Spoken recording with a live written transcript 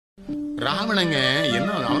ராவணங்க என்ன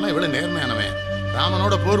அவன்லாம் எவ்வளவு நேர்மையானவன்.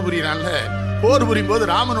 ராமனோட போர் புரியறான்ல, போர் புரியும் போது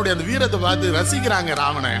ராமனுடைய அந்த வீரத்தை பார்த்து ரசிக்கிறாங்க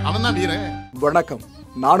ராவணன். அவன் தான் வீரன். வணக்கம்,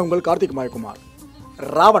 நான் உங்கள் கார்த்திக் மாயகுமார்.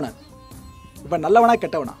 ராவணன் இவன் நல்லவனா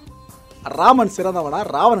கெட்டவனா? ராமன் சிறந்தவனா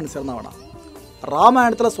ராவணன் சிறந்தவனா?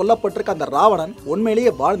 ராமாயணத்தில் சொல்லப்பட்டிருக்க அந்த ராவணன்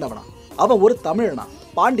உண்மையிலேயே வாழ்ந்தவனா? அவன் ஒரு தமிழனா,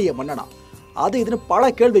 பாண்டிய மன்னனா? அது இதுன்னு பல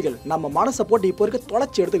கேள்விகள் நம்ம மனசை போட்டு இப்போ இருக்க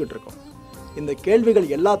தொலைச்சி எடுத்துக்கிட்டு இருக்கோம். இந்த கேள்விகள்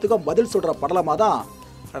எல்லாத்துக்கும் பதில் சொல்கிற படலமாக தான்,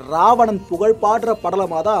 ராவணன் புகழ் பாடுற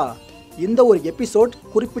படலமாக தான் இந்த ஒரு எபிசோட்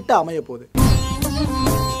குறிப்பிட்டு அமைய போகுது.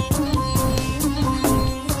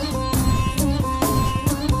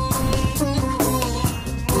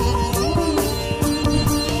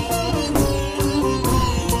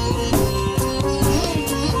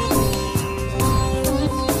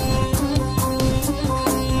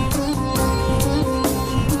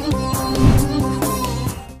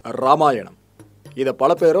 ராமாயணம், இதை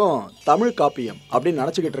பல பேரும் தமிழ் காப்பியம் அப்படின்னு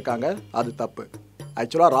நினச்சிக்கிட்டு இருக்காங்க. அது தப்பு.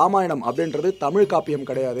 ஆக்சுவலாக ராமாயணம் அப்படின்றது தமிழ் காப்பியம்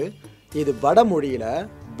கிடையாது. இது வடமொழியில்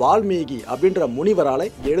வால்மீகி அப்படின்ற முனிவரால்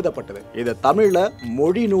எழுதப்பட்டது. இதை தமிழில்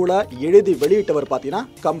மொழி நூலாக எழுதி வெளியிட்டவர் பார்த்தீங்கன்னா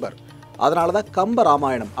கம்பர். அதனால தான் கம்ப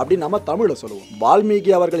ராமாயணம் அப்படின்னு நம்ம தமிழில் சொல்லுவோம்.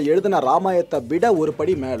 வால்மீகி அவர்கள் எழுதின ராமாயணத்தை விட ஒரு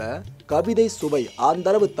படி மேலே கவிதை சுவை அந்த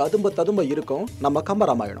அளவு ததும்ப இருக்கும் நம்ம கம்ப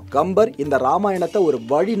ராமாயணம். கம்பர் இந்த ராமாயணத்தை ஒரு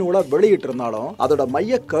வழி நூலா வெளியிட்டு இருந்தாலும் அதோட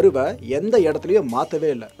மைய கருவை எந்த இடத்துலயும் மாத்தவே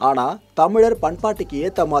இல்லை. ஆனா தமிழர் பண்பாட்டுக்கு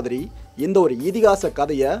ஏத்த மாதிரி இந்த ஒரு இதிகாச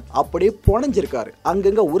கதையை அப்படியே புனைஞ்சிருக்காரு.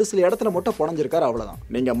 அங்கங்க ஒரு சில இடத்துல மட்டும் புனைஞ்சிருக்காரு, அவ்வளவுதான்.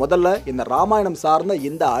 நீங்க முதல்ல இந்த ராமாயணம் சார்ந்த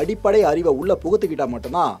இந்த அடிப்படை அறிவை உள்ள புகுத்துக்கிட்டா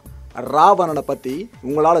மட்டும்தான் ராவணனை பத்தி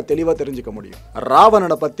உங்களால தெளிவா தெரிஞ்சுக்க முடியும்.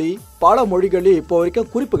 ராவணனை பத்தி பல மொழிகளில் இப்போ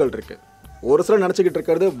வரைக்கும் குறிப்புகள் இருக்கு. ஒரு சிலர் நினச்சிக்கிட்டு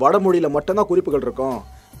இருக்கிறது வடமொழியில் மட்டும்தான் குறிப்புகள் இருக்கும்,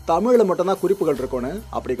 தமிழில் மட்டும்தான் குறிப்புகள் இருக்கும்னு.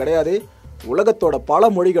 அப்படி கிடையாது. உலகத்தோட பல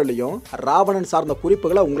மொழிகள்லையும் ராவணன் சார்ந்த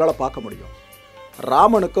குறிப்புகளை உங்களால் பார்க்க முடியும்.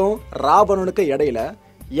 ராமனுக்கும் ராவணனுக்கும் இடையில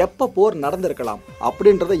எப்போ போர் நடந்திருக்கலாம்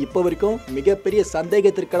அப்படின்றத இப்போ வரைக்கும் மிகப்பெரிய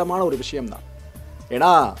சந்தேகத்திற்கிடமான ஒரு விஷயம்தான்.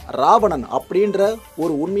 ஏன்னா ராவணன் அப்படின்ற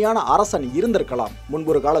ஒரு உண்மையான அரசன் இருந்திருக்கலாம்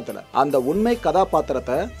முன்பொரு காலத்தில். அந்த உண்மை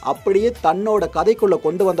கதாபாத்திரத்தை அப்படியே தன்னோட கதைக்குள்ள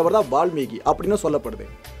கொண்டு வந்தவர் தான் வால்மீகி அப்படின்னு சொல்லப்படுது.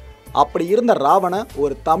 அப்படி இருந்த ராவண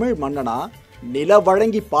ஒரு தமிழ் மன்னனா, நில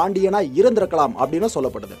வழங்கி பாண்டியனா இருந்திருக்கலாம் அப்படின்னு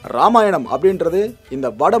சொல்லப்படுது. ராமாயணம் அப்படின்றது இந்த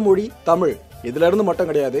வடமொழி தமிழ் இதுல இருந்து மட்டும்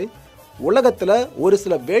கிடையாது. உலகத்துல ஒரு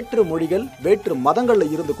சில வேற்று மொழிகள் வேற்று மதங்கள்ல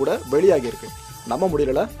இருந்து கூட வெளியாகி இருக்கு. நம்ம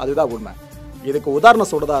முடியல, அதுதான் உண்மை. இதுக்கு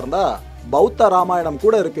உதாரணம் சொல்றதா இருந்தா பௌத்த ராமாயணம்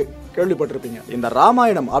கூட இருக்கு, கேள்விப்பட்டிருப்பீங்க. இந்த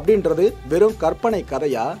ராமாயணம் அப்படின்றது வெறும் கற்பனை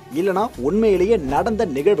கதையா இல்லைன்னா உண்மையிலேயே நடந்த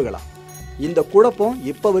நிகழ்வுகளா? இந்த குழப்பம்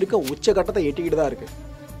இப்ப வரைக்கும் உச்சகட்டத்தை எட்டிக்கிட்டு தான் இருக்கு.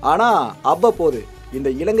 ஆனா அவ்வப்போது இந்த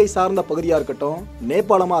இலங்கை சார்ந்த பகுதியா இருக்கட்டும்,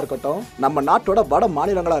 நேபாளமா இருக்கட்டும், நம்ம நாட்டோட வட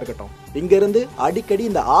மாநிலங்களா இருக்கட்டும், இங்க இருந்து அடிக்கடி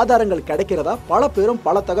இந்த ஆதாரங்கள் கிடைக்கிறதா பல பேரும்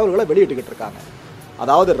பல தகவல்களை வெளியிட்டுக்கிட்டு இருக்காங்க.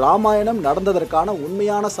 அதாவது ராமாயணம் நடந்ததற்கான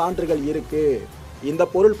உண்மையான சான்றுகள் இருக்கு. இந்த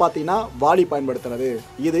பொருள் பார்த்தீங்கன்னா வாலி பயன்படுத்தினது,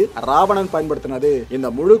 இது ராவணன் பயன்படுத்தினது, இந்த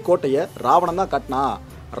முழு கோட்டையை ராவணன் தான் கட்டினா,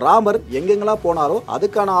 ராமர் எங்கெங்கெல்லாம் போனாரோ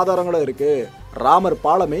அதுக்கான ஆதாரங்களும் இருக்கு, ராமர்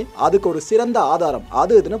பாலமே அதுக்கு ஒரு சிறந்த ஆதாரம்,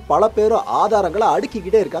 அது இதுன்னு பல பேரும் ஆதாரங்களை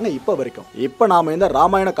அடுக்கிக்கிட்டே இருக்காங்க இப்ப வரைக்கும். இப்ப நாம இந்த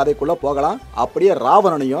ராமாயண கதைக்குள்ள போகலாம். அப்படியே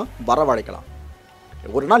ராவணனையும் வரவழைக்கலாம்.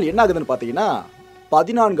 ஒரு நாள் என்ன ஆகுதுன்னு பாத்தீங்கன்னா,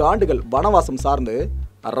 14 ஆண்டுகள் வனவாசம் சார்ந்து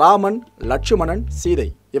ராமன், லட்சுமணன், சீதை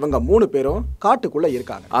இவங்க 3 பேரும் காட்டுக்குள்ள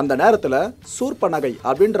இருக்காங்க. அந்த நேரத்துல சூர்பனகை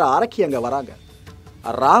அப்படின்ற அரக்கி அங்க வராங்க.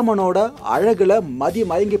 ராமனோட அழகுல மதி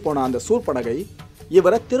மயங்கி போன அந்த சூர்பனகை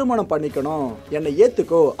இவரை திருமணம் பண்ணிக்கணும், என்னை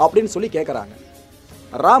ஏத்துக்கோ அப்படின்னு சொல்லி கேட்கறாங்க.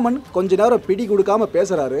 ராமன் கொஞ்ச நேரம் பிடி கொடுக்காம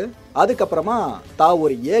பேசுறாரு. அதுக்கப்புறமா தான்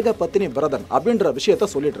ஒரு ஏக பத்தினி விரதன் அப்படின்ற விஷயத்த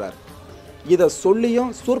சொல்லிடுறாரு. இதை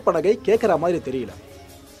சொல்லியும் சூர்பனகை கேட்குற மாதிரி தெரியல.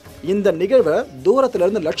 இந்த நிகழ்வை தூரத்துல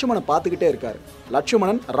இருந்து லட்சுமணன் பார்த்துக்கிட்டே இருக்காரு.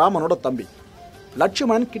 லட்சுமணன் ராமனோட தம்பி.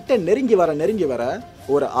 லட்சுமணன் கிட்ட நெருங்கி வர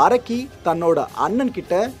ஒரு அரக்கி தன்னோட அண்ணன்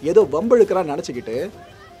கிட்ட ஏதோ வம்பெழுக்கிறான்னு நினைச்சுக்கிட்டு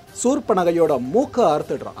சூர்பனகையோட மூக்க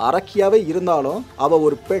அறுத்துடுறான். அரக்கியாவே இருந்தாலும் அவ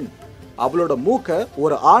ஒரு பெண், அவளோட மூக்க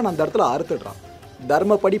ஒரு ஆண் அந்த இடத்துல அறுத்துடுறான்.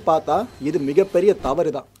 தர்மப்படி பார்த்தா இது மிகப்பெரிய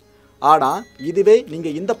தவறு தான். ஆனா இதுவே நீங்க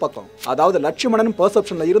இந்த பக்கம், அதாவது லட்சுமணன்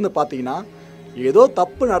பெர்செப்ஷன்ல இருந்து பார்த்தீங்கன்னா ஏதோ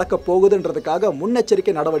தப்பு நடக்க போகுதுன்றதுக்காக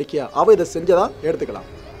முன்னெச்சரிக்கை நடவடிக்கையா அவ இதை செஞ்சதா எடுத்துக்கலாம்.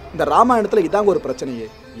 இந்த ராமாயணத்துல இதாங்க ஒரு பிரச்சனையே.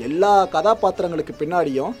 எல்லா கதாபாத்திரங்களுக்கு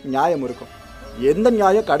பின்னாடியும் நியாயம் இருக்கும். எந்த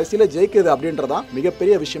நியாயம் கடைசியில ஜெயிக்குது அப்படின்றதான்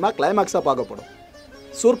மிகப்பெரிய விஷயமா கிளைமேக்ஸா பார்க்கப்படும்.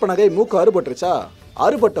 சூர்பனகை மூக்கு அறுபட்டுருச்சா,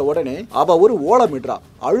 அறுபட்ட உடனே அவ ஒரு ஓலமிடுறா,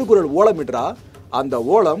 அழுகுரல் ஓலமிடுறா. அந்த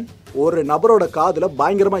ஓலம் ஒரு நபரோட காதுல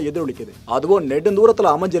பயங்கரமா எதிரொலிக்குது. அதுவும்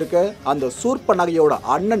நெடுந்தூரத்துல அமைஞ்சிருக்க அந்த சூர்பனகையோட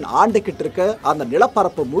அண்ணன் ஆண்டுகிட்டு இருக்க அந்த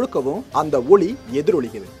நிலப்பரப்பு முழுக்கவும் அந்த ஒளி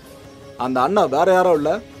எதிரொலிக்குது. அந்த அண்ணன் வேற யாரும்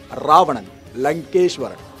இல்ல, ராவணன்,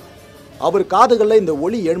 லங்கேஸ்வரன். அவர் காதுகளில் இந்த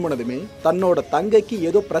ஒளி எழும்பினதுமே தன்னோட தங்கைக்கு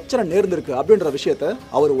ஏதோ பிரச்சனை நேர்ந்திருக்கு அப்படின்ற விஷயத்த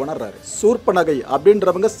அவர் உணர்றாரு. சூர்பனகை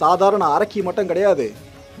அப்படின்றவங்க சாதாரண அரக்கி மட்டும் கிடையாது,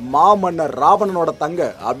 மாமன்னர் ராவணனோட தங்க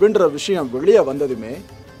அப்படின்ற விஷயம் வெளியே வந்ததுமே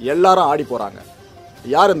எல்லாரும் ஆடி போறாங்க.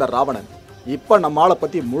 யார் இந்த ராவணன்? இப்ப நம்ம ஆளை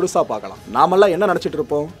பத்தி முழுசா பார்க்கலாம். நாமெல்லாம் என்ன நினைச்சிட்டு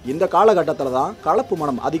இருப்போம், இந்த காலகட்டத்துல தான் கலப்பு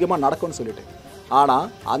மனம் அதிகமா நடக்கும்னு சொல்லிட்டு. ஆனா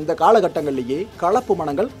அந்த காலகட்டங்கள்லயே கலப்பு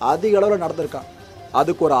மனங்கள் அதிக அளவில் நடந்திருக்கான்.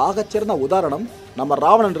 அதுக்கு ஒரு ஆகச்சிறந்த உதாரணம் நம்ம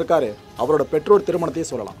ராவணன் இருக்காரு, அவரோட பெற்றோர் திருமணத்தையே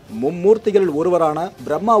சொல்லலாம். மும்மூர்த்திகளில் ஒருவரான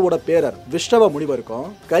பிரம்மாவோட பேரர் விஷ்ணவ முனிவருக்கும்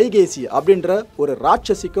கைகேசி அப்படின்ற ஒரு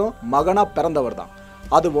ராட்சசிக்கும் மகனா பிறந்தவர் தான்.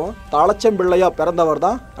 அதுவும் தலச்சம்பிள்ளையா பிறந்தவர்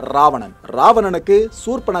தான் ராவணன். ராவணனுக்கு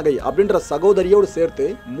சூர்பனகை அப்படின்ற சகோதரியோடு சேர்த்து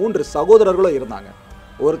 3 சகோதரர்களும் இருந்தாங்க.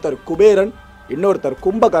 ஒருத்தர் குபேரன், இன்னொருத்தர்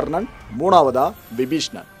கும்பகர்ணன், மூணாவதா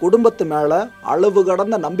விபீஷ்ணன். குடும்பத்து மேல அளவு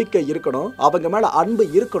கடந்த நம்பிக்கை இருக்கணும், அவங்க மேல அன்பு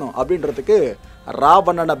இருக்கணும் அப்படின்றதுக்கு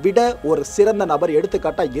ராவணனை விட ஒரு சிறந்த நபர்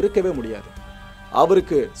எடுத்துக்காட்டா இருக்கவே முடியாது.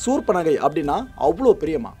 அவருக்கு சூர்பனகை அப்படின்னா அவ்வளோ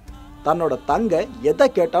பிரியமா. தன்னோட தங்க எதை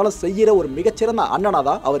கேட்டாலும் செய்யற ஒரு மிகச்சிறந்த அண்ணனா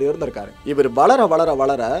தான் அவர் இருந்திருக்காரு. இவர் வளர வளர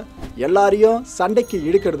வளர எல்லாரையும் சண்டைக்கு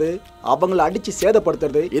இழுக்கிறது, அவங்கள அடிச்சு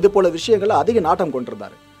சேதப்படுத்துறது, இது போல விஷயங்களை அதிக நாட்டம்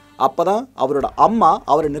கொண்டிருந்தாரு. அப்பதான் அவரோட அம்மா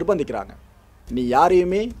அவரை நிர்பந்திக்கிறாங்க. நீ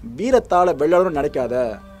யாரையுமே வீரத்தால வெல்லணும்னு நினைக்காத,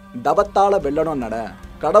 தவத்தால வெல்லணும்னு நட,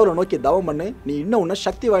 கடவுளை நோக்கி தவம் பண்ணு, நீ இன்னும்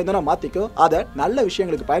சக்தி வாய்ந்தனா மாத்திக்கோ, அதை நல்ல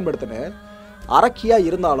விஷயங்களுக்கு பயன்படுத்தினு. அரக்கியா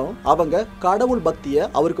இருந்தாலும் அவங்க கடவுள் பக்தியை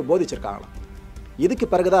அவருக்கு போதிச்சிருக்காங்களாம். இதுக்கு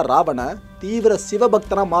பிறகுதான் ராவண தீவிர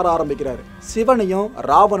சிவபக்தனா மாற ஆரம்பிக்கிறாரு. சிவனையும்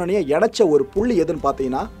ராவணனையும் இணைச்ச ஒரு புள்ளி எதுன்னு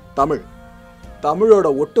பார்த்தீங்கன்னா தமிழ். தமிழோட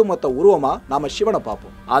ஒட்டுமொத்த உருவமா நாம சிவனை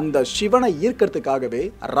பார்ப்போம். அந்த சிவனை ஈர்க்கிறதுக்காகவே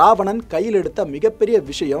ராவணன் கையில் எடுத்த மிகப்பெரிய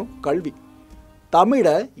விஷயம் கல்வி.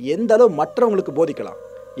 தமிழை எந்த அளவு மற்றவங்களுக்கு போதிக்கலாம்,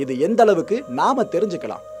 இது எந்த அளவுக்கு நாம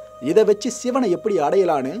தெரிஞ்சுக்கலாம், இதை வச்சு சிவனை எப்படி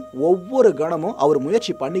அடையலான்னு ஒவ்வொரு கணமும் அவர்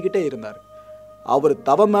முயற்சி பண்ணிக்கிட்டே இருந்தார். அவர்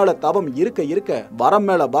தவம் மேல தவம் இருக்க இருக்க வரம்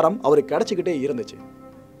மேல வரம் அவருக்கு கிடைச்சிக்கிட்டே இருந்துச்சு.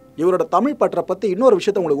 இவரோட தமிழ் பற்றை பத்தி இன்னொரு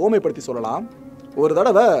விஷயத்த உங்களுக்கு ஓமைப்படுத்தி சொல்லலாம். ஒரு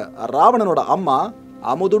தடவை ராவணனோட அம்மா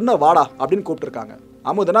அமுதுன்ன வாடா அப்படின்னு கூப்பிட்டுருக்காங்க.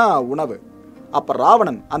 அமுதுனா உணவு. அப்ப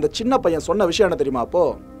ராவணன் அந்த சின்ன பையன் சொன்ன விஷயம் என்ன தெரியுமா? அப்போ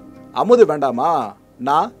அமுது வேண்டாமா,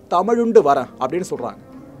 நான் தமிழுண்டு வரேன் அப்படின்னு சொல்றாங்க.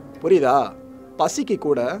 புரியுதா? பசிக்கு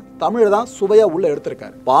கூட தமிழ் தான் சுவையா உள்ள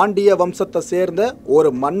எடுத்திருக்காரு. பாண்டிய வம்சத்தை சேர்ந்த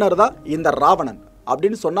ஒரு மன்னர் தான் இந்த ராவணன்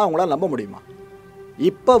அப்படின்னு சொன்னா அவங்களால நம்ப முடியுமா?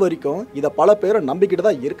 இப்ப வரைக்கும் இதை பல பேரும் நம்பிக்கிட்டு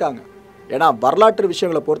தான் இருக்காங்க. ஏன்னா வரலாற்று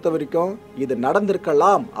விஷயங்களை பொறுத்த வரைக்கும் இது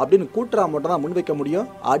நடந்திருக்கலாம் அப்படின்னு கூட்டுறா மட்டும் தான் முன்வைக்க முடியும்,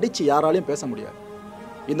 அடிச்சு யாராலையும் பேச முடியாது.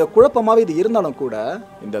 இந்த குழப்பமாவே இது இருந்தாலும் கூட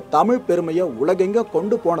இந்த தமிழ் பெருமையை உலகெங்க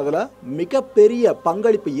கொண்டு போனதுல மிகப்பெரிய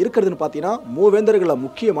பங்களிப்பு இருக்கிறதுன்னு பார்த்தீங்கன்னா மூவேந்தர்களில்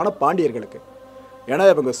முக்கியமான பாண்டியர்களுக்கு. ஏன்னா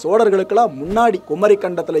இவங்க சோழர்களுக்கெல்லாம் முன்னாடி குமரி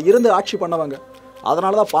கண்டத்துல இருந்து ஆட்சி பண்ணவங்க.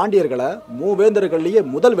 அதனாலதான் பாண்டியர்களை மூவேந்தர்கள்லயே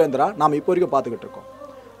முதல் வேந்தரா நாம் இப்போ வரைக்கும் பார்த்துக்கிட்டு இருக்கோம்.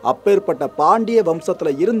 அப்பேற்பட்ட பாண்டிய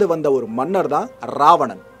வம்சத்துல இருந்து வந்த ஒரு மன்னர் தான்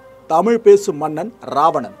ராவணன். தமிழ் பேசும் மன்னன்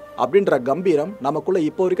ராவணன் அப்படின்ற கம்பீரம் நமக்குள்ள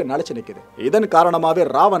இப்போ வரைக்கும் நிலைச்சு நிற்குது. இதன் காரணமாவே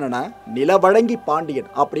ராவணனை நிலவழங்கி பாண்டியன்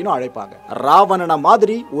அப்படின்னு அழைப்பாங்க. ராவணனை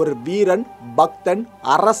மாதிரி ஒரு வீரன், பக்தன்,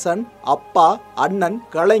 அரசன், அப்பா, அண்ணன்,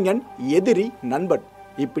 கலைஞன், எதிரி, நண்பன்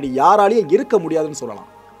இப்படி யாராலையும் இருக்க முடியாதுன்னு சொல்லலாம்.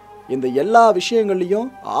 இந்த எல்லா விஷயங்கள்லையும்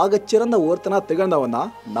ஆகச்சிறந்த ஒருத்தனா திகழ்ந்தவன்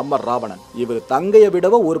தான் நம்ம ராவணன். இவர் தங்கையை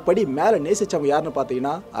விடவோ ஒரு படி மேல நேசிச்சவங்க யாருன்னு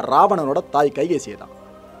பார்த்தீங்கன்னா ராவணனோட தாய் கைகேசியை தான்.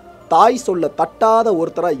 தாய் சொல்ல தட்டாத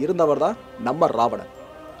ஒருத்தரா இருந்தவர் தான் நம்ம ராவணன்.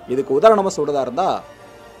 இதுக்கு உதாரணமா சொல்றதா இருந்தா,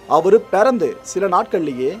 அவரு பிறந்து சில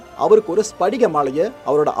நாட்கள்லயே அவருக்கு ஒரு ஸ்படிக மாலையை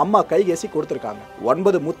அவரோட அம்மா கைகேசி கொடுத்திருக்காங்க.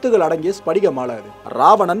 9 முத்துகள் அடங்கிய ஸ்படிக மாலை அது.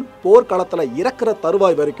 ராவணன் போர்க்களத்துல இறக்குற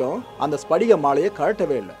தருவாய் வரைக்கும் அந்த ஸ்படிக மாலையை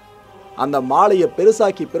கழட்டவே இல்லை. அந்த மாலையை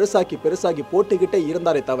பெருசாக்கி பெருசாக்கி பெருசாக்கி போட்டுக்கிட்டே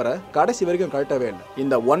இருந்தாரே தவிர கடைசி வரைக்கும் கழட்டவே இல்லை.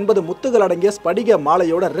 இந்த 9 முத்துகள் அடங்கிய ஸ்படிக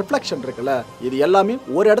மாலையோட ரிஃப்ளெக்ஷன் இருக்குல்ல, இது எல்லாமே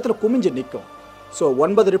ஒரு இடத்துல குமிஞ்சு நிற்கும். ஸோ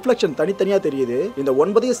 9 ரிஃப்ளெக்ஷன் தனித்தனியா தெரியுது. இந்த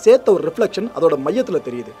 9ஐயும் சேர்த்த ஒரு ரிஃப்ளெக்ஷன் அதோட மையத்துல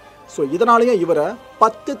தெரியுது. ஸோ இதனாலேயே இவரை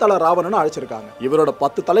 10 தலை ராவணன் அழைச்சிருக்காங்க. இவரோட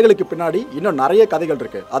 10 தலைகளுக்கு பின்னாடி இன்னும் நிறைய கதைகள்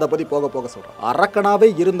இருக்கு, அதை பத்தி போக போக சொல்றேன். அரக்கனாவே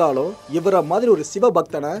இருந்தாலும் இவரை மாதிரி ஒரு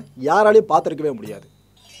சிவபக்தனை யாராலையும் பார்த்திருக்கவே முடியாது.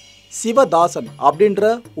 சிவதாசன் அப்படின்ற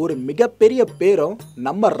ஒரு மிகப்பெரிய பேரும்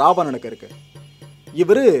நம்ம ராவணனுக்கு இருக்கு.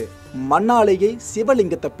 இவரு மண்ணாலேயே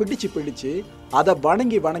சிவலிங்கத்தை பிடிச்சு பிடிச்சு அதை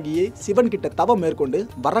வணங்கி வணங்கியே சிவன் கிட்ட தவம் மேற்கொண்டு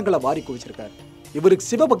வரங்களை வாரி குவிச்சிருக்காரு. இவருக்கு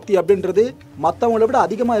சிவபக்தி அப்படின்றது மற்றவங்களை விட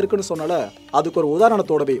அதிகமா இருக்குன்னு சொன்னால அதுக்கு ஒரு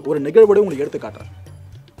உதாரணத்தோடவே ஒரு நிகழ்வோட உங்களுக்கு எடுத்து காட்டுறேன்.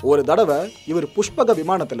 ஒரு தடவை இவர் புஷ்பக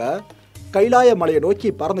விமானத்துல கைலாய மலையை நோக்கி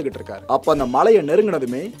பறந்துகிட்டு இருக்காரு. அப்ப அந்த மலையை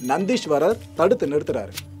நெருங்கினதுமே நந்தீஸ்வரர் தடுத்து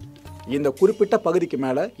நிறுத்துறாரு. இந்த குறிப்பிட்ட பகுதிக்கு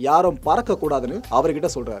மேல யாரும் பறக்க கூடாதுன்னு அவர்கிட்ட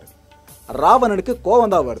சொல்றாரு. ராவணனுக்கு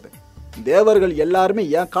கோவம் தான் வருது. தேவர்கள் எல்லாருமே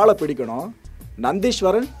ஏன் காலை பிடிக்கணும்,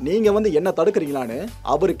 நந்தீஸ்வரன் நீங்க வந்து என்ன தடுக்கிறீங்களான்னு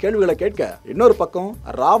அவர் கேள்விகளை கேட்க, இன்னொரு பக்கம்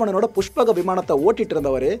ராவணனோட புஷ்பக விமானத்தை ஓட்டிட்டு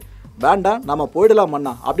இருந்தவரு வேண்டாம் நம்ம போயிடலாம்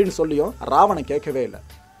மன்னா அப்படின்னு சொல்லியும் ராவணன் கேட்கவே இல்லை.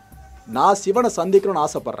 நான் சிவனை சந்திக்கணும்னு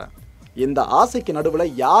ஆசைப்படுறேன். இந்த ஆசைக்கு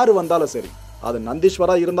நடுவில் யார் வந்தாலும் சரி, அது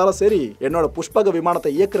நந்தீஸ்வரா இருந்தாலும் சரி, என்னோட புஷ்பக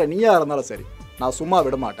விமானத்தை இயக்குற நீயா இருந்தாலும் சரி, நான் சும்மா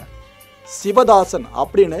விட மாட்டேன். சிவதாசன்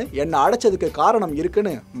அப்படின்னு என்னை அழைச்சதுக்கு காரணம்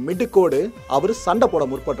இருக்குன்னு மிடுக்கோடு அவர் சண்டை போட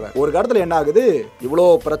முற்படுறார். ஒரு இடத்துல என்ன ஆகுது, இவ்வளோ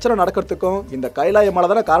பிரச்சனை நடக்கிறதுக்கும் இந்த கைலாய மலை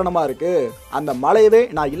தானே காரணமா இருக்கு. அந்த மலையவே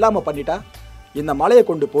நான் இல்லாம பண்ணிட்டா, இந்த மலையை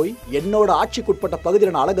கொண்டு போய் என்னோட ஆட்சிக்குட்பட்ட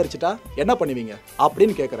பகுதியில் நான் அலங்கரிச்சிட்டா என்ன பண்ணுவீங்க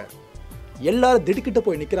அப்படின்னு கேட்குறாரு. எல்லாரும் திடுக்கிட்டு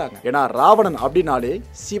போய் நிற்கிறாங்க. ஏன்னா ராவணன் அப்படின்னாலே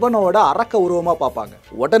சிவனோட அரக்க உருவமா பார்ப்பாங்க.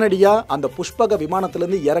 உடனடியா அந்த புஷ்பக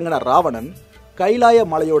விமானத்திலிருந்து இறங்கின ராவணன் கைலாய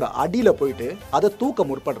மலையோட அடியில போயிட்டு அதை தூக்க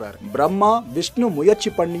முற்படுறாரு. பிரம்மா விஷ்ணு முயற்சி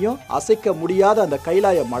பண்ணியும் அசைக்க முடியாத அந்த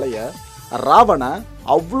கைலாய மலைய ராவண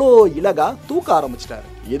அவ்வளோ இலகா தூக்க ஆரம்பிச்சிட்டாரு.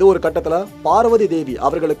 இது ஒரு கட்டத்துல பார்வதி தேவி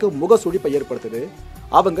அவர்களுக்கு முக சுழிப்பை ஏற்படுத்துது.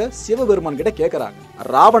 அவங்க சிவபெருமான் கிட்ட கேட்கறாங்க,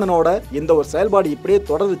 ராவணனோட இந்த ஒரு செயல்பாடு இப்படியே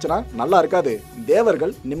தொடர்ந்துச்சுன்னா நல்லா இருக்காது,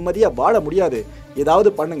 தேவர்கள் நிம்மதியா வாழ முடியாது, ஏதாவது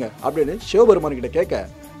பண்ணுங்க அப்படின்னு சிவபெருமான் கிட்ட கேட்க,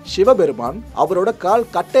 சிவபெருமான் அவரோட கால்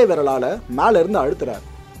கட்டை விரலால மேல இருந்து அழுத்துறாரு.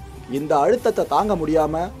 இந்த அழுத்தத்தை தாங்க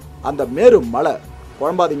முடியாம அந்த மேரு மலை,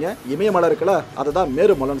 குழம்பாதீங்க, இமயமலை இருக்குல்ல, அதை தான்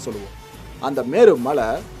மேரு மலைன்னு சொல்லுவோம். அந்த மேரு மலை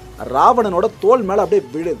ராவணனோட தோல் மேல அப்படியே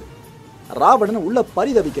விழுது. ராவணன் உள்ள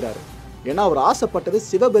பரிதவிக்கிறாரு. ஏன்னா அவர் ஆசைப்பட்டது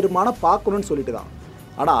சிவபெருமான பார்க்கணும்னு சொல்லிட்டு தான்.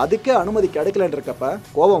 ஆனா அதுக்கே அனுமதி கிடைக்கலன்னு இருக்கப்ப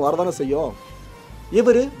கோபம் வரதானே செய்யும்.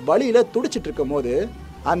 இவர் வழியில துடிச்சிட்டு இருக்கும் போது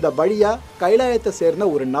அந்த வழியா கைலாயத்தை சேர்ந்த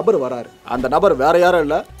ஒரு நபர் வராரு. அந்த நபர் வேற யாரும்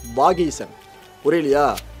இல்ல, வாகீசன். புரியலையா?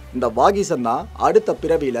 இந்த வாகீசன் தான் அடுத்த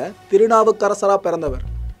பிறவியில திருநாவுக்கரசரா பிறந்தவர்.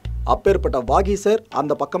 அப்பேற்பட்ட வாகீசர்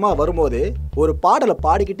அந்த பக்கமா வரும்போதே ஒரு பாடலை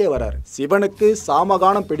பாடிக்கிட்டே வராரு. சிவனுக்கு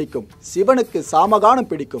சாமகானம் பிடிக்கும், சிவனுக்கு சாமகானம்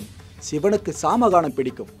பிடிக்கும், சிவனுக்கு சாமகானம்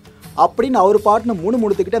பிடிக்கும் அப்படின்னு அவர் பாட்டுன்னு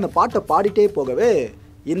முணுமுணுத்துக்கிட்டே அந்த பாட்டை பாடிட்டே போகவே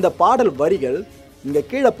இந்த பாடல் வரிகள் இங்க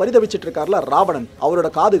கீழே பரிதவிச்சிட்டு இருக்காருல ராவணன், அவரோட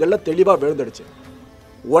காதுகள்ல தெளிவா விழுந்துடுச்சு.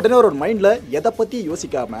 உடனே ஒரு மைண்ட்ல எதை பத்தி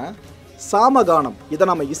யோசிக்காம சாமகானம் இதை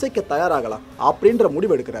நம்ம இசைக்க தயாராகலாம் அப்படின்ற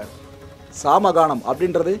முடிவு எடுக்கிறார். சாமகானம்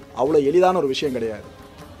அப்படின்றது அவ்வளோ எளிதான ஒரு விஷயம் கிடையாது.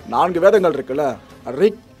 4 வேதங்கள் இருக்குல்ல,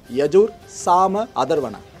 ரிக், யஜுர், சாம,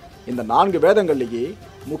 அதர்வன. இந்த 4 வேதங்கள்லேயே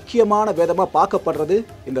முக்கியமான வேதமாக பார்க்கப்படுறது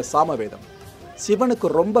இந்த சாம வேதம். சிவனுக்கு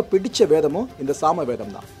ரொம்ப பிடிச்ச வேதமும் இந்த சாம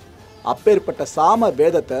வேதம் தான். அப்பேற்பட்ட சாம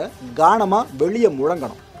வேதத்தை கானமாக வெளியே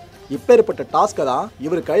முழங்கணும். இப்பேற்பட்ட டாஸ்கை தான்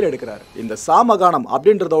இவர் கையில் எடுக்கிறார். இந்த சாமகானம்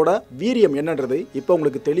அப்படின்றதோட வீரியம் என்னன்றது இப்போ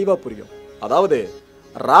உங்களுக்கு தெளிவாக புரியும். அதாவது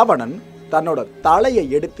ராவணன் தன்னோட தலையை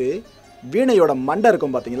எடுத்து வீணையோட மண்டை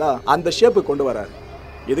இருக்கும் பார்த்தீங்களா, அந்த ஷேப்பு கொண்டு வராரு.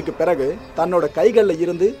 இதுக்கு பிறகு தன்னோட கைகளில்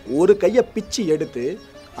இருந்து ஒரு கையை பிச்சு எடுத்து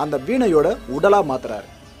அந்த வீணையோட உடலாக மாத்துறாரு.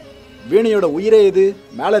 வீணையோட உயிரே இது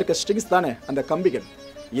மேலே இருக்க ஸ்ட்ரிங்ஸ் தானே, அந்த கம்பிகள்.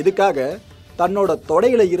 இதுக்காக தன்னோட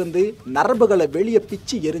தொடையில இருந்து நரம்புகளை வெளியே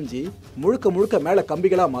பிச்சு எரிஞ்சு முழுக்க முழுக்க மேல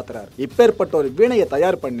கம்பிகளா மாத்துறாரு. இப்பேற்பட்ட ஒரு வீணையை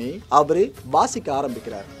தயார் பண்ணி அவரு வாசிக்க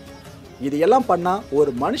ஆரம்பிக்கிறார். இது எல்லாம் பண்ணா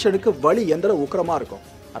ஒரு மனுஷனுக்கு வலி எந்த உக்கிரமா இருக்கும்.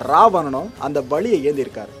 ராவணனும் அந்த வலியை ஏந்தி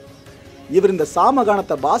இருக்காரு. இவர் இந்த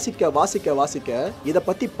சாமகானத்தை வாசிக்க வாசிக்க வாசிக்க இதை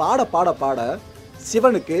பத்தி பாட பாட பாட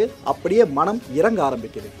சிவனுக்கு அப்படியே மனம் இறங்க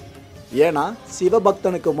ஆரம்பிக்குது. ஏன்னா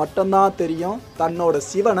சிவபக்தனுக்கு மட்டும்தான் தெரியும் தன்னோட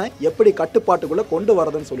சிவனை எப்படி கட்டுப்பாட்டுக்குள்ள கொண்டு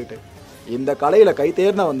வரதுன்னு சொல்லிட்டு. இந்த கலையில கை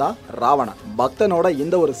தேர்ந்தவன் தான் ராவணன். பக்தனோட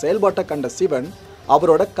இந்த ஒரு செயல்பாட்டை கண்ட சிவன்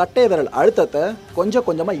அவரோட கட்டை விரல் அழுத்தத்தை கொஞ்சம்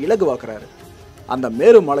கொஞ்சமா இலகுவாக்குறாரு. அந்த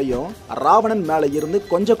மேரு மலையும் ராவணன் மேல இருந்து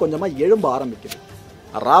கொஞ்சம் கொஞ்சமா எழும்ப ஆரம்பிக்குது.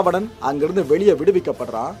 ராவணன் அங்கிருந்து வெளியே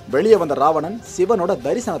விடுவிக்கப்படுறான். வெளியே வந்த ராவணன் சிவனோட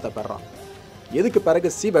தரிசனத்தை பெறான். இதுக்கு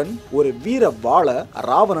பிறகு சிவன் ஒரு வீர வாளை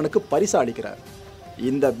ராவணனுக்கு பரிசா அளிக்கிறார்.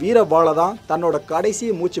 இந்த வீர வாளை தான் தன்னோட கடைசி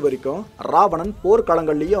மூச்சு வரைக்கும் ராவணன்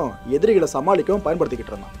போர்க்களங்கள்லையும் எதிரிகளை சமாளிக்கவும்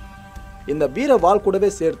பயன்படுத்திக்கிட்டு இருந்தான். இந்த வீர வாள் கூடவே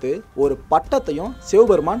சேர்த்து ஒரு பட்டத்தையும்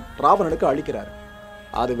சிவபெருமான் ராவணனுக்கு அளிக்கிறார்.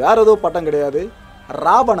 அது வேற ஏதோ பட்டம் கிடையாது,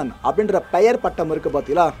 ராவணன் அப்படின்ற பெயர் பட்டம் இருக்கு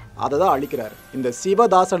பார்த்தீங்களா, அதை தான் அளிக்கிறார். இந்த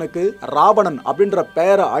சிவதாசனுக்கு ராவணன் அப்படின்ற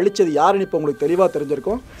பெயரை அழிச்சது யாருன்னு இப்போ உங்களுக்கு தெளிவாக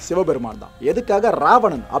தெரிஞ்சிருக்கும், சிவபெருமான் தான். எதுக்காக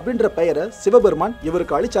ராவணன் அப்படின்ற பெயரை சிவபெருமான்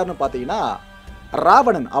இவருக்கு அளிச்சார்னு பார்த்தீங்கன்னா,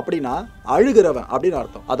 ராவணன் அப்படின்னா அழுகிறவன் அப்படின்னு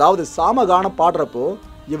அர்த்தம். அதாவது சாமகானம் பாடுறப்போ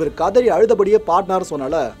இவர் கதறி அழுதபடியே பாடினார்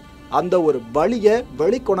சொன்னால அந்த ஒரு வலியை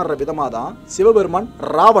வெளிக்கொணர்ற விதமாக தான் சிவபெருமான்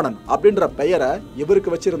ராவணன் அப்படின்ற பெயரை இவருக்கு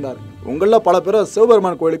வச்சிருந்தார். உங்களில் பல பேர்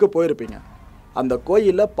சிவபெருமான் கோயிலுக்கு போயிருப்பீங்க. அந்த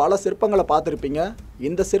கோயிலில் பல சிற்பங்களை பார்த்துருப்பீங்க.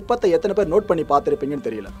 இந்த சிற்பத்தை எத்தனை பேர் நோட் பண்ணி பார்த்துருப்பீங்கன்னு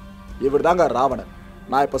தெரியல. இவர் தாங்க ராவணன்.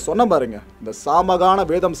 நான் இப்போ சொன்ன பாருங்க, இந்த சாமகான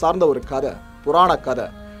வேதம் சார்ந்த ஒரு கதை, புராண கதை.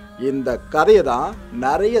 இந்த கதையை தான்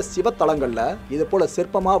நிறைய சிவத்தலங்களில் இது போல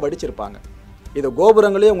சிற்பமாக வடிச்சிருப்பாங்க. இது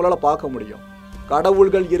கோபுரங்களே உங்களால் பார்க்க முடியும்.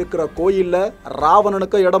 கடவுள்கள் இருக்கிற கோயில்ல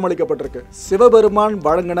ராவணனுக்கு இடம் அளிக்கப்பட்டிருக்கு. சிவபெருமான்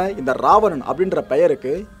வழங்கின இந்த ராவணன் அப்படின்ற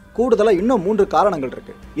பெயருக்கு கூடுதலாக இன்னும் 3 காரணங்கள்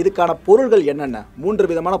இருக்கு. இதுக்கான பொருள்கள் என்னென்ன? 3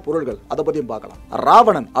 விதமான பொருள்கள், அதை பற்றியும் பார்க்கலாம்.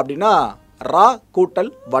 ராவணன் அப்படின்னா ரா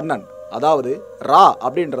கூட்டல் வண்ணன், அதாவது ரா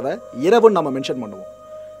அப்படின்றத இரவுன்னு நம்ம மென்ஷன் பண்ணுவோம்.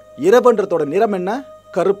 இரவுன்றதோட நிறம் என்ன?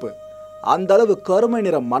 கருப்பு. அந்த அளவு கருமை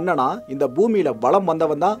நிற மன்னனா இந்த பூமியில வலம்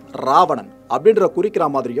வந்தவன் தான் ராவணன் அப்படின்ற குறிக்கிற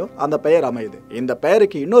மாதிரியும் அந்த பெயர் அமையுது. இந்த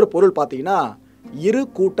பெயருக்கு இன்னொரு பொருள் பார்த்தீங்கன்னா இரு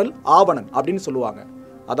கூட்டல் ஆவணன் அப்படின்னு சொல்லுவாங்க.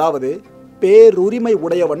 அதாவது பேருரிமை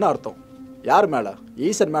உடையவன் அர்த்தம். யார் மேல?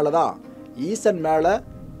 ஈசன் மேலதான். ஈசன் மேல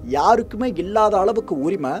யாருக்குமே இல்லாத அளவுக்கு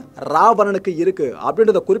உரிமை ராவணனுக்கு இருக்கு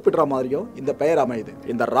அப்படின்றத குறிப்பிடுற மாதிரியும் இந்த பெயர் அமையுது.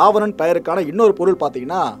 இந்த ராவணன் பெயருக்கான இன்னொரு பொருள்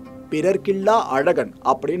பார்த்தீங்கன்னா பிறர்க்கில்லா அழகன்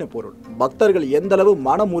அப்படின்னு பொருள். பக்தர்கள் எந்த அளவு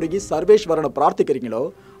மனமுருகி சர்வேஸ்வரனை பிரார்த்திக்கிறீங்களோ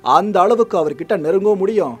அந்த அளவுக்கு அவர்கிட்ட நெருங்கவும்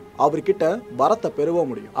முடியும், அவர்கிட்ட வரத்தை பெறவும்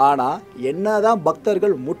முடியும். ஆனா என்னதான்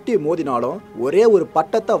பக்தர்கள் முட்டி மோதினாலும் ஒரே ஒரு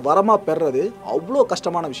பட்டத்தை வரமா பெறது அவ்வளோ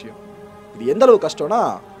கஷ்டமான விஷயம். இது எந்த அளவு கஷ்டம்னா,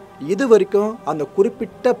 இது வரைக்கும் அந்த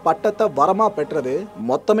குறிப்பிட்ட பட்டத்தை வரமா பெற்றது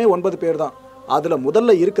மொத்தமே 9 பேர் தான். அதுல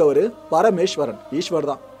முதல்ல இருக்கவர் பரமேஸ்வரன், ஈஸ்வர்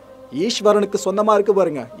தான். ஈஸ்வரனுக்கு சொந்தமா இருக்கு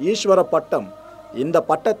பாருங்க ஈஸ்வர பட்டம். இந்த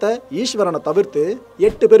பட்டத்தை ஈஸ்வரனை தவிர்த்து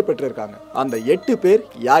 8 பேர் பெற்றிருக்காங்க. அந்த 8 பேர்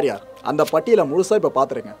யார் யார்? அந்த பட்டியலை முழுசா இப்ப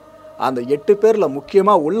பாத்துருங்க. அந்த 8 பேர்ல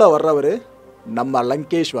முக்கியமா உள்ள வர்றவர் நம்ம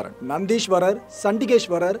லங்கேஸ்வரன். நந்தீஸ்வரர்,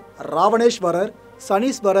 சண்டிகேஸ்வரர், ராவணேஸ்வரர்,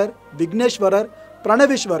 சனீஸ்வரர், விக்னேஸ்வரர்,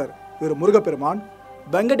 பிரணவீஸ்வரர் இவர் முருகப்பெருமான்,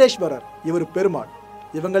 வெங்கடேஸ்வரர் இவர் பெருமாள்.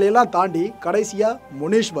 இவங்களையெல்லாம் தாண்டி கடைசியா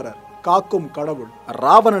முனீஸ்வரர், காக்கும் கடவுள்.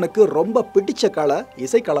 ராவணனுக்கு ரொம்ப பிடிச்ச கலை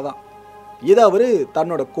இசைக்கலை தான். இதை அவர்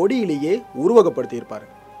தன்னோட கொடியிலேயே உருவகப்படுத்தி இருப்பார்.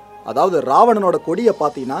 அதாவது ராவணனோட கொடியை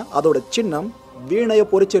பார்த்தீங்கன்னா அதோட சின்னம் வீணையை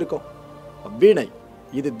பொறிச்சிருக்கும். வீணை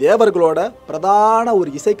இது தேவர்களோட பிரதான ஒரு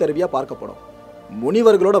இசைக்கருவியா பார்க்கப்படும்.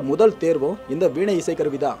 முனிவர்களோட முதல் தேர்வும் இந்த வீணை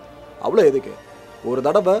இசைக்கருவி தான். அவ்வளோ எதுக்கு, ஒரு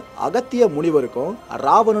தடவை அகத்திய முனிவருக்கும்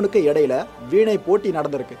ராவணனுக்கு இடையில வீணை போட்டி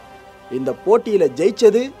நடந்திருக்கு. இந்த போட்டியில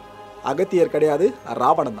ஜெயிச்சது அகத்தியர் கிடையாது,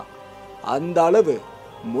 ராவணன் தான். அந்த அளவு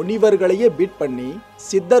முனிவர்களையே பீட் பண்ணி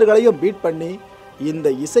சித்தர்களையும் பீட் பண்ணி இந்த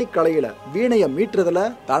இசைக்கலையில வீணையை மீட்டுறதுல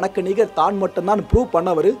தனக்கு நிகர் தான் மட்டும்தான் ப்ரூவ்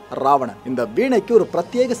பண்ணவர் ராவணன். இந்த வீணைக்கு ஒரு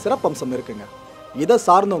பிரத்யேக சிறப்பம்சம் இருக்குங்க. இதை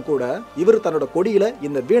சார்ந்தும் கூட இவர் தன்னோட கொடியில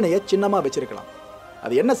இந்த வீணையை சின்னமா வச்சிருக்கலாம்.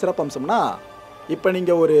 அது என்ன சிறப்பம்சம்னா, இப்ப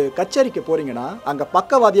நீங்க ஒரு கச்சேரிக்கு போறீங்கன்னா அங்க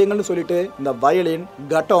பக்கவாத்தியங்கள்னு சொல்லிட்டு இந்த வயலின்,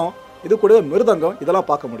 கட்டம், இது கூட மிருதங்கம் இதெல்லாம்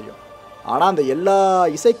பார்க்க முடியும். ஆனா அந்த எல்லா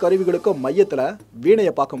இசைக்கருவிகளுக்கும் மையத்துல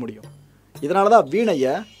வீணையை பார்க்க முடியும். இதனாலதான்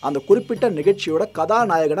வீணையை அந்த குறிப்பிட்ட நிகழ்ச்சியோட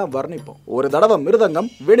கதாநாயகனை வர்ணிப்போம். ஒரு தடவை மிருதங்கம்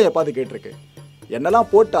வீணையை பார்த்து கேட்டிருக்கு, என்னெல்லாம்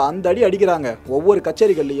போட்டு அந்த அடி அடிக்கிறாங்க ஒவ்வொரு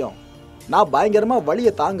கச்சேரிகள்லையும், நான் பயங்கரமா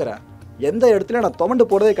வலியை தாங்குறேன், எந்த இடத்துல நான் துவண்டு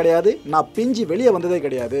போறதே கிடையாது, நான் பிஞ்சு வெளியே வந்ததே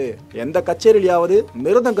கிடையாது, எந்த கச்சேரியிலாவது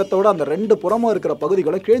மிருதங்கத்தோட அந்த 2 புறமும் இருக்கிற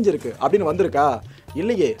பகுதிகளும் கிழிஞ்சிருக்கு அப்படின்னு வந்திருக்கா?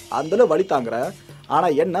 இல்லையே, அந்த வலி தாங்குற. ஆனா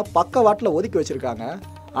என்ன பக்கவாட்டில் ஒதுக்கி வச்சிருக்காங்க,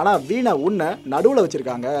 ஆனா வீணை உன்னை நடுவில்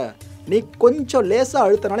வச்சிருக்காங்க. நீ கொஞ்சம் லேசா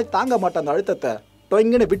அழுத்தனாலே தாங்க மாட்டேன் அந்த அழுத்தத்தை,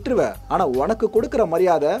 டொங்கன்னு விட்டுருவ. ஆனா உனக்கு கொடுக்குற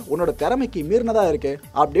மரியாதை உன்னோட திறமைக்கு மீறினதா இருக்கு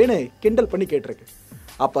அப்படின்னு கிண்டல் பண்ணி கேட்டிருக்கு.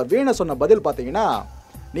 அப்ப வீணை சொன்ன பதில் பார்த்தீங்கன்னா,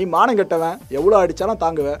 நீ மானம் கெட்டவன், எவ்வளோ அடிச்சாலும்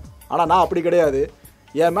தாங்குவேன், ஆனா நான் அப்படி கிடையாது,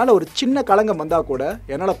 என் மேல ஒரு சின்ன களங்கம் வந்தா கூட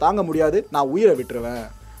என்னால தாங்க முடியாது, நான் உயிரை விட்டுருவேன்.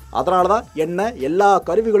 அதனாலதான் என்ன எல்லா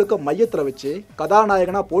கருவிகளுக்கும் மையத்துல வச்சு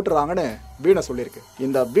கதாநாயகனா போட்டுறாங்கன்னு வீணை சொல்லியிருக்கு.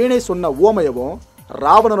 இந்த வீணை சொன்ன உவமையவும்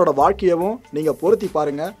ராவணனோட வாழ்க்கையவும் நீங்க பொருத்தி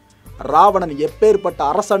பாருங்க. ராவணன் எப்பேற்பட்ட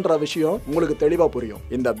அரசன்ற விஷயம் உங்களுக்கு தெளிவா புரியும்.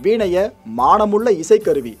 இந்த வீணைய மானமுள்ள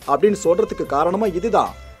இசைக்கருவி அப்படின்னு சொல்றதுக்கு காரணமும்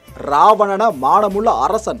இதுதான். ராவணன மானமுள்ள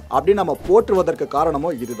அரசன் அப்படின்னு நம்ம போற்றுவதற்கு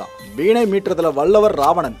காரணமும் இதுதான். வீணை மீட்டுறதுல வல்லவர்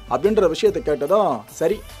ராவணன் அப்படின்ற விஷயத்தை கேட்டதும்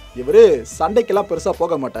சரி, இவரு சண்டைக்கெல்லாம் பெருசா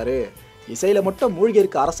போக மாட்டாரு, இசையில மட்டும் மூழ்கி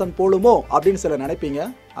இருக்க அரசன் போலுமோ அப்படின்னு சில நினைப்பீங்க.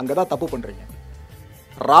 அங்கதான் தப்பு பண்றீங்க.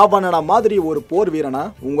 ராவணன மாதிரி ஒரு போர் வீரனை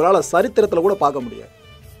உங்களால சரித்திரத்துல கூட பார்க்க முடியாது.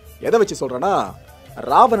 எதை வச்சு சொல்றேன்னா,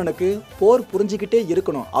 ராவணனுக்கு போர் புரிஞ்சுக்கிட்டே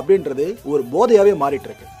இருக்கணும் அப்படின்றது ஒரு போதையாவே மாறிட்டு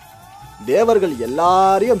இருக்கு. தேவர்கள்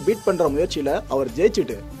எல்லாரையும் பீட் பண்ற முயற்சியில அவர்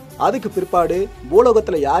ஜெயிச்சுட்டு அதுக்கு பிற்பாடு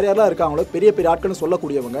பூலோகத்துல யார் யாரெல்லாம் இருக்காங்களோ பெரிய பெரிய ஆட்கள்னு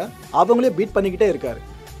சொல்லக்கூடியவங்க அவங்களே பீட் பண்ணிக்கிட்டே இருக்காரு.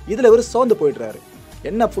 இதுல இவர் சோர்ந்து போயிடுறாரு.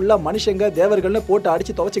 என்ன ஃபுல்லா மனுஷங்க தேவர்கள்னு போட்டு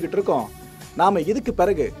அடிச்சு துவச்சிக்கிட்டு இருக்கோம், நாம இதுக்கு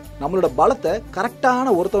பிறகு நம்மளோட பலத்தை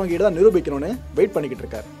கரெக்டான ஒருத்தவங்க கிட்ட தான் நிரூபிக்கணும்னு வெயிட் பண்ணிக்கிட்டு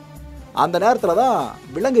இருக்காரு. அந்த நேரத்துல தான்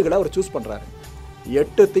விலங்குகளை அவர் சூஸ் பண்றாரு.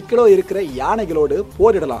 8 திக்கிலோ இருக்கிற யானைகளோடு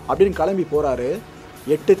போரிடலாம் அப்படின்னு கிளம்பி போறாரு.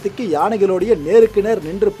 8 திக்கு யானைகளோடைய நேருக்கு நேர்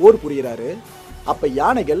நின்று போர் புரிகிறாரு. அப்ப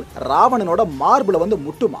யானைகள் ராவணனோட மார்புல வந்து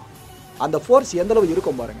முட்டுமா. அந்த ஃபோர்ஸ் எந்த அளவு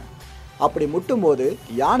இருக்கும் பாருங்க. அப்படி முட்டும் போது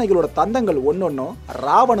யானைகளோட தந்தங்கள் ஒன்னொன்னும்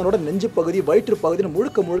ராவணனோட நெஞ்சு பகுதி, வயிற்று பகுதின்னு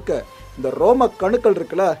முழுக்க முழுக்க இந்த ரோம கணுக்கள்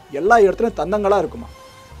இருக்குல்ல, எல்லா இடத்துலையும் தந்தங்களா இருக்குமா.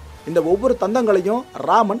 இந்த ஒவ்வொரு தந்தங்களையும்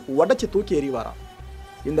ராமன் உடைச்சு தூக்கி எறிவாராம்.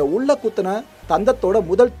 இந்த உள்ள குத்துன தந்தத்தோட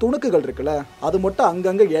முதல் துணுக்குகள் இருக்குல்ல, அது மட்டும்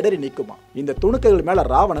அங்கங்க இடறி நிற்குமா. இந்த துணுக்குகள் மேல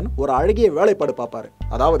ராவணன் ஒரு அழகிய வேலைப்பாடு பார்ப்பாரு.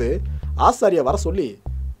 அதாவது ஆசாரிய வர சொல்லி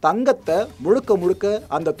தங்கத்தை முழுக்க முழுக்க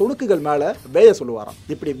அந்த துணுக்குகள் மேல வேய சொல்லுவாராம்.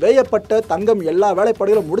 இப்படி வேயப்பட்ட தங்கம் எல்லா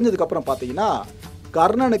வேலைப்பாடுகளும் முடிஞ்சதுக்கு அப்புறம் பாத்தீங்கன்னா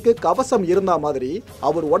கர்ணனுக்கு கவசம் இருந்த மாதிரி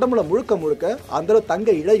அவர் உடம்புல முழுக்க முழுக்க அந்த தங்க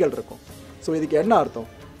இழைகள் இருக்கும். ஸோ இதுக்கு என்ன அர்த்தம்?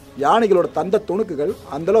 யானைகளோட தந்த துணுக்குகள்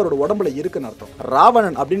அந்த அவரோட உடம்புல இருக்குன்னு அர்த்தம்.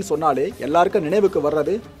 ராவணன் அப்படின்னு சொன்னாலே எல்லாருக்கும் நினைவுக்கு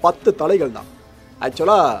வர்றது 10 தலைகள் தான்.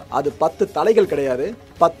 ஆக்சுவலா அது 10 தலைகள் கிடையாது,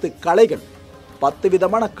 10 கலைகள். 10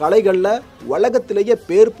 விதமான கலைகள்ல உலகத்திலேயே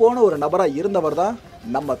பேர் போன ஒரு நபராக இருந்தவர் தான்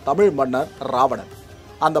நம்ம தமிழ் மன்னர் ராவணன்.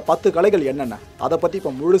 அந்த 10 கலைகள் என்னென்ன அதை பத்தி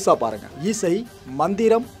இப்ப முழுசா பாருங்க. இசை,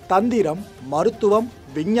 மந்திரம், தந்திரம், மருத்துவம்,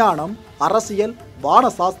 விஞ்ஞானம், அரசியல்,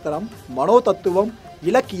 வானசாஸ்திரம், மனோதத்துவம்,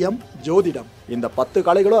 இலக்கியம், ஜோதிடம். இந்த 10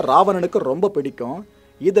 கலைகளும் ராவணனுக்கு ரொம்ப பிடிக்கும்.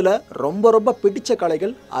 இதுல ரொம்ப ரொம்ப பிடிச்ச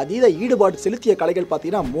கலைகள், அதீத ஈடுபாடு செலுத்திய கலைகள்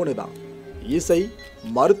பார்த்தீங்கன்னா 3 தான்: இசை,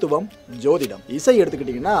 மருத்துவம், ஜோதிடம். இசை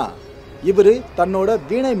எடுத்துக்கிட்டீங்கன்னா இவர் தன்னோட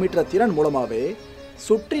வீணை மீட்டுற திறன் மூலமாவே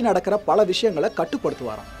சுற்றி நடக்கிற பல விஷயங்களை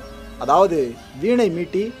கட்டுப்படுத்துவாராம். அதாவது வீணை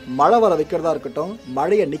மீட்டி மழை வர வைக்கிறதா இருக்கட்டும்,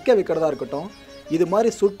 மழையை நிற்க வைக்கிறதா இருக்கட்டும், இது மாதிரி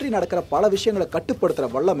சுற்றி நடக்கிற பல விஷயங்களை கட்டுப்படுத்துகிற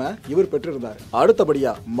வல்லமை இவர் பெற்றிருந்தார்.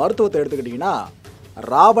 அடுத்தபடியா மருத்துவத்தை எடுத்துக்கிட்டிங்கன்னா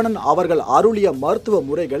ராவணன் அவர்கள் அருளிய மருத்துவ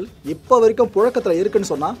முறைகள் இப்போ வரைக்கும் புழக்கத்தில்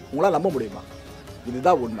இருக்குன்னு சொன்னால் உங்களால் நம்ப முடியுமா?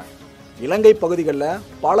 இதுதான் உண்மை. இலங்கை பகுதிகளில்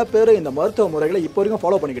பல பேர் இந்த மருத்துவ முறைகளை இப்போ வரைக்கும்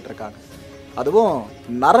ஃபாலோ பண்ணிக்கிட்டு இருக்காங்க. அதுவும்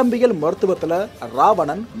நரம்பியல் மருத்துவத்தில்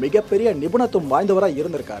ராவணன் மிகப்பெரிய நிபுணத்துவம் வாய்ந்தவராக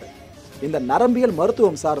இருந்திருக்காரு. இந்த நரம்பியல்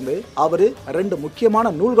மருத்துவம் சார்ந்து அவர் 2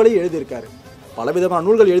 முக்கியமான நூல்களையும் எழுதியிருக்காரு. பலவிதமான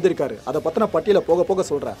நூல்கள் எழுதியிருக்காரு. அதை பற்றின பட்டியலை போக போக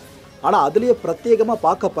சொல்கிறேன். ஆனால் அதுலேயே பிரத்யேகமாக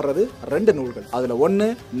பார்க்கப்படுறது 2 நூல்கள். அதில் ஒன்று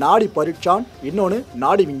நாடி பரீட்சான், இன்னொன்று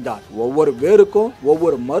நாடி விஞ்ஞான். ஒவ்வொரு வேருக்கும்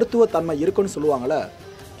ஒவ்வொரு மருத்துவ தன்மை இருக்குன்னு சொல்லுவாங்களே,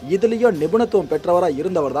 இதுலேயும் நிபுணத்துவம் பெற்றவராக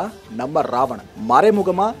இருந்தவர் தான் நம்ம ராவணன்.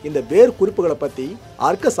 மறைமுகமாக இந்த வேர் குறிப்புகளை பற்றி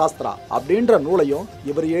அர்க்க சாஸ்திரா அப்படின்ற நூலையும்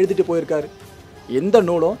இவர் எழுதிட்டு போயிருக்காரு. இந்த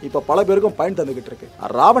நூலும் இப்போ பல பேருக்கும் பயன் தந்துக்கிட்டு இருக்கு.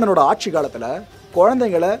 ராவணனோட ஆட்சி காலத்தில்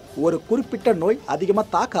குழந்தைங்களை ஒரு குறிப்பிட்ட நோய்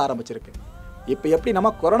அதிகமாக தாக்க ஆரம்பிச்சிருக்கு. இப்போ எப்படி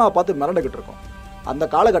நம்ம கொரோனா பார்த்து மிரண்டுக்கிட்டு இருக்கோம், அந்த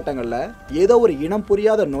காலகட்டங்களில் ஏதோ ஒரு இனம்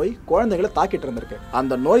புரியாத நோய் குழந்தைங்களை தாக்கிட்டு இருந்திருக்கு.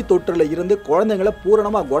 அந்த நோய் தொற்றுல இருந்து குழந்தைங்களை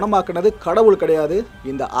பூரணமாக குணமாக்குனது கடவுள் கிடையாது,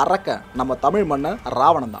 இந்த அரக்க நம்ம தமிழ் மன்னர்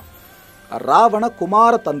ராவணன் தான். ராவண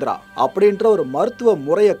குமார தந்திரா அப்படின்ற ஒரு மருத்துவ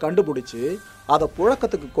முறையை கண்டுபிடிச்சு அதை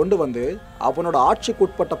புழக்கத்துக்கு கொண்டு வந்து அவனோட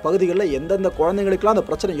ஆட்சிக்குட்பட்ட பகுதிகளில் எந்தெந்த குழந்தைங்களுக்கெல்லாம் அந்த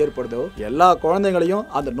பிரச்சனை ஏற்படுதோ எல்லா குழந்தைங்களையும்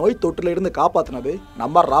அந்த நோய் தொற்றுல இருந்து காப்பாற்றினது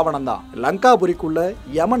நம்ம ராவணன் தான். லங்காபுரிக்குள்ள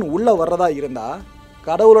யமன் உள்ள வர்றதா இருந்தா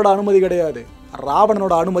கடவுளோட அனுமதி கிடையாது,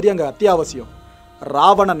 ராவணனோட அனுமதி அங்கே அத்தியாவசியம்.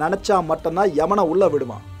 ராவணன் நினைச்சா மட்டும்தான் யமனை உள்ள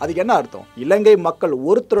விடுவான். அதுக்கு என்ன அர்த்தம்? இலங்கை மக்கள்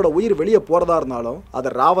ஒருத்தரோட உயிர் வெளியே போறதா இருந்தாலும் அது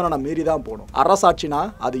ராவணனை மீறி தான் போகணும். அரசாட்சினா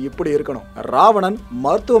அது இப்படி இருக்கணும். ராவணன்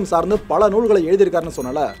மருத்துவம் சார்ந்து பல நூல்களை எழுதியிருக்காருன்னு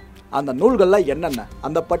சொன்னால அந்த நூல்கள்ல என்னென்ன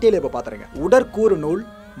அந்த பட்டியலை இப்ப பாத்துருங்க. உடற்கூறு நூல்,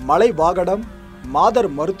 மலை வாகடம், மாதர்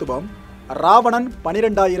மருத்துவம், ராவணன்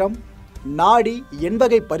 12,000, நாடி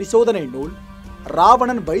எண்வகை பரிசோதனை நூல்,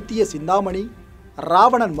 ராவணன் வைத்திய சிந்தாமணி,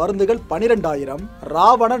 ராவணன் மருந்துகள் 12,000,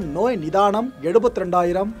 ராவணன் நோய் நிதானம்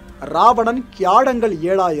 72,000, ராவணன் கியாடங்கள்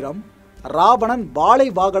 7,000, ராவணன் வாழை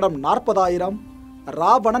வாகடம் 40,000,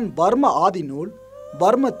 ராவணன் வர்ம ஆதி நூல்,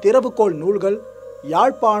 வர்ம திறவுகோள் நூல்கள்,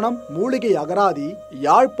 யாழ்ப்பாணம் மூலிகை அகராதி,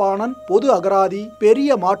 யாழ்ப்பாணன் பொது அகராதி,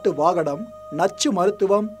 பெரிய மாட்டு வாகடம், நச்சு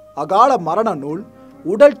மருத்துவம், அகால மரண நூல்,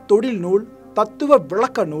 உடல் தொழில் நூல், தத்துவ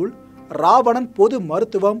விளக்க நூல், ராவணன் பொது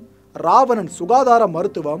மருத்துவம், ராவணன் சுகாதார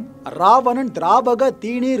மருத்துவம், ராவணன் திராவக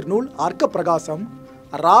தீநீர் நூல் அர்க்க பிரகாசம்,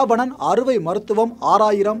 ராவணன் அறுவை மருத்துவம்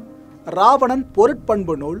 6,000, ராவணன்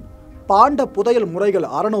பொருட்பண்பு நூல், பாண்ட புதையல் முறைகள்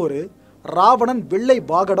 600, ராவணன் வெள்ளை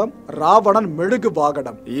வாகடம், ராவணன் மெழுகு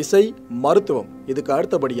வாகடம். இசை, மருத்துவம். இதுக்கு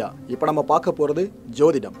அடுத்தபடியா இப்ப நம்ம பார்க்க போறது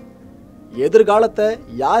ஜோதிடம். எதிர்காலத்தை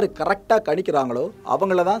யாரு கரெக்டா கணிக்கிறாங்களோ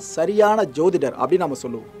அவங்கள தான் சரியான ஜோதிடர் அப்படின்னு நம்ம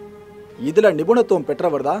சொல்லுவோம். இதுல நிபுணத்துவம்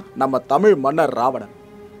பெற்றவர் தான் நம்ம தமிழ் மன்னர் ராவணன்.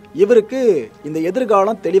 இவருக்கு இந்த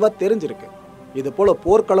எதிர்காலம் தெளிவா தெரிஞ்சிருக்கு. இது போல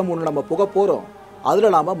போர்க்களம் ஒன்று நம்ம புக போறோம்,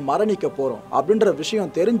 அதுல நாம மரணிக்க போறோம் அப்படின்ற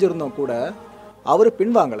விஷயம் தெரிஞ்சிருந்தோம் கூட அவர்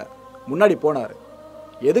பின்வாங்கல, முன்னாடி போனாரு.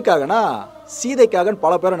 எதுக்காகனா சீதைக்காக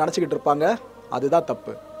பல பேரை நினச்சிக்கிட்டு இருப்பாங்க, அதுதான்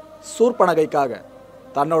தப்பு. சூர்பனகைக்காக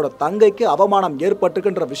தன்னோட தங்கைக்கு அவமானம்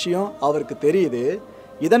ஏற்பட்டுக்குன்ற விஷயம் அவருக்கு தெரியுது.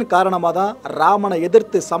 இதன் காரணமாக தான் ராமனை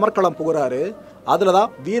எதிர்த்து சமர்க்களம் புகுறாரு, அதில்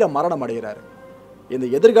தான் வீர மரணம் அடைகிறாரு. இந்த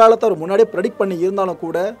எதிர்காலத்தை அவர் முன்னாடியே ப்ரெடிக்ட் பண்ணி இருந்தாலும்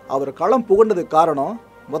கூட அவர் களம் புகுண்டதுக்கு காரணம்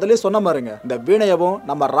முதலே சொன்ன மாதிரிங்க, இந்த வீணையவும்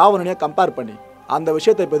நம்ம ராவணனையும் கம்பேர் பண்ணி அந்த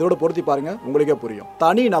விஷயத்தை இப்போ இதோட பொருத்தி பாருங்க, உங்களுக்கே புரியும்.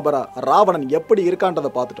 தனி நபரா ராவணன் எப்படி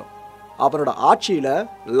இருக்கான்றதை பார்த்துட்டோம். அவனோட ஆட்சியில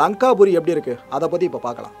லங்காபுரி எப்படி இருக்கு அதை பத்தி இப்ப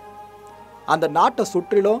பார்க்கலாம். அந்த நாட்டை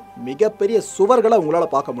சுற்றிலும் மிகப்பெரிய சுவர்களை உங்களால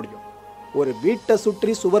பார்க்க முடியும். ஒரு வீட்டை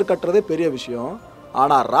சுற்றி சுவர் கட்டுறதே பெரிய விஷயம்.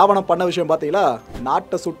 ஆனால் ராவணன் பண்ண விஷயம் பார்த்தீங்களா,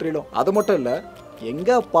 நாட்டை சுற்றிலும். அது மட்டும் இல்லை,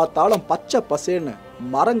 எங்கே பார்த்தாலும் பச்சை பசேல்னு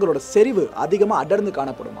மரங்களோட செறிவு அதிகமாக அடர்ந்து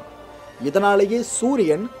காணப்படுமா. இதனாலேயே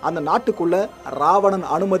சூரியன் அந்த நாட்டுக்குள்ள ராவணன்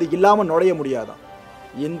அனுமதி இல்லாமல் நுழைய முடியாதான்.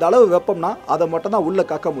 இந்த அளவு வெப்பம்னா அதை மட்டும் தான் உள்ள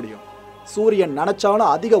கக்க முடியும். சூரியன்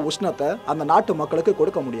நினைச்சாலும் அதிக உஷ்ணத்தை அந்த நாட்டு மக்களுக்கு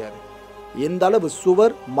கொடுக்க முடியாது. இந்த அளவு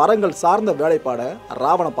சுவர் மரங்கள் சார்ந்த வேலைப்பாடை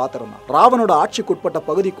ராவணன் பார்த்துருந்தான். ராவனோட ஆட்சிக்குட்பட்ட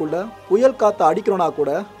பகுதிக்குள்ள புயல் காற்று அடிக்கணும்னா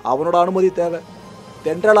கூட அவனோட அனுமதி தேவை.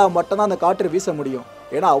 தென்றலா மட்டும்தான் அந்த காற்று வீச முடியும்.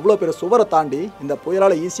 ஏன்னா அவ்வளோ பெரிய சுவரை தாண்டி இந்த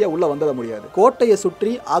புயலால் ஈஸியாக உள்ளே வந்துட முடியாது. கோட்டையை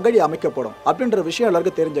சுற்றி அகழி அமைக்கப்படும் அப்படின்ற விஷயம்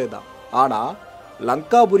எல்லாருக்கும் தெரிஞ்சது தான். ஆனால்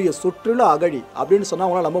லங்காபுரியை சுற்றிலும் அகழி அப்படின்னு சொன்னால்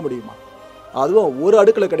அவங்களால நம்ப முடியுமா? அதுவும் ஒரு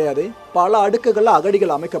அடுக்கில் கிடையாது, பல அடுக்குகளில்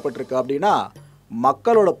அகழிகள் அமைக்கப்பட்டிருக்கு. அப்படின்னா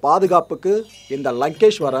மக்களோட பாதுகாப்புக்கு இந்த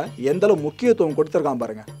லங்கேஸ்வரன் எந்த அளவு முக்கியத்துவம் கொடுத்துருக்கான்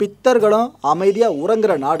பாருங்க. பித்தர்களும் அமைதியாக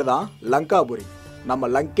உறங்குற நாடு தான் லங்காபுரி, நம்ம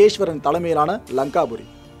லங்கேஸ்வரன் தலைமையிலான லங்காபுரி.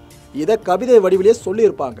 இதை கவிதை வடிவிலே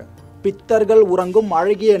சொல்லியிருப்பாங்க, பித்தர்கள் உறங்கும்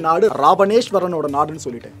அழகிய நாடு ராவணேஸ்வரனோட நாடுன்னு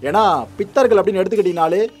சொல்லிட்டு. ஏன்னா பித்தர்கள் அப்படின்னு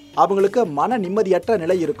எடுத்துக்கிட்டீங்கனாலே அவங்களுக்கு மன நிம்மதியற்ற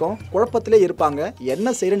நிலை இருக்கும், குழப்பத்திலே இருப்பாங்க,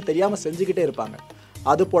 என்ன செய்யறன்னு தெரியாமல் செஞ்சுக்கிட்டே இருப்பாங்க.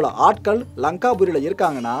 அதுபோல் ஆட்கள் லங்காபுரியில்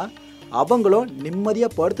இருக்காங்கன்னா அவங்களும்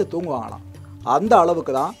நிம்மதியாக படுத்து தூங்குவாங்களாம். அந்த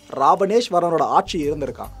அளவுக்கு தான் ராவணேஸ்வரனோட ஆட்சி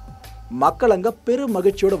இருந்திருக்கான். மக்கள் அங்கே பெரும்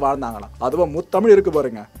மகிழ்ச்சியோடு வாழ்ந்தாங்களாம். அதுவும் முத்தமிழ் இருக்கு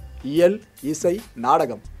பாருங்க, இயல், இசை,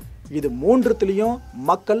 நாடகம், இது மூன்றுத்திலையும்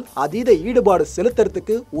மக்கள் அதீத ஈடுபாடு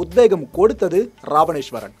செலுத்துறதுக்கு உத்வேகம் கொடுத்தது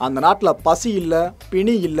ராவணேஸ்வரன். அந்த நாட்டில் பசி இல்லை,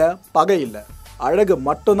 பிணி இல்லை, பகை இல்லை, அழகு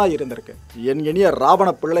மட்டும்தான் இருந்திருக்கு. என் இனிய ராவண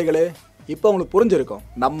பிள்ளைகளே, இப்போ உங்களுக்கு புரிஞ்சிருக்கும்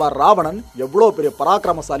நம்ம ராவணன் எவ்வளோ பெரிய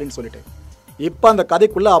பராக்கிரமசாலின்னு சொல்லிட்டு. இப்போ அந்த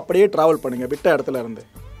கதைக்குள்ளே அப்படியே ட்ராவல் பண்ணுங்க விட்ட இடத்துல இருந்து.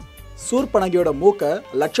 சூர்பனகையோட மூக்க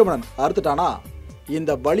லட்சுமணன் அறுத்துட்டானா,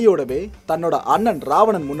 இந்த வலியோடவே தன்னோட அண்ணன்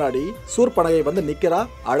ராவணன் முன்னாடி சூர்பனகை வந்து நிற்கிறா,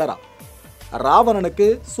 அழறா. ராவணனுக்கு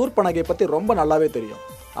சூர்பனகை பற்றி ரொம்ப நல்லாவே தெரியும்.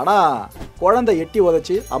 ஆனால் குழந்தை எட்டி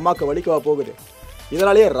உதச்சி அம்மாவுக்கு வலிக்கவா போகுது.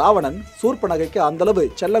 இதனாலேயே ராவணன் சூர்பனகைக்கு அந்தளவு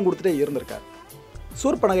செல்லம் கொடுத்துட்டே இருந்திருக்கார்.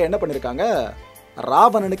 சூர்பனகை என்ன பண்ணியிருக்காங்க,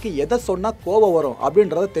 ராவணனுக்கு எதை சொன்னால் கோபம் வரும்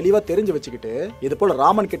அப்படின்றத தெளிவாக தெரிஞ்சு வச்சுக்கிட்டு, இது போல்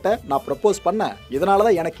ராமன் கிட்ட நான் ப்ரப்போஸ் பண்ணேன், இதனால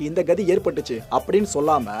தான் எனக்கு இந்த கதி ஏற்பட்டுச்சு அப்படின்னு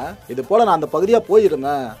சொல்லாமல், இது போல் நான் அந்த பகுதியாக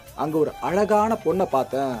போயிருந்தேன், அங்கே ஒரு அழகான பொண்ணை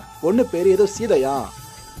பார்த்தேன், பொண்ணு பேர் ஏதோ சீதையா,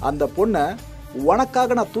 அந்த பொண்ணை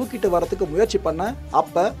உனக்காக நான் தூக்கிட்டு வரத்துக்கு முயற்சி பண்ணேன்,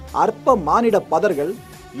 அப்போ அற்ப மானிட பதர்கள்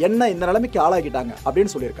என்ன இந்த நிலைமைக்கு ஆளாகிட்டாங்க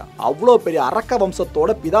அப்படின்னு சொல்லியிருக்கான். அவ்வளோ பெரிய அரக்க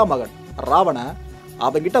வம்சத்தோட பிதாமகன் ராவணன்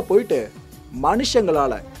அவங்கிட்ட போயிட்டு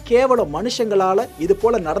மனுஷங்களால, கேவலம் மனுஷங்களால இது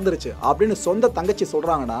போல நடந்துருச்சு அப்படின்னு சொந்த தங்கச்சி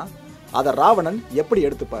சொல்றாங்கன்னா அதை ராவணன் எப்படி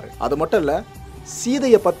எடுத்துப்பாரு? அது மட்டும் இல்ல,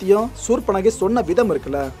 சீதையை பத்தியும் சூர்பனகை சொன்ன விதம்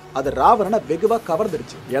இருக்குல்ல, அது ராவணனை வெகுவா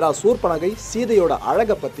கவர்ந்துருச்சு. ஏன்னா சூர்பனகை சீதையோட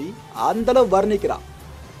அழகை பத்தி அந்த அளவு வர்ணிக்கிறான்.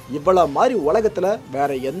 இவ்வளோ மாதிரி உலகத்துல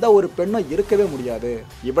வேற எந்த ஒரு பெண்ணும் இருக்கவே முடியாது,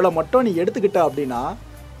 இவ்வளோ மட்டும் நீ எடுத்துக்கிட்ட அப்படின்னா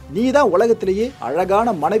நீ தான் உலகத்திலேயே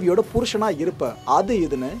அழகான மனைவியோட புருஷனா இருப்ப, அது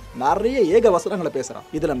இதுன்னு நிறைய ஏக வசனங்களை பேசுறான்.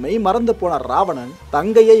 இதுல மெய் மறந்து போன ராவணன்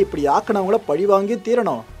தங்கையை இப்படி ஆக்கினவங்கள பழிவாங்கி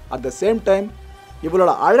தீரணும். அட் த சேம் டைம்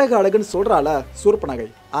இவளோட அழகுன்னு சொல்றால சூர்பனகை,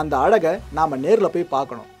 அந்த அழகை நாம நேர்ல போய்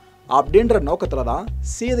பார்க்கணும் அப்படின்ற நோக்கத்துல தான்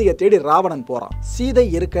சீதையை தேடி ராவணன் போறான். சீதை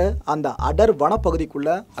இருக்க அந்த அடர் வனப்பகுதிக்குள்ள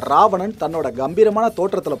ராவணன் தன்னோட கம்பீரமான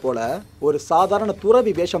தோற்றத்துல போல ஒரு சாதாரண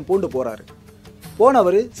துறவி வேஷம் பூண்டு போறாரு.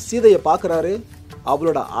 போனவர் சீதையை பார்க்குறாரு,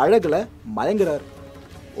 அவளோட அழகுல மயங்குறாரு.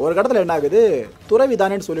 ஒரு கடத்துல என்ன ஆகுது, துறவி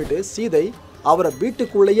தானேன்னு சொல்லிட்டு சீதை அவரை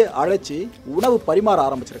வீட்டுக்குள்ளேயே அழைச்சி உணவு பரிமாற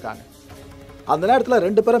ஆரம்பிச்சிருக்காங்க. அந்த நேரத்தில்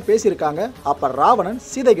ரெண்டு பேரும் பேசியிருக்காங்க. அப்போ ராவணன்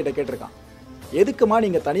சீதை கிட்ட கேட்டிருக்கான், எதுக்குமா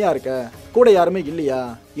நீங்கள் தனியாக இருக்க, கூட யாருமே இல்லையா,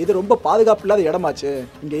 இது ரொம்ப பாதுகாப்பு இல்லாத இடமாச்சு,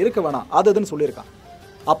 இங்கே இருக்க வேணாம், அதுன்னு சொல்லியிருக்கான்.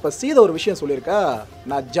 அப்போ சீதை ஒரு விஷயம் சொல்லியிருக்கா,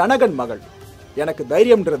 நான் ஜனகன் மகள், எனக்கு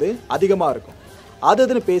தைரியம்ன்றது அதிகமாக இருக்கும்,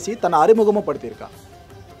 அதுன்னு பேசி தன்னை அறிமுகமாக படுத்தியிருக்கான்.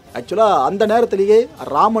 ஆக்சுவலாக அந்த நேரத்திலேயே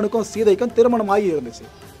ராமனுக்கும் சீதைக்கும் திருமணமாகி இருந்துச்சு.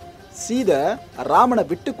 சீதை ராமனை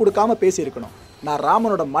விட்டு கொடுக்காம பேசியிருக்கணும், நான்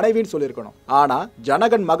ராமனோட மனைவின்னு சொல்லியிருக்கணும். ஆனால்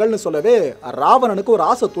ஜனகன் மகள்னு சொல்லவே ராவணனுக்கு ஒரு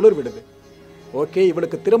ஆசை துளிர் விடுது. ஓகே,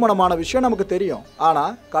 இவளுக்கு திருமணமான விஷயம் நமக்கு தெரியும்,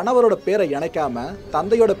 ஆனால் கணவரோட பேரை இணைக்காம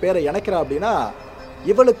தந்தையோட பேரை இணைக்கிறா அப்படின்னா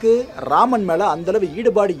இவளுக்கு ராமன் மேலே அந்தளவு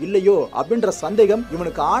ஈடுபாடு இல்லையோ அப்படின்ற சந்தேகம்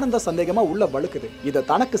இவனுக்கு ஆனந்த சந்தேகமாக உள்ள வழுக்குது. இதை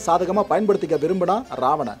தனக்கு சாதகமாக பயன்படுத்திக்க விரும்பினா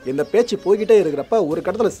ராவணன். இந்த பேச்சு போய்கிட்டே இருக்கிறப்ப ஒரு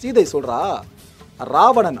கடத்தில் சீதை சொல்கிறா,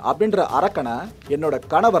 ராவணன் அப்படின்ற அரக்கனை என்னோட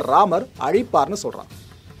கணவர் ராமர் அழிப்பார்னு சொல்கிறான்.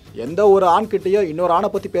 எந்த ஒரு ஆண்கிட்டையோ இன்னொரு ஆணை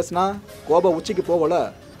பற்றி பேசினா கோப உச்சிக்கு போகல,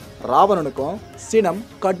 ராவணனுக்கும் சினம்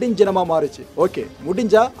கடிஞ்சினமாக மாறிச்சு. ஓகே,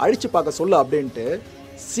 முடிஞ்சா அழிச்சு பார்க்க சொல்லு அப்படின்ட்டு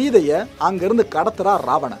சீதையை அங்கேருந்து கடத்துறா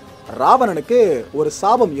ராவணன். ராவணனுக்கு ஒரு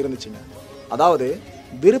சாபம் இருந்துச்சுங்க. அதாவது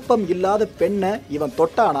விருப்பம் இல்லாத பெண்ணை இவன்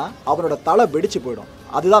தொட்டானா அவனோட தலை வெடிச்சு போயிடும்,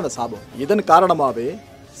 அதுதான் அந்த சாபம். இதன் காரணமாகவே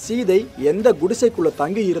சீதை எந்த குடிசைக்குள்ள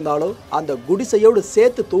தங்கி இருந்தாலோ அந்த குடிசையோடு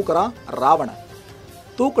சேர்த்து தூக்குறான் ராவணன்.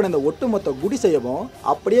 தூக்குன இந்த ஒட்டுமொத்த குடிசையவும்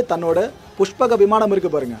அப்படியே தன்னோட புஷ்பக விமானம் இருக்கு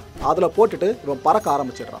பாருங்க, அதுல போட்டுட்டு இவன் பறக்க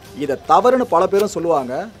ஆரம்பிச்சிடுறான். இதை தவறுன்னு பல பேரும்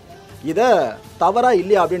சொல்லுவாங்க. இதை தவறா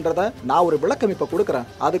இல்லையா அப்படின்றத நான் ஒரு விளக்கம் இப்ப கொடுக்குறேன்,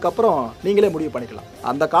 அதுக்கப்புறம் நீங்களே முடிவு பண்ணிக்கலாம்.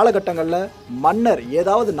 அந்த காலகட்டங்களில் மன்னர்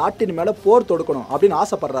ஏதாவது நாட்டின் மேல போர் தொடுக்கணும் அப்படின்னு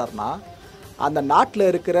ஆசைப்படுறாருன்னா அந்த நாட்டில்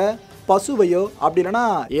இருக்கிற பசுவையோ அப்படி இல்லைன்னா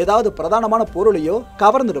ஏதாவது பிரதானமான பொருளையோ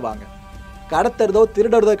கவர்ந்துடுவாங்க. கடத்துறதோ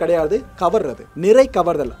திருடுறதோ கிடையாது, கவர்றது. நிறை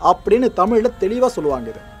கவர்தல் அப்படின்னு தமிழ்ல தெளிவா சொல்லுவாங்க.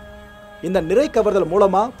 இது இந்த நிறை கவர்தல்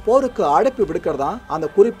மூலமா போருக்கு அழைப்பு விடுக்கிறதா அந்த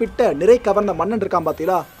குறிப்பிட்ட நிறை கவர்ந்த மன்னன் இருக்கான்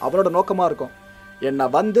பார்த்தீங்களா, அவனோட நோக்கமா இருக்கும். என்னை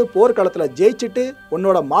வந்து போர்க்களத்தில் ஜெயிச்சுட்டு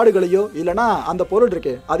உன்னோட மாடுகளையோ இல்லைனா அந்த பொருள்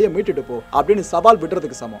இருக்கே அதையும் மீட்டுட்டு போ அப்படின்னு சவால்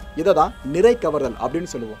விடுறதுக்கு சமம். இதை தான் நிறை கவர்தல்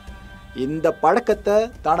அப்படின்னு சொல்லுவோம். இந்த பழக்கத்தை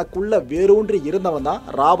தனக்குள்ள வேரூன்றி இருந்தவன் தான்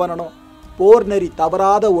ராவணனும். போர் நெறி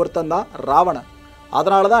தவறாத ஒருத்தன் தான் ராவணன்.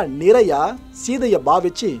 அதனால தான் நிறையா சீதையை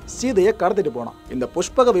பாவிச்சு சீதையை கடத்திட்டு போனான். இந்த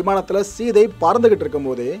புஷ்பக விமானத்தில் சீதை பறந்துகிட்டு இருக்கும்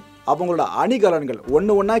போது அவங்களோட அணிகலன்கள்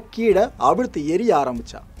ஒன்று ஒன்றா கீழே அவிழ்த்து எரிய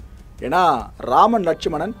ஆரம்பிச்சா. ஏன்னா ராமன்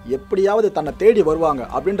லட்சுமணன் எப்படியாவது தன்னை தேடி வருவாங்க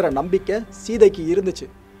அப்படின்ற நம்பிக்கை சீதைக்கு இருந்துச்சு.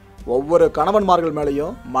 ஒவ்வொரு கணவன்மார்கள்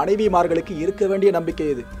மேலேயும் மனைவிமார்களுக்கு இருக்க வேண்டிய நம்பிக்கை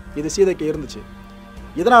இது சீதைக்கு இருந்துச்சு.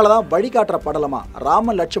 இதனால தான் வழிகாட்டுற படலமா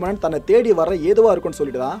ராமன் லட்சுமணன் தன்னை தேடி வர்ற ஏதுவா இருக்குன்னு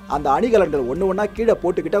சொல்லிட்டு தான் அந்த அணிகலன்கள் ஒன்று ஒன்றா கீழே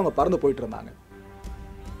போட்டுக்கிட்டு அவங்க பறந்து போயிட்டு இருந்தாங்க.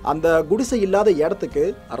 அந்த குடிசை இல்லாத இடத்துக்கு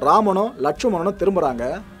ராமனும் லட்சுமணனும் திரும்புகிறாங்க.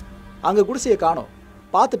 அங்கே குடிசையை காணோம்.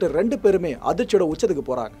 பார்த்துட்டு ரெண்டு பேருமே அதிர்ச்சியோட உச்சத்துக்கு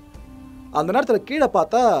போகிறாங்க. அந்த நேரத்தில் கீழே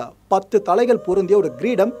பார்த்தா 10 தலைகள் பொருந்திய ஒரு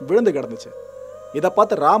கிரீடம் விழுந்து கிடந்துச்சு. இதை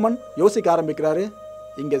பார்த்து ராமன் யோசிக்க ஆரம்பிக்கிறாரு.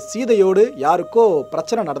 இங்கே சீதையோடு யாருக்கோ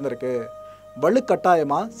பிரச்சனை நடந்திருக்கு,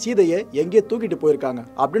 வலுக்கட்டாயமாக சீதையை எங்கேயோ தூக்கிட்டு போயிருக்காங்க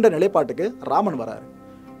அப்படின்ற நிலைப்பாட்டுக்கு ராமன் வராரு.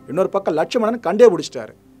 இன்னொரு பக்கம் லட்சுமணன் கண்டே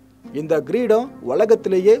பிடிச்சிட்டாரு. இந்த கிரீடம்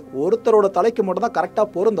உலகத்திலேயே ஒருத்தரோட தலைக்கு மட்டும் தான்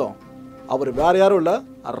கரெக்டாக பொருந்தோம். அவர் வேற யாரும் இல்லை,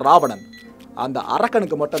 ராவணன். அந்த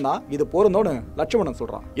அரக்கனுக்கு மட்டும்தான் இது பொருந்தோன்னு லட்சுமணன்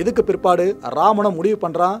சொல்றான். இதுக்கு பிற்பாடு ராமனும் முடிவு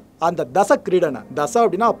பண்றான், அந்த தச கிரீடனை, தச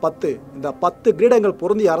அப்படின்னா 10, இந்த 10 கிரீடங்கள்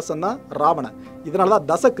பொருந்திய அரசன் தான் ராவணன். இதனாலதான்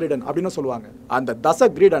தச கிரீடன் அப்படின்னு சொல்லுவாங்க. அந்த தச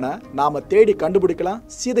கிரீடனை நாம தேடி கண்டுபிடிக்கலாம்,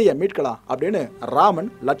 சீதையை மீட்கலாம் அப்படின்னு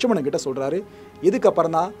ராமன் லட்சுமணன் கிட்ட சொல்றாரு.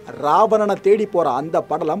 இதுக்கப்புறம் தான் ராவணனை தேடி போற அந்த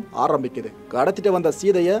படலம் ஆரம்பிக்குது. கடத்திட்டு வந்த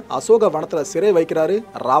சீதையை அசோக வனத்துல சிறை வைக்கிறாரு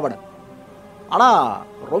ராவணன். ஆனா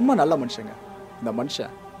ரொம்ப நல்ல மனுஷங்க இந்த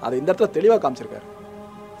மனுஷன். அதை இந்த இடத்துல தெளிவாக காமிச்சிருக்காரு.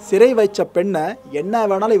 சிறை வைச்ச பெண்ணை என்ன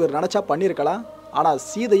வேணாலும் இவர் நினைச்சா பண்ணியிருக்கலாம். ஆனால்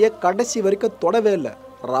சீதையை கடைசி வரைக்கும் தொடவே இல்லை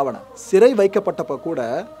ராவணன். சிறை வைக்கப்பட்டப்ப கூட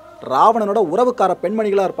ராவணனோட உறவுக்கார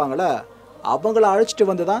பெண்மணிகளாக இருப்பாங்களே, அவங்கள அழைச்சிட்டு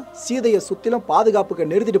வந்து தான் சீதையை சுற்றிலும் பாதுகாப்புக்கு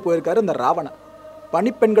நிறுத்திட்டு போயிருக்காரு இந்த ராவணன்.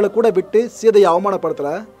 பணிப்பெண்களை கூட விட்டு சீதையை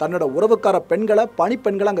அவமானப்படுத்தல, தன்னோட உறவுக்கார பெண்களை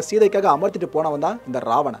பணிப்பெண்களை அங்கே சீதைக்காக அமர்த்திட்டு போனவன் தான் இந்த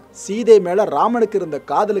ராவணன். சீதை மேலே ராமனுக்கு இருந்த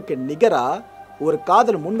காதலுக்கு நிகராக ஒரு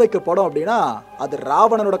காதல் முன்வைக்கப்படும் அப்படின்னா அது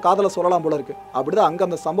ராவணனோட காதலை சொல்லலாம் போல இருக்கு. அப்படிதான் அங்க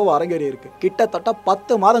அந்த சம்பவம் அரங்கேறி இருக்கு. கிட்டத்தட்ட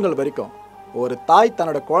 10 மாதங்கள் வரைக்கும் ஒரு தாய்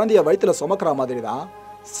தன்னோட குழந்தைய வயிற்றுல சுமக்கிற மாதிரி தான்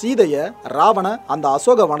சீதையை ராவணன் அந்த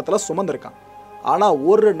அசோக வனத்துல சுமந்திருக்கான். ஆனா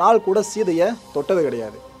ஒரு நாள் கூட சீதையை தொட்டது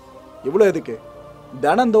கிடையாது. இவ்வளோ எதுக்கு,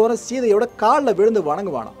 தினந்தோறும் சீதையோட காலில் விழுந்து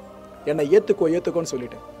வணங்குவானாம், என்னை ஏத்துக்கோன்னு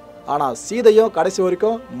சொல்லிட்டு. ஆனா சீதையும் கடைசி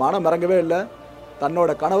வரைக்கும் மனம் இறங்கவே இல்லை.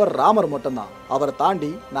 தன்னோட கணவர் ராமர் மட்டும்தான், அவரை தாண்டி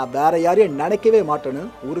நான் வேற யாரையும் நினைக்கவே மாட்டேன்னு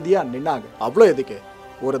உறுதியா நின்னாங்க. அவ்வளோ எதுக்கு,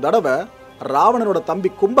 ஒரு தடவை ராவணனோட தம்பி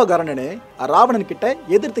கும்பகர்ணனே ராவணன் கிட்ட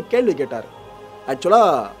எதிர்த்து கேள்வி கேட்டார். ஆக்சுவலா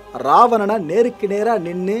ராவணனை நேருக்கு நேரா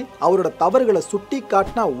நின்று அவரோட தவறுகளை சுட்டி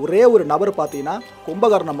காட்டினா ஒரே ஒரு நபர் பார்த்தீங்கன்னா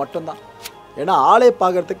கும்பகர்ணன் மட்டும்தான். ஏன்னா ஆளே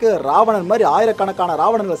பார்க்கறதுக்கு ராவணன் மாதிரி ஆயிரக்கணக்கான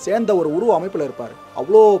ராவணங்களை சேர்ந்த ஒரு உருவ அமைப்பில் இருப்பார்.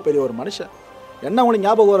 அவ்வளோ பெரிய ஒரு மனுஷன். என்ன உங்களுக்கு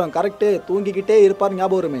ஞாபகம் வரும், கரெக்டு தூங்கிக்கிட்டே இருப்பார்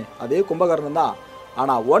ஞாபகம் வருமே, அதே கும்பகர்ணன் தான்.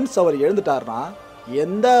 ஆனால் ஒன்ஸ் அவர் எழுந்துட்டார்னா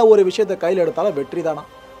எந்த ஒரு விஷயத்தை கையில் எடுத்தாலும் வெற்றி தானா.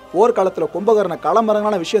 போர்க்காலத்தில் கும்பகர்ணன்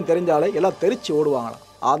களமிறங்கான விஷயம் தெரிஞ்சாலே எல்லாம் தெரிச்சு ஓடுவாங்களாம்.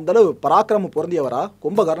 அந்தளவு பராக்கிரமம் பொருந்தியவரா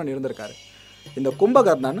கும்பகர்ணன் இருந்திருக்காரு. இந்த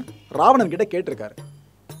கும்பகர்ணன் ராவணன் கிட்ட கேட்டிருக்காரு,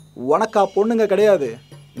 உனக்கா பொண்ணுங்க கிடையாது,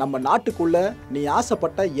 நம்ம நாட்டுக்குள்ள நீ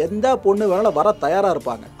ஆசைப்பட்ட எந்த பொண்ணு வேணாலும் வர தயாராக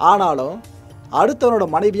இருப்பாங்க, ஆனாலும் அடுத்தவனோட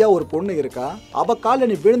மனைவியா ஒரு பொண்ணு இருக்கா, அவ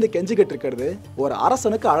காலில் நீ விழுந்து கெஞ்சிக்கிட்டு இருக்கிறது ஒரு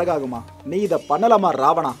அரசனுக்கு அழகாகுமா, நீ இதை பண்ணலாமா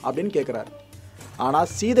ராவணா அப்படின்னு கேட்குறாரு. ஆனால்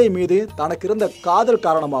சீதை மீது தனக்கு இருந்த காதல்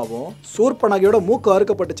காரணமாகவும் சூர்பனகையோட மூக்கு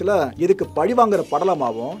அறுக்கப்பட்டுச்சுல, இதுக்கு பழிவாங்கிற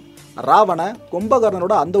படலமாகவும் ராவண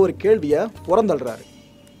கும்பகர்ணனோட அந்த ஒரு கேள்வியை புறந்தள்ளுறாரு.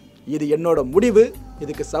 இது என்னோட முடிவு,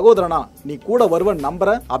 இதுக்கு சகோதரனா நீ கூட வருவன்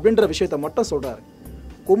நம்புறேன் அப்படின்ற விஷயத்த மட்டும் சொல்றாரு.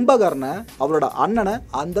 கும்பகர்ண அவரோட அண்ணனை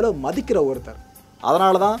அந்தளவு மதிக்கிற ஒருத்தர்.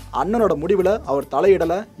 அதனால தான் அண்ணனோட முடிவில் அவர்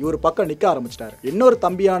தலையிடலை, இவர் பக்கம் நிற்க ஆரம்பிச்சிட்டாரு. இன்னொரு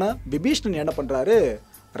தம்பியான விபீஷ்ணன் என்ன பண்ணுறாரு,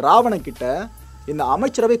 ராவணன் கிட்ட இந்த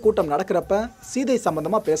அமைச்சரவை கூட்டம் நடக்கிறப்ப சீதை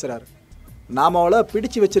சம்பந்தமாக பேசுகிறாரு. நாம் அவளை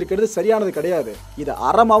பிடிச்சு வச்சிருக்கிறது சரியானது கிடையாது, இது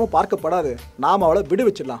அறமாவும் பார்க்கப்படாது, நாம் அவளை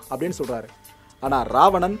விடுவிச்சிடலாம் அப்படின்னு சொல்கிறாரு. ஆனால்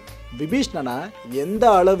ராவணன் விபீஷ்ணனை எந்த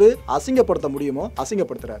அளவு அசிங்கப்படுத்த முடியுமோ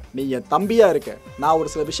அசிங்கப்படுத்துறாரு. நீ என் தம்பியாக இருக்க, நான் ஒரு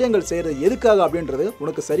சில விஷயங்கள் செய்கிறது எதுக்காக அப்படின்றது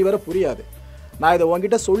உனக்கு சரிவர புரியாது, நான் இதை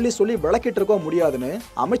உங்ககிட்ட சொல்லி சொல்லி விளக்கிட்டு இருக்க முடியாதுன்னு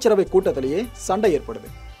அமைச்சரவை கூட்டத்திலேயே சண்டை ஏற்படுது.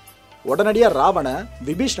 உடனடியாக ராவணன்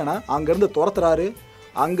விபீஷ்ணனை அங்கேருந்து துரத்துறாரு.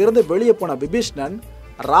 அங்கேருந்து வெளியே போன விபீஷ்ணன்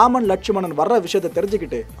ராமன் லட்சுமணன் வர்ற விஷயத்தை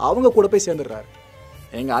தெரிஞ்சுக்கிட்டு அவங்க கூட போய் சேர்ந்துடுறாரு.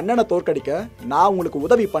 எங்கள் அண்ணனை தோற்கடிக்க நான் உங்களுக்கு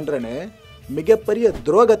உதவி பண்ணுறேன்னு மிகப்பெரிய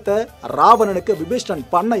துரோகத்தை ராவணனுக்கு விபீஷ்ணன்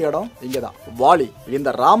பண்ண இடம் இங்கே தான் வாலி. இந்த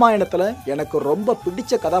ராமாயணத்தில் எனக்கு ரொம்ப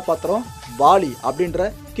பிடிச்ச கதாபாத்திரம் வாலி அப்படின்ற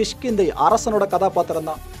கிஷ்கிந்தை அரசனோட கதாபாத்திரம்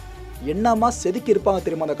தான். என்னமா செதுக்கி இருப்பாங்க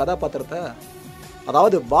தெரியுமா அந்த கதாபாத்திரத்தை.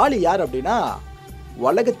 அதாவது வாலி யார் அப்படின்னா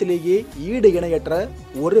உலகத்திலேயே ஈடு இணையற்ற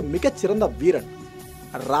ஒரு மிகச்சிறந்த வீரன்.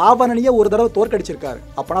 ராவணனையே ஒரு தடவை தோற்கடிச்சிருக்காரு.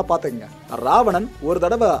 அப்பனா பார்த்துங்க, ராவணன் ஒரு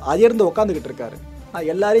தடவை அயர்ந்து உட்காந்துக்கிட்டு இருக்காரு. நான்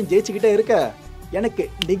எல்லாரையும் ஜெயிச்சுக்கிட்டே இருக்க, எனக்கு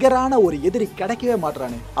நிகரான ஒரு எதிரி கிடைக்கவே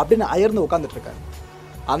மாட்டானே அப்படின்னு அயர்ந்து உட்காந்துட்டு இருக்காரு.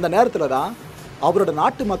 அந்த நேரத்தில் தான் அவரோட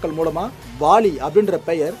நாட்டு மக்கள் மூலமாக வாலி அப்படின்ற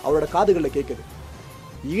பெயர் அவரோட காதுகளில் கேட்குது.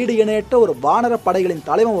 ஈடு இணையற்ற ஒரு வானர படைகளின்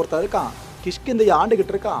தலைவன் ஒருத்தர் இருக்கான், கிஷ்கிந்தையை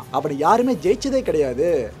ஆண்டுகிட்டு இருக்கான், அவனை யாருமே ஜெயிச்சதே கிடையாது,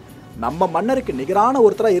 நம்ம மன்னருக்கு நிகரான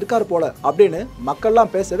ஒருத்தராக இருக்கார் போல அப்படின்னு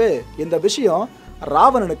மக்கள்லாம் பேசவே இந்த விஷயம்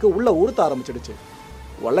ராவணனுக்கு உள்ள உறுத்த ஆரம்பிச்சிடுச்சு.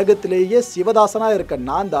 உலகத்திலேயே சிவதாசனாக இருக்க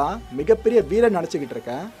நான் தான் மிகப்பெரிய வீரன் நினச்சிக்கிட்டு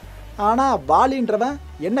இருக்கேன், ஆனால் வாலின்றவன்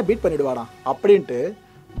என்ன பீட் பண்ணிடுவானா அப்படின்ட்டு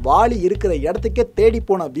வாலி இருக்கிற இடத்துக்கே தேடி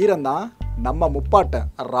போன வீரன் தான் நம்ம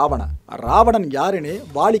முப்பாட்டன் ராவணன். ராவணன் யாருன்னு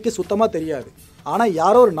வாலிக்கு சுத்தமாக தெரியாது. ஆனால்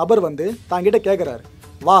யாரோ ஒரு நபர் வந்து தாங்கிட்ட கேட்குறாரு,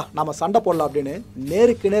 வா நம்ம சண்டை போடலாம் அப்படின்னு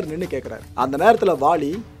நேருக்கு நேர் நின்று கேட்குறாரு. அந்த நேரத்தில்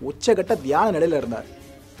வாலி உச்சகட்ட தியான நிலையில் இருந்தார்.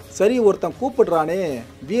 சரி, ஒருத்தன் கூப்பிடுறானே,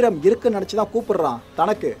 வீரம் இருக்குன்னு நினச்சி தான் கூப்பிடுறான்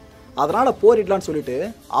தனக்கு, அதனால் போரிடலான்னு சொல்லிட்டு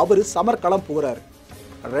அவர் சமர்க்களம் புகுறாரு.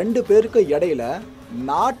 2 பேருக்கு இடையில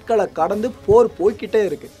நாட்களை கடந்து போர் போய்கிட்டே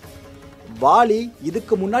இருக்கு. வாலி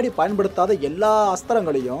இதுக்கு முன்னாடி பயன்படுத்தாத எல்லா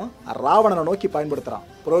அஸ்திரங்களையும் ராவணனை நோக்கி பயன்படுத்துகிறான்,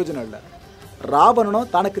 பிரயோஜனம் இல்லை.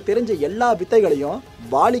 ராவணனும் தனக்கு தெரிஞ்ச எல்லா வித்தைகளையும்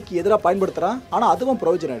வாலிக்கு எதிராக பயன்படுத்துகிறான், ஆனால் அதுவும்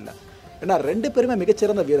பிரயோஜனம் இல்லை. ஏன்னா 2 பேருமே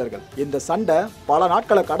மிகச்சிறந்த வீரர்கள். இந்த சண்டை பல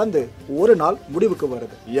நாட்களை கடந்து ஒரு நாள் முடிவுக்கு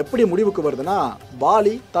வருது. எப்படி முடிவுக்கு வருதுன்னா,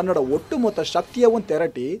 வாலி தன்னோட ஒட்டுமொத்த சக்தியவும்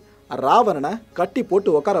திரட்டி ராவணனை கட்டி போட்டு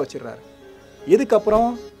உட்கார வச்சிடுறாரு. இதுக்கப்புறம்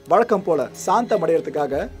வழக்கம் போல சாந்தம்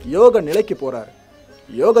அடையிறதுக்காக யோக நிலைக்கு போறாரு.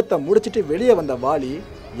 யோகத்தை முடிச்சுட்டு வெளியே வந்த வாலி,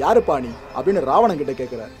 யாரு பாணி அப்படின்னு ராவணன் கிட்ட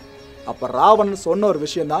கேட்கிறாரு. அப்ப ராவணன் சொன்ன ஒரு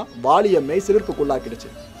விஷயம் தான் வாலியை மெய் சிலிர்ப்புக்குள்ளாக்கிடுச்சு.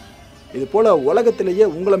 இது போல உலகத்திலேயே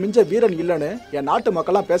உங்களை மிஞ்ச வீரன் இல்லைன்னு என் நாட்டு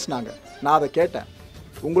மக்கள்லாம் பேசினாங்க. நான் அதை கேட்டேன்.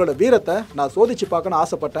 உங்களோட வீரத்தை நான் சோதிச்சு பார்க்கணும்னு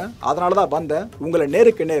ஆசைப்பட்டேன், அதனால தான் வந்தேன், உங்களை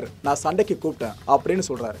நேருக்கு நேர் நான் சண்டைக்கு கூப்பிட்டேன் அப்படின்னு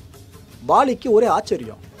சொல்றாரு. வாலிக்கு ஒரே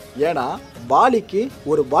ஆச்சரியம். ஏன்னா வாலிக்கு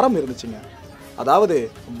ஒரு வரம் இருந்துச்சுங்க. அதாவது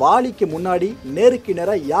வாலிக்கு முன்னாடி நேருக்கு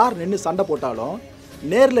நேராக யார் நின்று சண்டை போட்டாலும்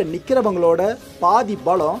நேரில் நிற்கிறவங்களோட பாதி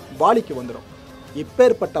பலம் வாலிக்கு வந்துடும்.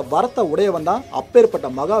 இப்பேற்பட்ட வரத்தை உடையவன் தான் அப்பேற்பட்ட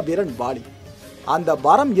மகாவீரன் வாலி. அந்த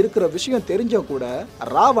வரம் இருக்கிற விஷயம் தெரிஞ்சும் கூட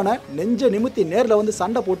ராவண நெஞ்ச நிமித்தி நேரில் வந்து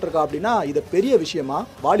சண்டை போட்டிருக்கா அப்படின்னா இதை பெரிய விஷயமா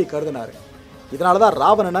வாலி கருதினாரு. இதனால தான்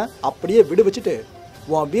ராவணனை அப்படியே விடுவிச்சுட்டு,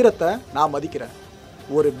 உன் வீரத்தை நான் மதிக்கிறேன்,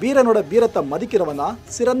 ஒரு வீரனோட வீரத்தை மதிக்கிறவன் தான்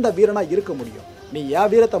சிறந்த வீரனாக இருக்க முடியும், நீ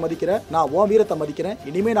என் வீரத்தை மதிக்கிற, நான் உன் வீரத்தை மதிக்கிறேன்,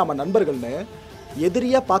 இனிமேல் நாம நண்பர்கள்னு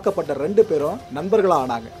எதிரியாக பார்க்கப்பட்ட 2 பேரும் நண்பர்களாக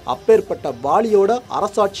ஆனாங்க. அப்பேற்பட்ட வாலியோட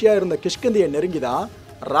அரசாட்சியாக இருந்த கிஷ்கிந்தையை நெருங்கி தான்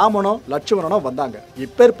ராமனும் லட்சுமணனும் வந்தாங்க.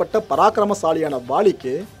 இப்பேற்பட்ட பராக்கிரமசாலியான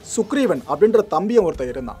வாலிக்கு சுக்ரீவன் அப்படின்ற தம்பியும்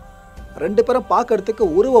ஒருத்தர் இருந்தான். 2 பேரும் பார்க்கறதுக்கு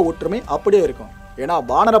உருவ ஒற்றுமை அப்படியே இருக்கும். ஏன்னா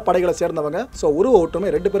வானர படைகளை சேர்ந்தவங்க, ஸோ உருவ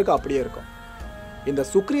ஒற்றுமை 2 பேருக்கு அப்படியே இருக்கும். இந்த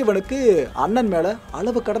சுக்ரீவனுக்கு அண்ணன் மேலே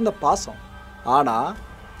அளவு கடந்த பாசம். ஆனால்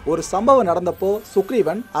ஒரு சம்பவம் நடந்தப்போ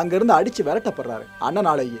சுக்ரீவன் அங்கேருந்து அடித்து விரட்டப்படுறாரு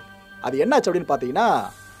அண்ணனாலேயே. அது என்னாச்சு அப்படின்னு பார்த்தீங்கன்னா,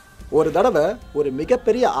 ஒரு தடவை ஒரு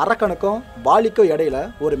மிகப்பெரிய அரக்கனுக்கும் வாலிக்கும் இடையில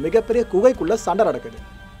ஒரு மிகப்பெரிய குகைக்குள்ளே சண்டை நடக்குது.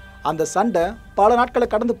 அந்த சண்டை பல நாட்களை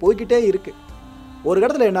கடந்து போய்கிட்டே இருக்கு. ஒரு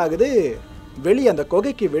இடத்துல என்ன ஆகுது, வெளியே அந்த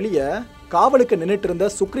குகைக்கு வெளியே காவலுக்கு நின்றுட்டு இருந்த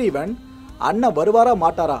சுக்ரீவன் அண்ணன் வருவாரா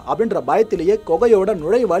மாட்டாரா அப்படின்ற பயத்திலேயே குகையோட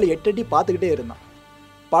நுழைவாளி எட்டடி பார்த்துக்கிட்டே இருந்தான்.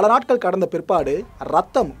 பல நாட்கள் கடந்த பிற்பாடு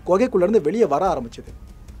ரத்தம் குகைக்குள்ளேருந்து வெளியே வர ஆரம்பிச்சுது.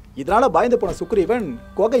 இதனால் பயந்து போன சுக்ரீவன்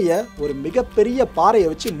குகையை ஒரு மிகப்பெரிய பாறையை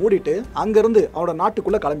வச்சு மூடிட்டு அங்கேருந்து அவனோட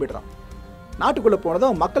நாட்டுக்குள்ளே கிளம்பிடுறான். நாட்டுக்குள்ளே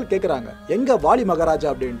போனதும் மக்கள் கேட்குறாங்க, எங்கே வாலி மகாராஜா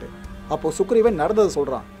அப்படின்ட்டு. அப்போது சுக்ரீவன் நடந்ததை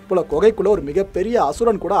சொல்கிறான். இப்போ குகைக்குள்ளே ஒரு மிகப்பெரிய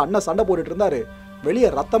அசுரன் கூட அண்ணன் சண்டை போட்டுட்டு இருந்தாரு, வெளியே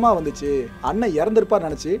ரத்தமாக வந்துச்சு, அண்ணன் இறந்துருப்பார்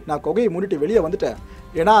நினச்சி நான் குகையை மூடிட்டு வெளியே வந்துட்டேன்.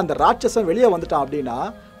 ஏன்னா அந்த ராட்சசன் வெளியே வந்துட்டான் அப்படின்னா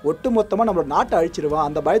ஒட்டு மொத்தமாக நம்மளோட நாட்டை அழிச்சிருவான்,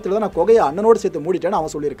 அந்த பயத்தில் தான் நான் குகையை அண்ணனோடு சேர்த்து மூடிட்டேன்னு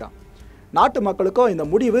அவன் சொல்லியிருக்கான். நாட்டு மக்களுக்கும் இந்த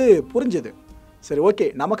முடிவு புரிஞ்சுது. சரி, ஓகே,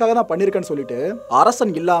 நமக்காக தான் பண்ணியிருக்கேன்னு சொல்லிட்டு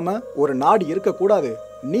அரசன் இல்லாமல் ஒரு நாடு இருக்கக்கூடாது,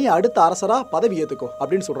 நீ அடுத்த அரசரா பதவி ஏத்துக்கோ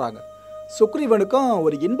அப்படின்னு சொல்றாங்க. சுக்ரீவனுக்கும்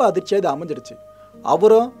ஒரு இன்ப அதிர்ச்சியா இது அமைஞ்சிடுச்சு.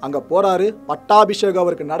 அவரும் அங்க போறாரு. பட்டாபிஷேகம்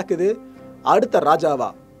அவருக்கு நடக்குது. அடுத்த ராஜாவா,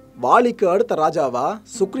 வாலிக்கு அடுத்த ராஜாவா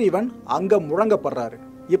சுக்ரீவன் அங்க முழங்கப்படுறாரு.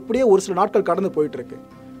 இப்படியே ஒரு சில நாட்கள் கடந்து போயிட்டு இருக்கு.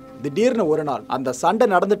 திடீர்னு ஒரு நாள் அந்த சண்டை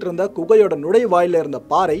நடந்துட்டு இருந்த குகையோட நுழைவாயில இருந்த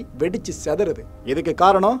பாறை வெடிச்சு செதறுது. இதுக்கு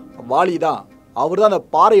காரணம் வாலி தான். அவர் தான் அந்த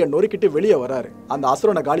பாறையை நொறுக்கிட்டு வெளியே வராரு, அந்த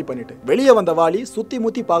அசுரனை காலி பண்ணிட்டு. வெளியே வந்த வாலி சுத்தி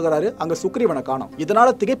முத்தி பாக்குறாரு, அங்க சுக்ரீவனை காணோம். இதனால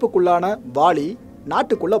திகைப்புக்குள்ளான வாலி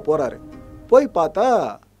நாட்டுக்குள்ள போறாரு. போய் பார்த்தா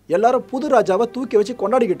எல்லாரும் புது ராஜாவை தூக்கி வச்சு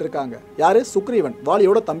கொண்டாடிக்கிட்டு இருக்காங்க. யாரு? சுக்ரீவன்,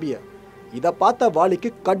 வாலியோட தம்பிய. இதை பார்த்த வாலிக்கு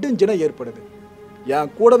கடுஞ்சினம் ஏற்படுது.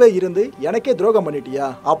 என் கூடவே இருந்து எனக்கே துரோகம் பண்ணிட்டியா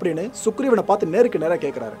அப்படின்னு சுக்ரீவனை பார்த்து நேருக்கு நேராக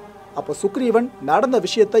கேட்கிறாரு. அப்போ சுக்ரீவன் நடந்த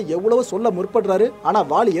விஷயத்த எவ்வளவோ சொல்ல முற்படுறாரு. ஆனா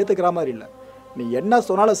வாலி ஏத்துக்கிற மாதிரி இல்லை. நீ என்ன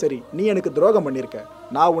சொன்னாலும் சரி, நீ எனக்கு துரோகம் பண்ணிருக்க,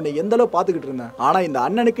 நான் உன்னை எந்த அளவு பார்த்துக்கிட்டு இருந்தேன். ஆனா இந்த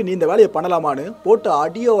அண்ணனுக்கு நீ இந்த வேலையை பண்ணலாமான்னு போட்டு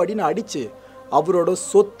அடியோ அடின்னு அடிச்சு அவரோட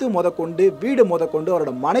சொத்து முதற்கொண்டு, வீடு முதற்கொண்டு,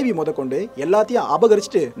 அவரோட மனைவி முதற்கொண்டு எல்லாத்தையும்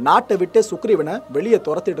அபகரிச்சுட்டு நாட்டை விட்டு சுக்ரீவனை வெளியே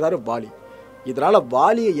துரத்திடுறாரு வாலி. இதனால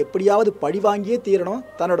வாலியை எப்படியாவது பழி வாங்கியே தீரணும்,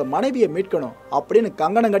 தன்னோட மனைவியை மீட்கணும் அப்படின்னு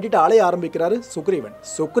கங்கணம் கட்டிட்டு அலைய ஆரம்பிக்கிறாரு சுக்ரீவன்.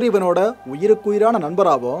 சுக்ரீவனோட உயிருக்குயிரான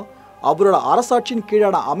நண்பராகவும் அவரோட அரசாட்சியின்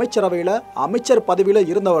கீழான அமைச்சரவையில அமைச்சர் பதவியில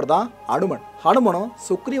இருந்தவர் தான் ஹனுமன். ஹனுமனும்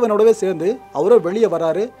சுக்ரீவனோடவே சேர்ந்து அவரும் வெளியே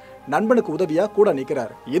வராரு, நண்பனுக்கு உதவியா கூட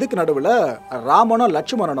நிற்கிறாரு. இதுக்கு நடுவில் ராமனும்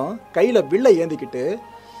லட்சுமணனும் கையில வில்லை ஏந்திக்கிட்டு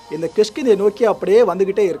இந்த கிஷ்கிந்தியை நோக்கி அப்படியே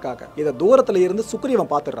வந்துகிட்டே இருக்காங்க. இதை தூரத்துல இருந்து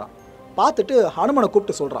சுக்ரீவன் பார்த்துடுறான். பார்த்துட்டு ஹனுமனை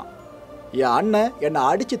கூப்பிட்டு சொல்றான், என் அண்ணன் என்னை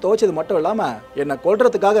அடிச்சு துவைச்சது மட்டும் இல்லாம என்னை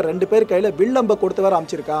கொல்றதுக்காக 2 பேர் கையில வில்லம்ப கொடுத்து வர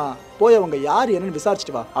அமைச்சிருக்கான், போய் அவங்க யார் என்னன்னு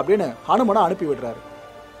விசாரிச்சுட்டு வா அப்படின்னு ஹனுமனை அனுப்பி விடுறாரு.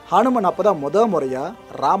 ஹனுமன் அப்பதான் முறையா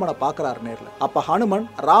ராமனை பார்க்கறாரு நேர்ல. அப்ப ஹனுமன்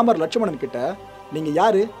ராமர் லட்சுமணன் கிட்ட, நீங்க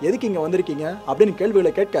யாரு, எதுக்கு இங்க வந்திருக்கீங்க அப்படின்னு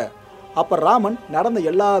கேள்விகளை கேட்க, அப்ப ராமன் நடந்த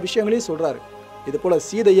எல்லா விஷயங்களையும் சொல்றாரு. இது போல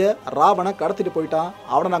சீதையை ராவணன் கடத்திட்டு போயிட்டான்,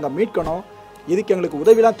 அவனை நாங்க மீட்கணும், இதுக்கு எங்களுக்கு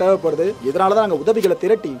உதவிலாம் தேவைப்படுது, இதனாலதான் நாங்க உதவிகளை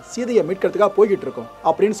திரட்டி சீதையை மீட்கிறதுக்காக போய்கிட்டு இருக்கோம்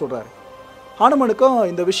அப்படின்னு சொல்றாரு. ஹனுமனுக்கும்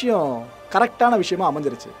இந்த விஷயம் கரெக்டான விஷயமா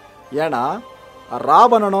அமைஞ்சிருச்சு. ஏன்னா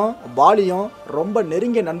ராவணனும் வாலியும் ரொம்ப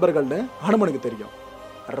நெருங்கிய நண்பர்கள்னு ஹனுமனுக்கு தெரியும்.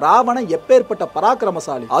 ராவணன் எப்பேற்பட்ட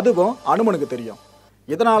பராக்கிரமசாலி அதுவும் ஹனுமனுக்கு தெரியும்.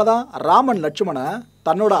 இதனாலதான் ராமன் லட்சுமணனை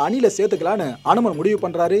தன்னோட அணில சேர்த்துக்கலான்னு ஹனுமன் முடிவு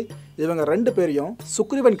பண்றாரு. இவங்க 2 பேரையும்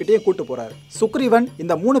சுக்ரீவன் கிட்டே கூட்டு போறாரு. சுக்ரீவன்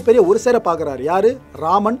இந்த 3 பேரையும் ஒரு சேர பாக்குறாரு. யாரு?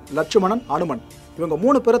 ராமன், லட்சுமணன், ஹனுமன். இவங்க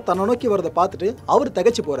 3 பேரை தன்னை நோக்கி வரதை பார்த்துட்டு அவர்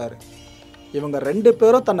திகைச்சு போறாரு. இவங்க 2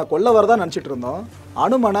 பேரும் தன்னை கொல்ல வரதான் நினைச்சிட்டு இருந்தோம்,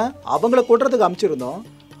 ஹனுமனை அவங்கள கொல்றதுக்கு அமைச்சிருந்தோம்.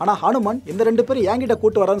 ஆனா ஹனுமன் இந்த 2 பேரும் என்கிட்ட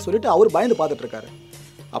கூட்டு வரான்னு சொல்லிட்டு அவர் பயந்து பார்த்துட்டு இருக்காரு.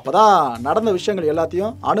 அப்பதான் நடந்த விஷயங்கள்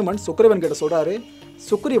எல்லாத்தையும் ஹனுமன் சுக்ரீவன் கிட்ட சொல்றாரு.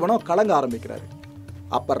 சுக்ரீவனும் கலங்க ஆரம்பிக்கிறாரு.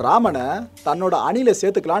 அப்ப ராமனை தன்னோட அணில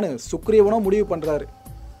சேர்த்துக்கலான்னு சுக்ரீவனும் முடிவு பண்றாரு.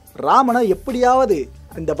 ராமனை எப்படியாவது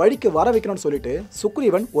இந்த வழிக்கு வர வைக்கணும்னு சொல்லிட்டு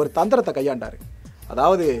சுக்ரீவன் ஒரு தந்திரத்தை கையாண்டாரு.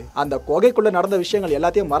 அதாவது அந்த குகைக்குள்ள நடந்த விஷயங்கள்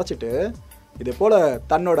எல்லாத்தையும் மறைச்சிட்டு, இது போல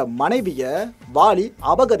தன்னோட மனைவிய வாலி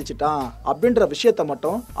அபகரிச்சிட்டான் அப்படின்ற விஷயத்த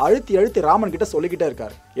மட்டும் அழுத்தி அழுத்தி ராமன் கிட்ட சொல்லிக்கிட்டே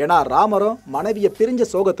இருக்காரு. ஏன்னா ராமரும் மனைவிய பிரிஞ்ச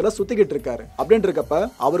சோகத்துல சுத்திக்கிட்டு இருக்காரு. அப்படின்னு இருக்கப்ப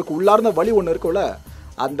அவருக்கு உள்ளார்ந்த வலி ஒண்ணு இருக்குல்ல,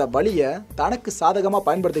 அந்த வலிய தனக்கு சாதகமா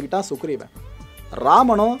பயன்படுத்திக்கிட்டான் சுக்ரீவன்.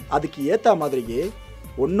 ராமனும் அதுக்கு ஏத்த மாதிரியே,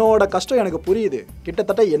 உன்னோட கஷ்டம் எனக்கு புரியுது,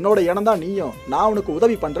 கிட்டத்தட்ட என்னோட இனம் தான் நீயும், நான் உனக்கு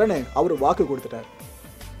உதவி பண்றேன்னு அவரு வாக்கு கொடுத்துட்டாரு.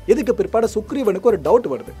 இதுக்கு பிற்பாடு சுக்ரீவனுக்கு ஒரு டவுட்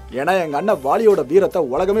வருது. ஏன்னா எங்க அண்ணன் வாலியோட வீரத்தை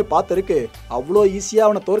உலகமே பார்த்துருக்கு, அவ்வளோ ஈஸியா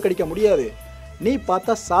அவனை தோற்கடிக்க முடியாது, நீ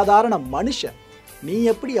பார்த்தா சாதாரண மனுஷன், நீ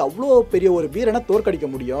எப்படி அவ்வளோ பெரிய ஒரு வீரனை தோற்கடிக்க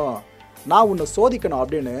முடியும், நான் உன்னை சோதிக்கணும்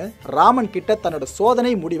அப்படின்னு ராமன் கிட்ட தன்னோட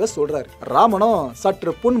சோதனை முடிவை சொல்றாரு. ராமனும்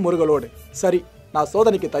சற்று புன்முறுகளோடு, சரி நான்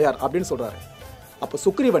சோதனைக்கு தயார் அப்படின்னு சொல்றாரு. அப்போ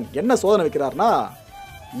சுக்ரீவன் என்ன சோதனை வைக்கிறார்னா,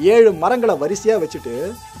 7 மரங்களை வரிசையா வச்சுட்டு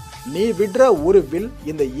நீ விடுற ஒரு வில்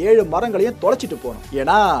இந்த 7 மரங்களையும் தொலைச்சிட்டு போகணும்.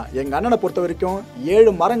 ஏன்னா எங்க அண்ணனை பொறுத்த வரைக்கும்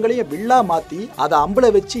 7 மரங்களையும் வில்லா மாத்தி அதை அம்பளை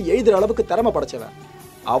வச்சு எழுதுற அளவுக்கு திறமை படைச்சவன்.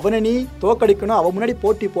 அவனை நீ தோக்கடிக்கணும், அவன் முன்னாடி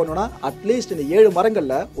போட்டி போடணும்னா அட்லீஸ்ட் இந்த 7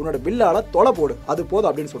 மரங்கள்ல உன்னோட வில்லால தொலை போடு, அது போதும்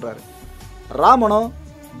அப்படின்னு சொல்றாரு. ராமனும்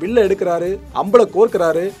வில்ல எடுக்கிறாரு, அம்பளை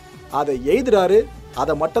கோர்க்கிறாரு, அதை எழுதுறாரு.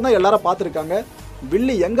 அதை மட்டும்தான் எல்லாரும் பார்த்துருக்காங்க.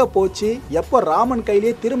 வில்லு எங்க போச்சு, எப்போ ராமன்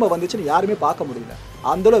கையிலேயே திரும்ப வந்துச்சுன்னு யாருமே பார்க்க முடியல.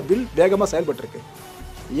 அந்த வில் வேகமா செயல்பட்டு இருக்கு.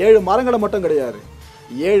 7 மரங்களை மட்டும் கிடையாது,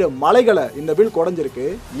 7 மலைகளை இந்த வில் குடைஞ்சிருக்கு,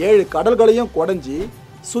 7 கடல்களையும் குடைஞ்சி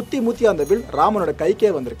சுத்தி முத்தி அந்த வில் ராமனோட கைக்கே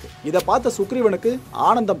வந்திருக்கு. இதை பார்த்த சுக்ரீவனுக்கு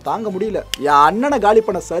ஆனந்தம் தாங்க முடியல. என் அண்ணனை காலி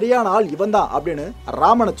பண்ண சரியான ஆள் இவன் தான் அப்படின்னு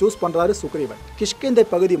ராமனை சூஸ் பண்றாரு சுக்ரீவன். கிஷ்கிந்தை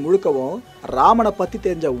பகுதி முழுக்கவும் ராமனை பத்தி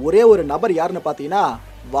தெரிஞ்ச ஒரே ஒரு நபர் யாருன்னு பாத்தீங்கன்னா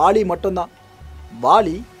வாலி மட்டும்தான்.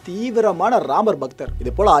 வாலி தீவிரமான ராமர் பக்தர்.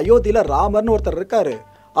 இது போல அயோத்தியில ராமர்னு ஒருத்தர் இருக்காரு,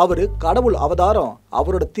 அவரு கடவுள் அவதாரம்,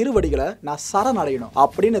 அவரோட திருவடிகளை நான் சரணடையணும்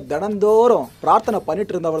அப்படின்னு தினந்தோறும் பிரார்த்தனை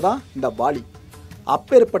பண்ணிட்டு இருந்தவர் தான் இந்த வாலி.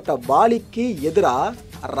 அப்பேற்பட்ட வாலிக்கு எதிராக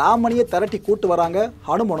ராமனையே திரட்டி கூட்டு வராங்க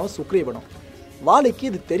ஹனுமனும் சுக்ரீவனும். வாலிக்கு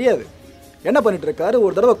இது தெரியாது. என்ன பண்ணிட்டு இருக்காரு,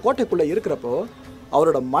 ஒரு தடவை கோட்டைக்குள்ள இருக்கிறப்போ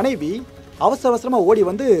அவரோட மனைவி அவசர அவசரமா ஓடி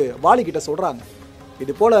வந்து வாலி கிட்ட சொல்றாங்க,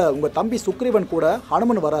 இது போல உங்க தம்பி சுக்ரீவன் கூட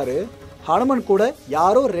ஹனுமன் வராரு, ஹனுமன் கூட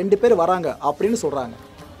யாரோ 2 பேர் வராங்க அப்படின்னு சொல்றாங்க.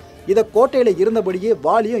 இதை கோட்டையில இருந்தபடியே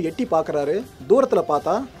வாலியும் எட்டி பார்க்கறாரு. தூரத்துல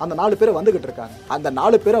பார்த்தா அந்த 4 பேர் வந்துகிட்டு இருக்காங்க. அந்த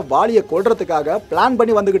 4 பேரும் வாலியை கொல்றதுக்காக பிளான்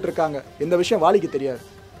பண்ணி வந்துகிட்டு இருக்காங்க. இந்த விஷயம் வாலிக்கு தெரியாது.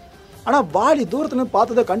 ஆனா வாலி தூரத்துல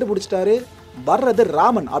பார்த்ததை கண்டுபிடிச்சிட்டாரு, வர்றது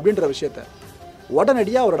ராமன் அப்படின்ற விஷயத்த.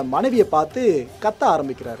 உடனடியாக அவரோட மனைவியை பார்த்து கத்த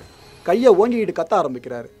ஆரம்பிக்கிறாரு, கையை ஓங்கிக்கிட்டு கத்த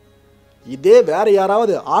ஆரம்பிக்கிறாரு. இதே வேற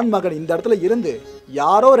யாராவது ஆண்மகன் இந்த இடத்துல இருந்து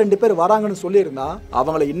யாரோ 2 பேர் வராங்கன்னு சொல்லியிருந்தா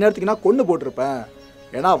அவங்கள இந்நேரத்துக்கு நான் கொண்டு போட்டிருப்பேன்.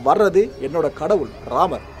 ஏன்னா வர்றது என்னோட கடவுள்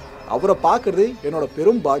ராமர், அவரை பார்க்கறது என்னோட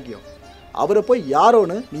பெரும் பாக்கியம். அவரை போய்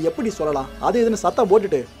யாரோன்னு நீ எப்படி சொல்லலாம்? அது இதுன்னு சத்தம்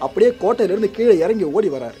போட்டுட்டு அப்படியே கோட்டையிலிருந்து கீழே இறங்கி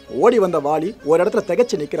ஓடி வராரு. ஓடி வந்த வாலி ஒரு இடத்துல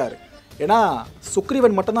திகைச்சு நிற்கிறாரு. ஏன்னா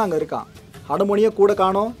சுக்ரீவன் மட்டும்தான் அங்கே இருக்கான். ஹனுமனியும் கூட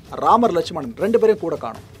காணோம், ராமர் லட்சுமணன் 2 பேரையும் கூட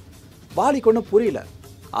காணோம். வாலிக்கு ஒன்றும் புரியல.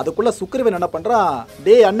 அதுக்குள்ள சுக்ரீவன் என்ன பண்றான்,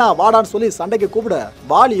 டே அண்ணா வாடான்னு சொல்லி சண்டைக்கு கூப்பிட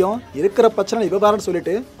வாலியும் இருக்கிற பிரச்சனை விவகாரம்னு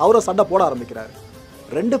சொல்லிட்டு அவரும் சண்டை போட ஆரம்பிக்கிறாரு.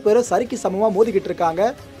 2 பேரும் சரிக்கு சமமா மோதிக்கிட்டு இருக்காங்க.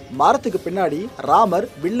 மரத்துக்கு பின்னாடி ராமர்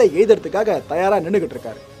வில்லை எய்தறதுக்காக தயாரா நின்றுகிட்டு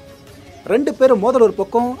இருக்காரு. 2 பேரும் மோதல் ஒரு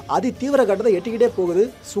பக்கம் அதி தீவிர கட்டத்தை எட்டிக்கிட்டே போகுது.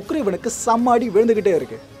 சுக்ரீவனுக்கு சம்மாடி விழுந்துகிட்டே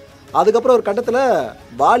இருக்கு. அதுக்கப்புறம் ஒரு கட்டத்தில்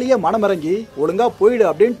வாலியை மனமிறங்கி ஒழுங்கா போயிடு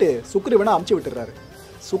அப்படின்ட்டு சுக்ரீவனை அமுச்சு விட்டுறாரு.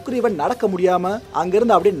 சுக்ரீவன் நடக்க முடியாம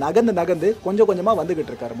அங்கிருந்து அப்படியே நகர்ந்து கொஞ்சம் கொஞ்சமா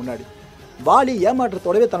வந்துகிட்டு இருக்காரு முன்னாடி. வாலி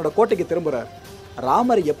ஏமாற்றத்தோடவே தன்னோட கோட்டைக்கு திரும்புறாரு.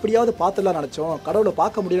 ராமரை எப்படியாவது பார்த்துலாம் நினைச்சோம், கடவுளை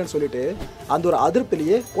பார்க்க முடியலன்னு சொல்லிட்டு அந்த ஒரு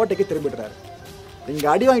அதிருப்திலேயே கோட்டைக்கு திரும்பிடுறாரு. இங்க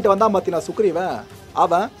அடி வாங்கிட்டு வந்தான் பார்த்தீங்கன்னா சுக்ரீவன்,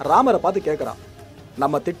 அவன் ராமரை பார்த்து கேட்குறான்,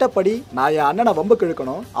 நம்ம திட்டப்படி நான் என் அண்ணனை வம்புக்கு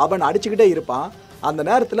இழுக்கணும், அவன் அடிச்சுக்கிட்டே இருப்பான், அந்த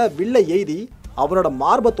நேரத்தில் வில்லை எய்தி அவனோட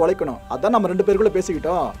மார்பை தொலைக்கணும், அதான் நம்ம 2 பேருக்குள்ள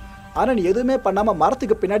பேசிக்கிட்டோம், ஆனால் நீ எதுவுமே பண்ணாமல்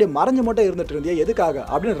மரத்துக்கு பின்னாடி மறைஞ்சு மட்டும் இருந்துட்டு இருந்தியா எதுக்காக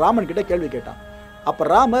அப்படின்னு ராமன் கிட்ட கேள்வி கேட்டான். அப்போ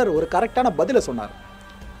ராமர் ஒரு கரெக்டான பதிலை சொன்னார்.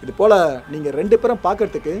 இது போல் நீங்கள் 2 பேரும்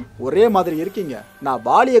பார்க்கறதுக்கு ஒரே மாதிரி இருக்கீங்க, நான்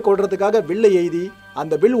வாலியை கொள்றதுக்காக வில்லை எய்தி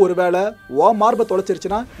அந்த வில் ஒருவேளை ஓ மார்பை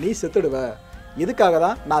தொலைச்சிருச்சுன்னா நீ செத்துடுவ, இதுக்காக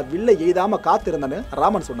தான் நான் வில்லை எய்தாமல் காத்திருந்தேன்னு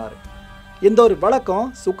ராமன் சொன்னார். இந்த ஒரு விளக்கம்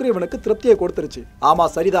சுக்ரீவனுக்கு திருப்தியை கொடுத்துருச்சு.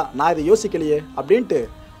 ஆமாம் சரிதான், நான் இதை யோசிக்கலையே அப்படின்ட்டு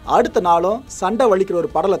அடுத்த நாளும் சண்டை வலிக்கிற ஒரு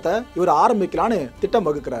படலத்தை இவர் ஆரம்பிக்கலான்னு திட்டம்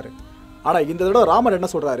வகுக்கிறாரு. ஆனால் இந்த தடவை ராமர் என்ன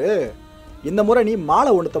சொல்கிறாரு, இந்த முறை நீ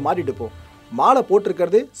மாலை ஒன்றத்தை மாட்டிட்டு போ, மாலை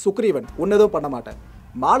போட்டிருக்கிறது சுக்ரீவன், ஒன்று எதுவும் பண்ண மாட்டேன்,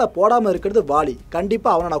 மாலை போடாமல் இருக்கிறது வாலி,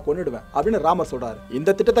 கண்டிப்பாக அவனை நான் கொன்னுடுவேன் அப்படின்னு ராமர் சொல்கிறாரு.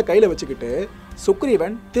 இந்த திட்டத்தை கையில் வச்சுக்கிட்டு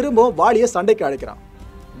சுக்ரீவன் திரும்பவும் வாலியை சண்டைக்கு அழைக்கிறான்.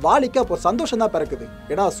 வாலிக்கு அப்போ சந்தோஷம் தான் பிறக்குது.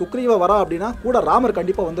 ஏன்னா சுக்ரீவ வரா அப்படின்னா கூட ராமர்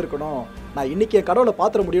கண்டிப்பாக வந்திருக்கணும், நான் இன்னைக்கு என் கடவுளை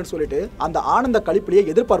பாத்திர முடியும்னு சொல்லிட்டு அந்த ஆனந்த கழிப்பிலேயே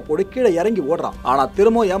எதிர்பார்ப்போடு கீழே இறங்கி ஓடுறான். ஆனால்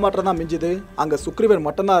திரும்பவும் ஏமாற்றம் தான் மிஞ்சுது. அங்கே சுக்ரீவன்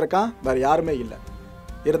மட்டும்தான் இருக்கான், வேற யாருமே இல்லை.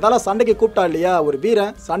 இருந்தாலும் சண்டைக்கு கூப்பிட்டா இல்லையா, ஒரு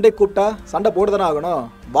வீரன் சண்டை கூப்பிட்டா சண்டை போடுதானே ஆகணும்.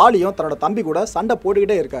 வாலியும் தன்னோட தம்பி கூட சண்டை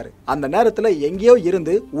போட்டுக்கிட்டே இருக்காரு. அந்த நேரத்தில் எங்கேயோ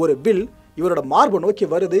இருந்து ஒரு வில் இவரோட மார்பை நோக்கி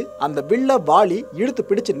வருது. அந்த வில்ல வாலி இழுத்து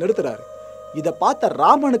பிடிச்சு நிறுத்துறாரு. இதை பார்த்த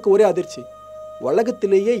ராமனுக்கு ஒரே அதிர்ச்சி.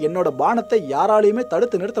 உலகத்திலேயே என்னோட பானத்தை யாராலையுமே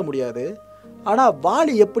தடுத்து நிறுத்த முடியாது, ஆனால்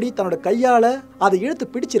வாலி எப்படி தன்னோட கையால் அதை இழுத்து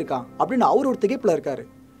பிடிச்சிருக்கான் அப்படின்னு அவர் ஒரு திகைப்பில் இருக்காரு.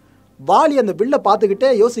 வாலி அந்த வில்லை பார்த்துக்கிட்டே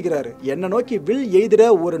யோசிக்கிறாரு, என்னை நோக்கி வில் எய்துற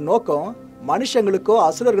ஒரு நோக்கம் மனுஷங்களுக்கோ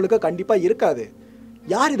அசுரர்களுக்கோ கண்டிப்பாக இருக்காது,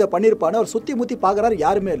 யார் இதை பண்ணியிருப்பான்னு அவர் சுற்றி முற்றி பார்க்குறாரு,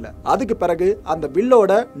 யாருமே இல்லை. அதுக்கு பிறகு அந்த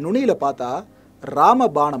வில்லோட நுனியில் பார்த்தா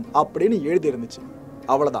ராமபானம் அப்படின்னு எழுதி இருந்துச்சு.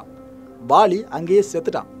 அவ்வளோதான், வாலி அங்கேயே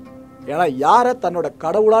செத்துட்டான். ஏன்னா யாரை தன்னோட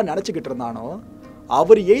கடவுளாக நினச்சிக்கிட்டு இருந்தானோ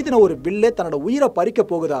அவர் எய்தின ஒரு வில்லே தன்னோட உயிரை பறிக்க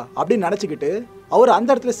போகுதா அப்படின்னு நினச்சிக்கிட்டு அவர் அந்த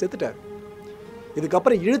இடத்துல செத்துட்டார்.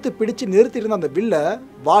 இதுக்கப்புறம் இழுத்து பிடிச்சு நிறுத்தியிருந்த அந்த வில்லை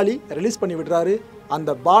வாலி ரிலீஸ் பண்ணி விடுறாரு.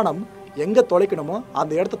 அந்த பானம் எங்கே தொலைக்கணுமோ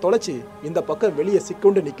அந்த இடத்த தொலைச்சி இந்த பக்கம் வெளியே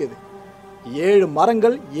சிக்குண்டு நிற்குது. 7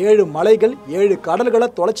 மரங்கள் 7 மலைகள் 7 கடல்களை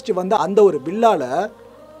தொலைச்சிட்டு வந்த அந்த ஒரு வில்லால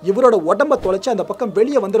இவரோட உடம்ப தொலைச்சி அந்த பக்கம்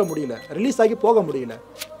வெளியே வந்துட முடியல, ரிலீஸ் ஆகி போக முடியல.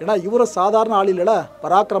 ஏன்னா இவரும் சாதாரண ஆள் இல்லைல,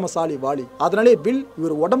 பராக்கிரமசாலி வாலி. அதனாலே வில்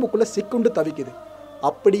இவர் உடம்புக்குள்ள சிக்குண்டு தவிக்குது.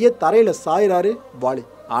 அப்படியே தரையில சாயிறாரு வாலி.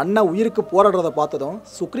 அண்ணன் உயிருக்கு போராடுறத பார்த்ததும்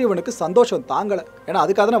சுக்ரீவனுக்கு சந்தோஷம் தாங்கலை. ஏன்னா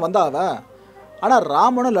அதுக்காக தானே வந்தா அவன். ஆனால்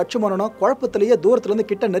ராமனும் லட்சுமணனும் குழப்பத்திலேயே தூரத்துலேருந்து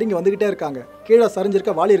கிட்ட நெருங்கி வந்துக்கிட்டே இருக்காங்க. கீழே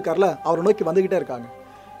சரிஞ்சிருக்க வாலி இருக்கார்ல, அவரை நோக்கி வந்துக்கிட்டே இருக்காங்க.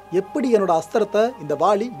 எப்படி என்னோட அஸ்திரத்தை இந்த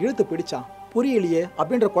வாலி இழுத்து பிடிச்சான் புரியலையே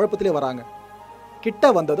அப்படின்ற குழப்பத்திலே வராங்க. கிட்ட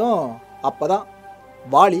வந்ததும் அப்போதான்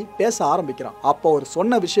வாலி பேச ஆரம்பிக்கிறான். அப்போ ஒரு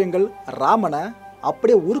சொன்ன விஷயங்கள் ராமனை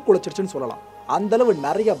அப்படியே உருக்குலைச்சிருச்சுன்னு சொல்லலாம். அந்தளவு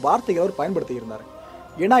நிறைய வார்த்தைகள் அவர் பயன்படுத்தி இருந்தார்.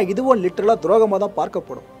 ஏன்னா இதுவும் லிட்டரலாக துரோகமாக தான்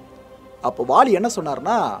பார்க்கப்படும். அப்போ வாலி என்ன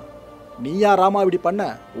சொன்னார்னா, நீயா ராமா இப்படி பண்ண,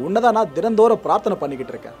 உன்னதான் நான் தினந்தோறும் பிரார்த்தனை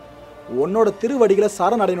பண்ணிக்கிட்டு இருக்கேன், உன்னோட திருவடிகளை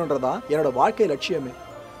சரணடையணுன்றதான் என்னோட வாழ்க்கை லட்சியமே.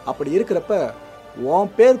 அப்படி இருக்கிறப்ப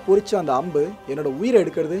உன் பேர் பொறிச்ச அந்த அம்பு என்னோட உயிரை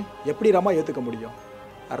எடுக்கிறது எப்படி ராமா ஏற்றுக்க முடியும்?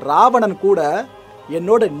 ராவணன் கூட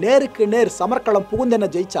என்னோட நேருக்கு நேர் சமர்க்களம் புகுந்து என்ன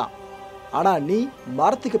ஜெயிச்சான். ஆனால் நீ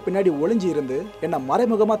மரத்துக்கு பின்னாடி ஒளிஞ்சி இருந்து என்னை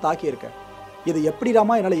மறைமுகமாக தாக்கியிருக்க. இது எப்படி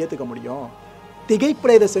ராமா என்னால் ஏற்றுக்க முடியும்?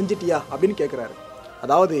 திகைப்பட இதை செஞ்சிட்டியா அப்படின்னு கேட்குறாரு.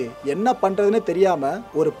 அதாவது என்ன பண்ணுறதுன்னு தெரியாமல்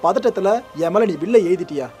ஒரு பதட்டத்தில் என் மேலே நீ வில்லை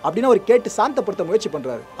எழுதிட்டியா அப்படின்னு அவர் கேட்டு சாந்தப்படுத்த முயற்சி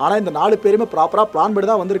பண்ணுறாரு. ஆனால் இந்த 4 பேருமே ப்ராப்பராக பிளான் பண்ணி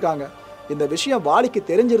தான் வந்திருக்காங்க. இந்த விஷயம் வாலிக்கு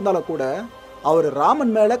தெரிஞ்சிருந்தாலும் கூட அவர்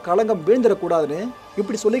ராமன் மேலே களங்கம் வீழ்ந்துடக்கூடாதுன்னு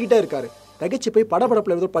இப்படி சொல்லிக்கிட்டே இருக்காரு. தகைச்சு போய்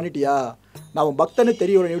படபடப்பில் எதுவும் பண்ணிட்டியா, நான் உன் பக்தன்னு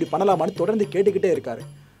தெரியும், இப்படி பண்ணலாமான்னு தொடர்ந்து கேட்டுக்கிட்டே இருக்காரு.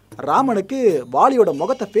 ராமனுக்கு வாலியோட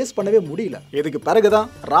முகத்தை ஃபேஸ் பண்ணவே முடியல. இதுக்கு பிறகுதான்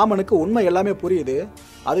ராமனுக்கு உண்மை எல்லாமே புரியுது.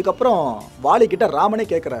 அதுக்கப்புறம் வாலி கிட்ட ராமனே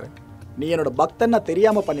கேட்குறாரு, நீ என்னோட பக்தன் நான்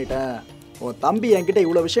தெரியாமல் பண்ணிட்டேன். உன் தம்பி என்கிட்ட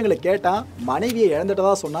இவ்வளோ விஷயங்களை கேட்டான், மனைவியை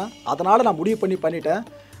இழந்துட்டதா சொன்னான், அதனால் நான் முடிவு பண்ணிட்டேன்.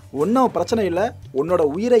 ஒன்றும் பிரச்சனை இல்லை, உன்னோட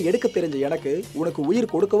உயிரை எடுக்க தெரிஞ்ச எனக்கு உனக்கு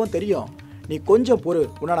உயிர் கொடுக்கவும் தெரியும். நீ கொஞ்சம் பொறு,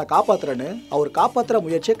 உன்னை நான் காப்பாற்றுறேன்னு அவர் காப்பாற்றுற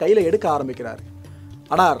முயற்சியை கையில் எடுக்க ஆரம்பிக்கிறார்.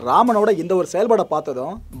 ஆனால் ராமனோட இந்த ஒரு செயல்பாடை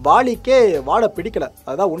பார்த்ததும் வாலிக்கே வாழ பிடிக்கல.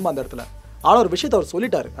 அதுதான் உண்மை அந்த இடத்துல. ஆனால் ஒரு விஷயத்தை அவர்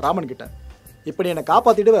சொல்லிட்டாரு ராமன் கிட்ட, இப்போ நீ என்னை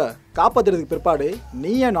காப்பாற்றிடுறதுக்கு பிற்பாடு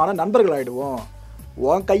நீ நானும் நண்பர்கள் ஆகிடுவோம்.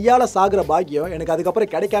 உன் கையால் சாகிற பாக்கியம் எனக்கு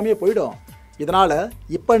அதுக்கப்புறம் கிடைக்காமே போயிடும். இதனால்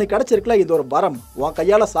இப்போ எனக்கு கிடச்சிருக்கல இது ஒரு வரம், உன்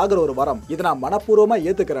கையால் சாகிற ஒரு வரம், இதை நான் மனப்பூர்வமாக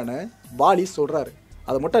ஏற்றுக்கிறேன்னு வாலி சொல்கிறாரு.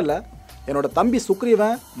 அது மட்டும் இல்லை, என்னோட தம்பி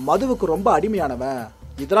சுக்ரீவன் மதுவுக்கு ரொம்ப அடிமையானவன்,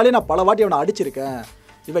 இதனாலே நான் பல வாட்டி அவனை அடிச்சிருக்கேன்.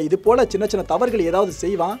 இவன் இது போல் சின்ன சின்ன தவறுகள் ஏதாவது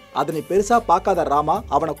செய்வான், அதை நீ பெருசாக பார்க்காத ராமா,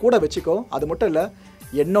 அவனை கூட வச்சுக்கோ. அது மட்டும் இல்லை,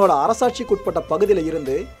 என்னோட அரசாட்சிக்கு உட்பட்ட பகுதியில்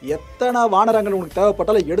இருந்து எத்தனை வானரங்கள் உனக்கு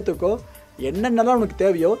தேவைப்பட்டாலும் எடுத்துக்கோ, என்னென்னலாம் உனக்கு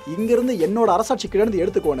தேவையோ இங்கிருந்து என்னோட அரசாட்சி கிழந்து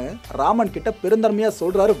எடுத்துக்கோன்னு ராமன் கிட்ட பெருந்தன்மையாக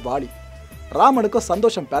சொல்கிறாரு வாலி. ராமனுக்கும்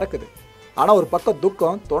சந்தோஷம் பிறக்குது. ஆனால் ஒரு பக்கம்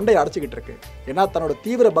துக்கம் தொண்டையை அடைச்சிக்கிட்டு இருக்கு. ஏன்னா தன்னோட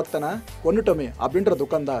தீவிர பக்தனை கொண்டுட்டோமே அப்படின்ற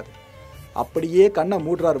துக்கம்தான் அது. அப்படியே கண்ணை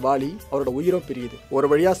மூடுறார் வாலி, அவரோட உயிரும் பிரியுது. ஒரு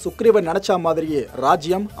வழியாக சுக்ரீவன் நினச்சா மாதிரியே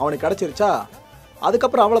ராஜ்யம் அவனுக்கு கிடச்சிருச்சா.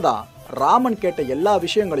 அதுக்கப்புறம் அவ்வளோதான், ராமன் கேட்ட எல்லா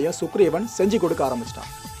விஷயங்களையும் சுக்ரீவன் செஞ்சு கொடுக்க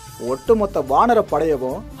ஆரம்பிச்சிட்டான். ஒட்டுமொத்த வானர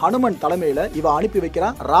படையவும் ஹனுமன் தலைமையில் இவன் அனுப்பி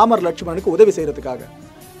வைக்கிறான் ராமர் லட்சுமணனுக்கு உதவி செய்கிறதுக்காக.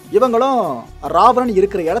 இவங்களும் ராவணன்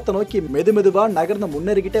இருக்கிற இடத்த நோக்கி மெதுவாக நகர்ந்து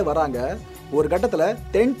முன்னேறிக்கிட்டே வராங்க. ஒரு கட்டத்தில்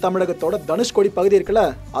தென் தமிழகத்தோட தனுஷ்கோடி பகுதி இருக்குல்ல,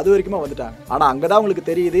 அது வரைக்குமே வந்துட்டாங்க. ஆனால் அங்கே தான் உங்களுக்கு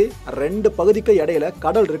தெரியுது 2 பகுதிக்கு இடையில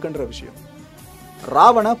கடல் இருக்குன்ற விஷயம்.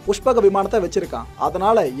 ராவண புஷ்பக விமானத்தை வச்சிருக்கான்.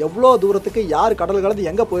 அதனால எவ்வளோ தூரத்துக்கு யார் கடல் கலந்து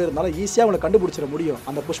எங்கே போயிருந்தாலும் ஈஸியாக அவங்களை கண்டுபிடிச்சிட முடியும்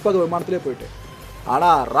அந்த புஷ்பக விமானத்திலே போயிட்டு.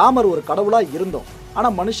 ஆனால் ராமர் ஒரு கடவுளாக இருந்தோம்,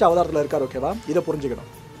 ஆனால் மனுஷ அவதாரத்தில் இருக்கார். ஓகேவா, இதை புரிஞ்சுக்கணும்.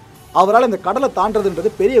 அவரால் இந்த கடலை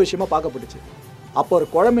தாண்டதுன்றது பெரிய விஷயமா பார்க்கப்பட்டுச்சு. அப்போ ஒரு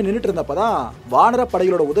குழம்பு நின்றுட்டு இருந்தப்போ தான் வானர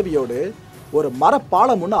படைகளோட உதவியோடு ஒரு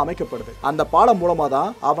மரப்பாலம் ஒன்று அமைக்கப்படுது. அந்த பாலம் மூலமாக தான்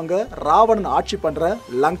அவங்க ராவணன் ஆட்சி பண்ணுற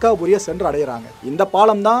லங்காபுரியை சென்று அடையிறாங்க. இந்த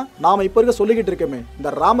பாலம் தான் நாம் இப்போ வரைக்கும் சொல்லிக்கிட்டு இருக்கோமே,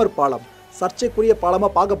 இந்த ராமர் பாலம் சர்ச்சைக்குரிய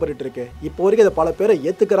பாலமாக பார்க்கப்பட்டு இருக்கு. இப்போ வரைக்கும் இதை பல பேரை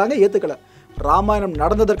ஏற்றுக்கிறாங்க, ஏற்றுக்கல. ராமாயணம்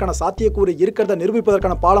நடந்ததற்கான சாத்தியக்கூறு இருக்கிறத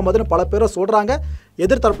நிரூபிப்பதற்கான பாலம் அதுன்னு பல பேரை சொல்கிறாங்க.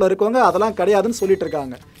 எதிர்த்தரப்பில் இருக்கவங்க அதெல்லாம் கிடையாதுன்னு சொல்லிட்டு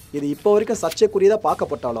இருக்காங்க. இது இப்போ வரைக்கும் சர்ச்சைக்குரியதாக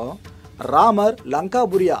பார்க்கப்பட்டாலும் ராமர்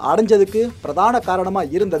லங்காபுரியை அடைஞ்சதுக்கு பிரதான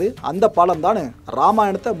காரணமாக இருந்தது அந்த பாலம் தானே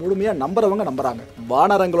ராமாயணத்தை முழுமையாக நம்புறாங்க.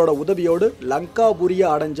 வானரங்களோட உதவியோடு லங்காபுரியை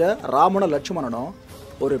அடைஞ்ச ராமன லட்சுமணனும்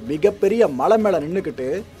ஒரு மிகப்பெரிய மலை மேலே நின்றுக்கிட்டு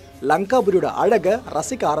லங்காபுரியோட அழகை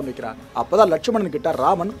ரசிக்க ஆரம்பிக்கிறாங்க. அப்போதான் லட்சுமணன் கிட்ட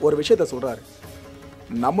ராமன் ஒரு விஷயத்த சொல்கிறாரு,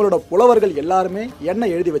 நம்மளோட புலவர்கள் எல்லாருமே என்ன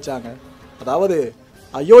எழுதி வச்சாங்க, அதாவது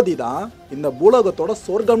அயோத்தி தான் இந்த பூலோகத்தோட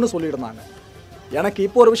சொர்க்கம்னு சொல்லியிருந்தாங்க. எனக்கு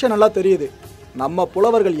இப்போ ஒரு விஷயம் நல்லா தெரியுது, நம்ம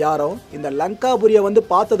புலவர்கள் யாரும் இந்த லங்காபுரியை வந்து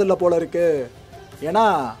பார்த்ததில்ல போல இருக்கு. ஏன்னா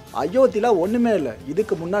அயோத்தியில் ஒன்றுமே இல்லை,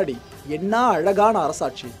 இதுக்கு முன்னாடி என்ன அழகான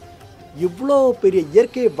அரசாட்சி, இவ்வளோ பெரிய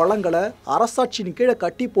இயற்கை வளங்களை அரசாட்சியின் கீழே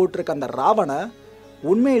கட்டி போட்டிருக்க அந்த ராவண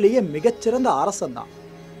உண்மையிலேயே மிகச்சிறந்த அரசன் தான்.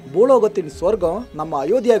 பூலோகத்தின் சொர்க்கம் நம்ம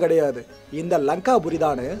அயோத்தியா கிடையாது, இந்த லங்காபுரி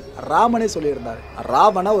தானு ராமனே சொல்லியிருந்தார்.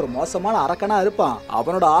 ராவண ஒரு மோசமான அரக்கனா இருப்பான்,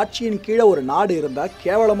 அவனோட ஆட்சியின் கீழே ஒரு நாடு இருந்தா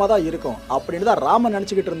கேவலமாக தான் இருக்கும் அப்படின்னு தான் ராமன்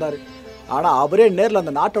நினச்சிக்கிட்டு இருந்தாரு. ஆனால் அவரே நேரில்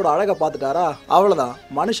அந்த நாட்டோட அழகை பார்த்துட்டாரா, அவ்வளோதான்,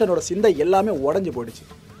 மனுஷனோட சிந்தை எல்லாமே உடஞ்சி போயிடுச்சு.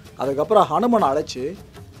 அதுக்கப்புறம் ஹனுமனை அழைச்சி,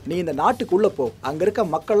 நீ இந்த நாட்டுக்குள்ளே போ, அங்கே இருக்க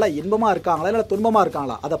மக்கள்லாம் இன்பமாக இருக்காங்களா இல்லை துன்பமாக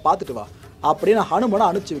இருக்காங்களா அதை பார்த்துட்டு வா அப்படின்னு ஹனுமனை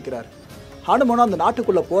அனுப்பிச்சி வைக்கிறாரு. ஹனுமனும் அந்த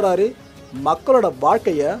நாட்டுக்குள்ளே போகிறாரு, மக்களோட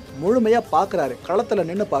வாழ்க்கையை முழுமையாக பார்க்குறாரு, களத்தில்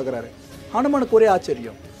நின்று பார்க்குறாரு. ஹனுமனுக்கு ஒரே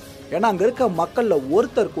ஆச்சரியம், ஏன்னா அங்கே இருக்க மக்களில்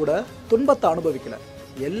ஒருத்தர் கூட துன்பத்தை அனுபவிக்கலை,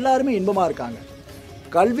 எல்லாருமே இன்பமாக இருக்காங்க.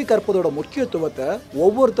 கல்வி கற்பதோட முக்கியத்துவத்தை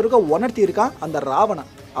ஒவ்வொருத்தருக்கும் உணர்த்தி இருக்கான் அந்த ராவணன்.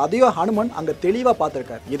 அதையும் ஹனுமன் அங்கே தெளிவாக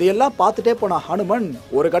பார்த்துருக்காரு. இதையெல்லாம் பார்த்துட்டே போன ஹனுமன்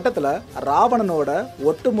ஒரு கட்டத்தில் ராவணனோட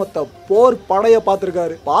ஒட்டுமொத்த போர் படையை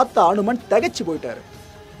பார்த்துருக்காரு. பார்த்த ஹனுமன் திகைச்சு போயிட்டாரு.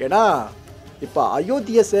 ஏன்னா இப்போ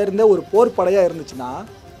அயோத்தியை சேர்ந்த ஒரு போர் படையாக இருந்துச்சுன்னா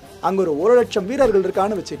அங்கே ஒரு 1,00,000 வீரர்கள்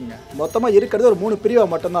இருக்கான்னு வச்சுக்கோங்க. மொத்தமாக இருக்கிறது ஒரு 3 பிரிவாக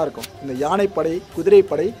மட்டும்தான் இருக்கும். இந்த யானைப்படை,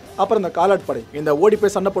 குதிரைப்படை, அப்புறம் இந்த காலாட்படை, இந்த ஓடி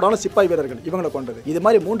போய் சண்டை போடாலும் சிப்பாய் வீரர்கள் இவங்களை கொண்டது. இது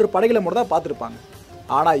மாதிரி 3 படைகளை மட்டும் தான் பார்த்துருப்பாங்க.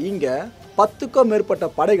 ஆனால் இங்கே 10க்கும் மேற்பட்ட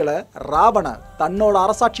படைகளை ராவணன் தன்னோட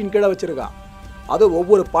அரசாட்சியின் கீழே வச்சிருக்கான். அது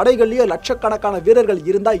ஒவ்வொரு படைகள்லையும் லட்சக்கணக்கான வீரர்கள்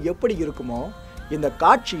இருந்தால் எப்படி இருக்குமோ இந்த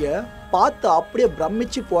காட்சியை பார்த்து அப்படியே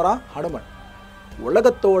பிரமிச்சு போகிறான் ஹனுமன்.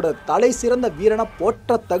 உலகத்தோட தலை சிறந்த வீரனை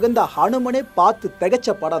போற்ற தகுந்த ஹனுமனே பார்த்து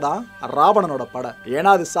திகைச்ச படை தான் ராவணனோட படை. ஏன்னா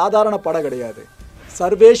அது சாதாரண படை கிடையாது.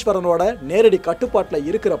 சர்வேஸ்வரனோட நேரடி கட்டுப்பாட்டில்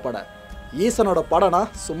இருக்கிற படை. ஈசனோட படைனா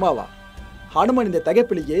சும்மாவா? ஹனுமன் இந்த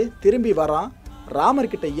திகைப்பிலேயே திரும்பி வரான்.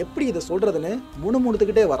 ராமர்கிட்ட எப்படி இதை சொல்றதுன்னு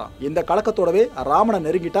முணுமுணுத்துக்கிட்டே வரான். இந்த கலக்கத்தோடவே ராமனை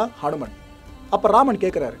நெருங்கிட்டான் ஹனுமன். அப்போ ராமன்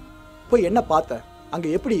கேட்குறாரு, போய் என்ன பார்த்த? அங்கே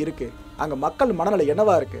எப்படி இருக்கு? அங்கே மக்கள் மனநிலை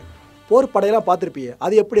என்னவா இருக்கு? போர் படையெல்லாம் பார்த்துருப்பியே,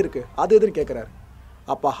 அது எப்படி இருக்கு? அது எதுன்னு கேட்குறாரு.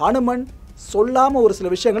 அப்போ ஹனுமன் சொல்லாமல் ஒரு சில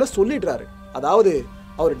விஷயங்களை சொல்லிடுறாரு. அதாவது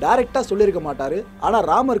அவர் டைரெக்டாக சொல்லியிருக்க மாட்டார், ஆனால்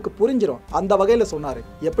ராமருக்கு புரிஞ்சிடும் அந்த வகையில் சொன்னார்.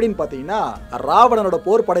 எப்படின்னு பார்த்தீங்கன்னா, ராவணனோட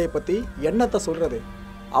போர் படையை பற்றி என்னத்தை சொல்கிறது?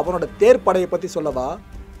 அவனோட தேர் படையை பற்றி சொல்லவா?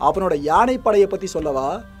 அவனோட யானை படையை பற்றி சொல்லவா?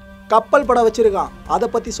 கப்பல் படை வச்சிருக்கான் அதை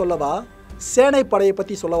பற்றி சொல்லவா? சேனை படையை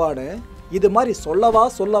பற்றி சொல்லவான்னு இது மாதிரி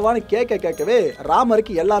சொல்லவான்னு கேட்கவே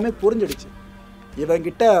ராமருக்கு எல்லாமே புரிஞ்சிடுச்சு.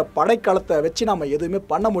 இவங்கிட்ட படைக்களத்தை வச்சு நம்ம எதுவுமே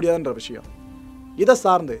பண்ண முடியாதுன்ற விஷயம். இதை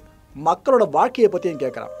சார்ந்து மக்களோட வாழ்க்கையை பற்றியும்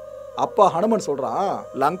கேட்குறான். அப்பா ஹனுமன் சொல்கிறான்,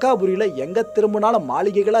 லங்காபுரியில் எங்கே திரும்பினாலும்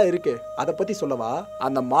மாளிகைகளாக இருக்கு, அதை பற்றி சொல்லவா?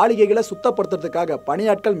 அந்த மாளிகைகளை சுத்தப்படுத்துறதுக்காக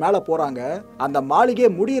பணியாட்கள் மேலே போகிறாங்க. அந்த மாளிகை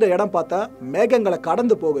முடிகிற இடம் பார்த்தா மேகங்களை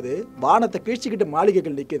கடந்து போகுது, வானத்தை கீழ்ச்சிக்கிட்டு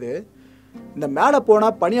மாளிகைகள் நிற்குது. இந்த மேலே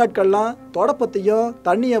போனால் பணியாட்கள்லாம் தொடப்பத்தையும்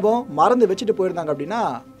தண்ணியவும் மறந்து வச்சுட்டு போயிருந்தாங்க அப்படின்னா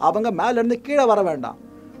அவங்க மேலேருந்து கீழே வர வேண்டாம்.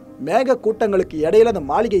 மேக கூட்டங்களுக்கு இடையில அந்த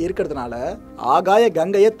மாளிகை இருக்கிறதுனால ஆகாய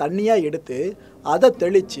கங்கையை தண்ணியாக எடுத்து அதை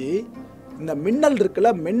தெளித்து இந்த மின்னல்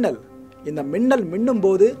இருக்குல்ல, இந்த மின்னல் மின்னும்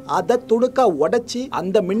போது அதை துணுக்கா உடைச்சி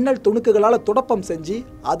அந்த மின்னல் துணுக்குகளால் துடப்பம் செஞ்சு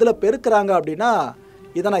அதில் பெருக்கிறாங்க. அப்படின்னா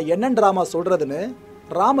இதை நான் என்னன்னு ராமா சொல்கிறதுன்னு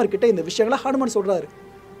ராமர்கிட்ட இந்த விஷயங்களை ஹனுமன் சொல்கிறாரு.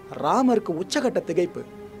 ராமருக்கு உச்சகட்ட திகைப்பு.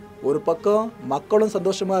 ஒரு பக்கம் மக்களும்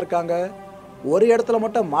சந்தோஷமாக இருக்காங்க. ஒரு இடத்துல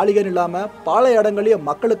மட்டும் மாளிகைன்னு இல்லாமல் பல இடங்களையும்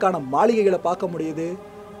மக்களுக்கான மாளிகைகளை பார்க்க முடியுது.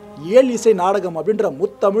 இயல் இசை நாடகம் அப்படின்ற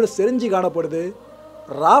முத்தமிழ் செறிஞ்சி காணப்படுது.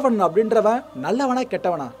 ராவணன் அப்படின்றவன் நல்லவனா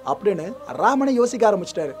கெட்டவனா அப்படின்னு ராமனை யோசிக்க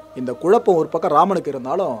ஆரம்பிச்சிட்டாரு. இந்த குழப்பம் ஒரு பக்கம் ராமனுக்கு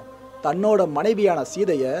இருந்தாலும் தன்னோட மனைவியான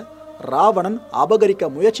சீதையை ராவணன் அபகரிக்க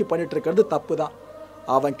முயற்சி பண்ணிட்டு இருக்கிறது தப்பு தான்.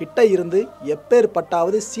 அவன் கிட்ட இருந்து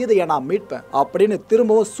எப்பேற்பட்டாவது சீதையை நான் மீட்பேன் அப்படின்னு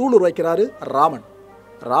திரும்பவும் சூளுர் வைக்கிறாரு ராமன்.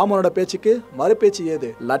 ராமனோட பேச்சுக்கு மறுபேச்சு ஏது?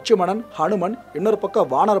 லட்சுமணன், ஹனுமன், இன்னொரு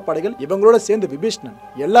பக்கம் வானர படைகள், இவங்களோட சேர்ந்து விபீஷ்ணன்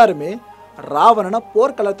எல்லாருமே ராவணனை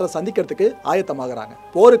போர்க்களத்தில் சந்திக்கிறதுக்கு ஆயத்தமாகறாங்க.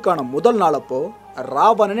 போருக்கான முதல் நாளப்போ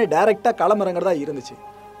ராவணனே டைரக்டா களமிறங்கிறதா இருந்துச்சு.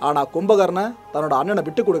 ஆனா கும்பகர்ணன் தன்னோட அண்ணனை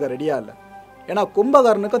விட்டு கொடுக்க ரெடியா இல்லை. ஏன்னா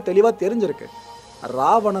கும்பகர்ணனுக்கும் தெளிவா தெரிஞ்சிருக்கு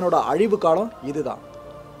ராவணனோட அழிவு காலம் இதுதான்,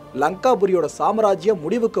 லங்காபுரியோட சாம்ராஜ்யம்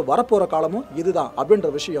முடிவுக்கு வரப்போற காலமும் இதுதான் அப்படின்ற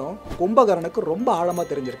விஷயம் கும்பகர்ணனுக்கு ரொம்ப ஆழமா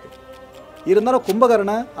தெரிஞ்சிருக்கு. இருந்தாலும்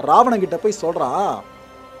கும்பகர்ணன் ராவணன் கிட்ட போய் சொல்றான்,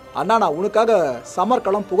 அண்ணா நான் உனக்காக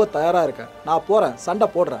சமர்க்களம் புக தயாரா இருக்கேன், நான் போறேன், சண்டை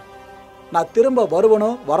போடுறேன், நான் திரும்ப வருவனோ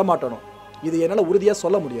வரமாட்டனோ இது என்னால் உறுதியாக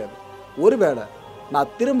சொல்ல முடியாது. ஒருவேளை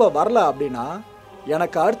நான் திரும்ப வரல அப்படின்னா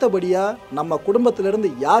எனக்கு அடுத்தபடியாக நம்ம குடும்பத்திலிருந்து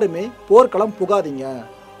யாருமே போர்க்களம் புகாதீங்க,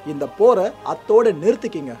 இந்த போரை அத்தோடு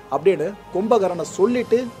நிறுத்திக்கிங்க அப்படின்னு கும்பகர்ணனை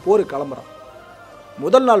சொல்லிட்டு போரு கிளம்புறான்.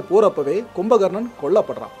 முதல் நாள் போறப்பவே கும்பகர்ணன்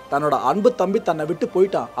கொல்லப்படுறான். தன்னோட அன்பு தம்பி தன்னை விட்டு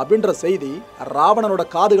போயிட்டான் அப்படின்ற செய்தி ராவணனோட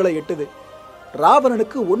காதுகளை எட்டுது.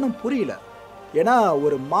 ராவணனுக்கு ஒன்றும் புரியல. ஏன்னா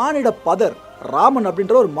ஒரு மானிட பதர், ராமன்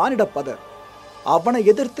அப்படின்ற ஒரு மானிட பதர், அவனை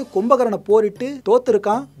எதிர்த்து கும்பகர்ணனை போரிட்டு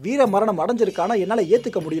தோத்துருக்கான், வீர மரணம் அடைஞ்சிருக்கானா என்னால்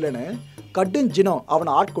ஏற்றுக்க முடியலன்னு கடுஞ்சினம்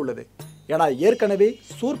அவனை ஆட்கொள்ளுது. ஏன்னா ஏற்கனவே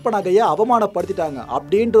சூர்பனகையை அவமானப்படுத்திட்டாங்க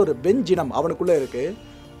அப்படின்ற ஒரு வெஞ்சினம் அவனுக்குள்ளே இருக்கு.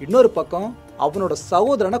 இன்னொரு பக்கம் அவனோட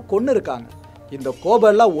சகோதரனை கொன்று இருக்காங்க. இந்த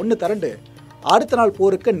கோபம் எல்லாம் ஒன்று திரண்டு அடுத்த நாள்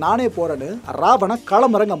போருக்கு நானே போறேன்னு ராவணன்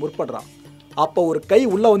களமிறங்க முற்படுறான். அப்போ ஒரு கை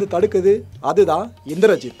உள்ள வந்து தடுக்குது. அதுதான்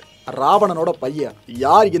இந்திரஜித், ராவணனோட பையன்.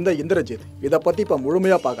 யார் இந்த இந்திரஜித்? இதை பற்றி இப்போ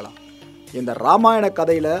முழுமையாக பார்க்கலாம். இந்த ராமாயண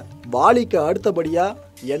கதையில் வாலிக்கு அடுத்தபடியாக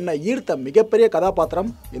என்னை ஈர்த்த மிகப்பெரிய கதாபாத்திரம்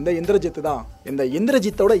இந்த இந்திரஜித் தான். இந்த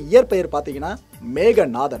இந்திரஜித்தோட இயற்பெயர் பார்த்தீங்கன்னா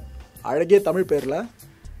மேகநாதன். அழகிய தமிழ் பேரில்.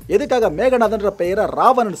 எதுக்காக மேகநாதன்ற பெயரை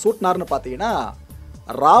ராவணன் சூட்டினார்னு பார்த்தீங்கன்னா,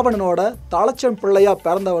 ராவணனோட தலைச்சன் பிள்ளையா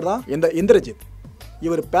பிறந்தவர் தான் இந்த இந்திரஜித்.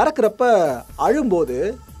 இவர் பிறக்கிறப்ப அழும்போது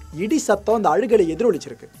இடி சத்தம் அந்த அழுகலை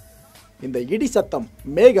எதிரொலிச்சிருக்கு. இந்த இடி சத்தம்,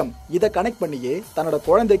 மேகம், இதை கனெக்ட் பண்ணியே தன்னோட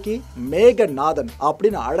குழந்தைக்கு மேகநாதன்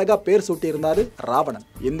அப்படின்னு அழகா பேர் சூட்டி இருந்தாரு ராவணன்.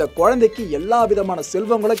 இந்த குழந்தைக்கு எல்லா விதமான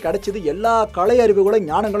செல்வங்களும் கிடைச்சது, எல்லா கலை அறிவுகளும்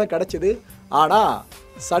ஞானங்களும் கிடைச்சது. ஆனா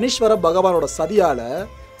சனீஸ்வர பகவானோட சதியால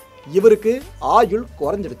இவருக்கு ஆயுள்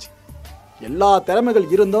குறைஞ்சிடுச்சு. எல்லா திறமைகள்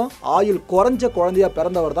இருந்தும் ஆயுள் குறைஞ்ச குழந்தையா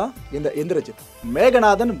பிறந்தவர் தான் இந்த இந்திரஜித்.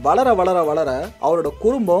 மேகநாதன் வளர வளர வளர அவரோட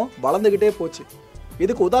குடும்பம் வளர்ந்துகிட்டே போச்சு.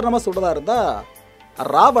 இதுக்கு உதாரணமா சொல்றதா இருந்தா,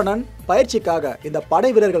 ராவணன் பயிற்சிக்காக, இந்த படை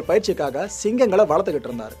வீரர்கள் பயிற்சிக்காக சிங்கங்களை வளர்த்துக்கிட்டு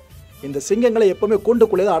இருந்தாரு. இந்த சிங்கங்களை எப்பவுமே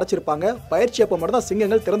கூண்டுக்குள்ளே தான் அடைச்சிருப்பாங்க. பயிற்சி அப்போ மட்டும் தான்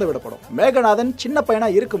சிங்கங்கள் திறந்து விடப்படும். மேகநாதன் சின்ன பையனா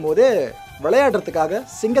இருக்கும் போதே விளையாடுறதுக்காக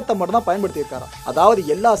சிங்கத்தை மட்டும் தான் பயன்படுத்தி இருக்காரு. அதாவது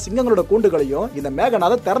எல்லா சிங்கங்களோட கூண்டுகளையும் இந்த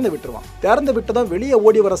மேகநாதன் திறந்து விட்டுருவான். திறந்து விட்டுதான் வெளியே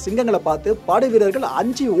ஓடி வர சிங்கங்களை பார்த்து படை வீரர்கள்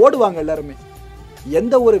அஞ்சி ஓடுவாங்க எல்லாருமே.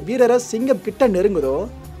 எந்த ஒரு வீரரை சிங்கம் கிட்ட நெருங்குதோ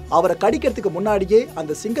அவரை கடிக்கிறதுக்கு முன்னாடியே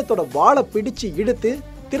அந்த சிங்கத்தோட வாழை பிடிச்சு இழுத்து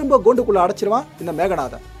திரும்ப கூண்டுக்குள்ள அடைச்சிருவான் இந்த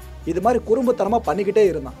மேகநாதன். இது மாதிரி குறும்புத்தனமா பண்ணிக்கிட்டே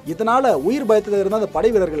இருந்தான். இதனால உயிர் பயத்துல இருந்த அந்த படை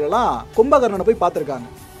வீரர்கள் எல்லாம் கும்பகர்ணனை போய் பார்த்துருக்காங்க.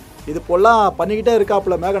 இது போலாம் பண்ணிக்கிட்டே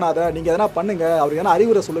இருக்காப்புல மேகநாதன், நீங்க எதனா பண்ணுங்க, அவருக்கு எதனா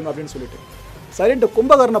அறிவுரை சொல்லுங்க அப்படின்னு சொல்லிட்டு. சரின்ட்டு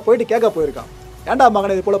கும்பகர்ணனை போயிட்டு கேட்க போயிருக்கான், ஏண்டா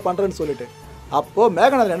மகனை இது போல பண்றேன்னு சொல்லிட்டு. அப்போ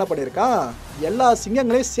மேகநாதன் என்ன பண்ணியிருக்கான், எல்லா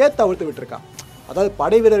சிங்கங்களையும் சேர்த்து அவிழ்த்து விட்டுருக்கான். அதாவது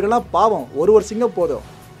படை வீரர்கள்லாம் பாவம், ஒரு சிங்கம் போதும்,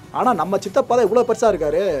 ஆனா நம்ம சித்தப்பா தான் இவ்வளவு பெருசா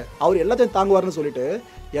இருக்காரு, அவர் எல்லாத்தையும் தாங்குவார்னு சொல்லிட்டு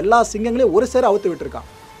எல்லா சிங்கங்களையும் ஒரு சேர அவுத்து விட்டுருக்கான்.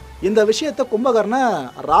 இந்த விஷயத்த கும்பகர்ணன்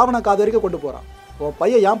ராவண காது வரைக்கும் கொண்டு போறான். உன்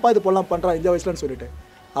பையன் ஏன்பா இது போலாம் பண்றான் இந்த வயசுலன்னு சொல்லிட்டு.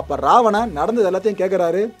 அப்ப ராவணன் நடந்தது எல்லாத்தையும்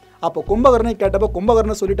கேட்கிறாரு. அப்போ கும்பகர்ணனை கேட்டப்ப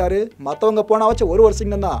கும்பகர்ணன் சொல்லிட்டாரு, மற்றவங்க போனா வச்சு ஒரு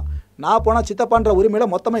சிங்கம் தான், நான் போனா சித்தப்பான்ற உரிமையில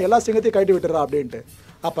மொத்தமா எல்லா சிங்கத்தையும் கட்டி விட்டுறா அப்படின்ட்டு.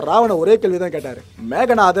 அப்ப ராவணன் ஒரே கேள்விதான் கேட்டாரு,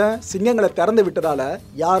 மேகநாதன் சிங்கங்களை திறந்து விட்டதால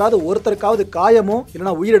யாராவது ஒருத்தருக்காவது காயமோ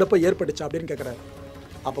இல்லைன்னா உயிரிழப்போ ஏற்பட்டுச்சா அப்படின்னு கேட்கிறாரு.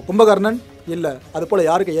 அப்ப கும்பகர்ணன், இல்ல அது போல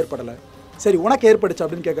யாருக்கும் ஏற்படல. சரி உனக்கு ஏற்பட்டுச்சு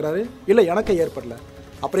அப்படின்னு கேட்கிறாரு. இல்ல எனக்கு ஏற்படல.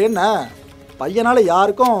 அப்புறம் என்ன, பையனால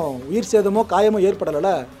யாருக்கும் உயிர் சேதமோ காயமோ ஏற்படல,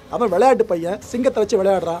 அவன் விளையாட்டு பையன் சிங்கத்தை வச்சு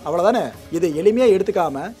விளையாடுறான், அவ்வளவுதானே. இதை எளிமையா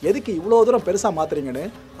எடுத்துக்காம எதுக்கு இவ்வளவு தூரம் பெருசா மாத்துறீங்கன்னு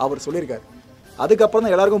அவர் சொல்லியிருக்காரு. அதுக்கப்புறம்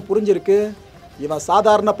தான் எல்லாருக்கும் புரிஞ்சிருக்கு, இவன்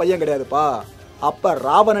சாதாரண பையன் கிடையாதுப்பா. அப்ப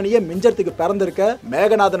ராவணனையே மிஞ்சறதுக்கு பிறந்திருக்க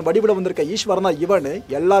மேகநாதன் வடிவில் வந்திருக்க ஈஸ்வரன் தான் இவனு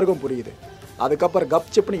எல்லாருக்கும் புரியுது. அதுக்கப்புறம்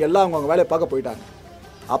கப் சிப்னு எல்லாம் அவங்க வேலையை பார்க்க போயிட்டாங்க.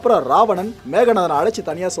 அப்புறம் ராவணன் மேகநாதனை அழைச்சி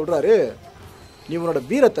தனியா சொல்றாரு, நீ உன்னோட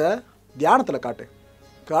வீரத்தை தியானத்துல காட்டு.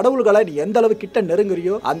 கடவுள்களை நீ எந்த அளவு கிட்ட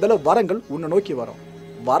நெருங்குறியோ அந்த அளவு வரங்கள் உன்னை நோக்கி வரும்.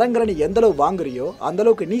 வரங்களை நீ எந்த அளவு வாங்குறியோ அந்த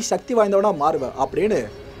அளவுக்கு நீ சக்தி வாய்ந்தவனா மாறுவ அப்படின்னு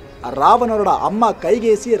ராவணனோட அம்மா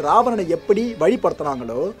கைகேசி ராவணனை எப்படி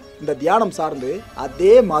வழிபடுத்தினாங்களோ இந்த தியானம் சார்ந்து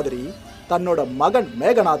அதே மாதிரி தன்னோட மகன்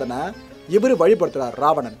மேகநாதனை இவரு வழிபடுத்துறார்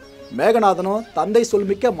ராவணன். மேகநாதனும் தந்தை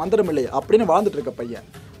சொல்மிக்க மந்திரமில்லை அப்படின்னு வாழ்ந்துட்டு இருக்க பையன்.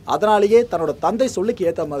 அதனாலேயே தன்னோட தந்தை சொல்லுக்கு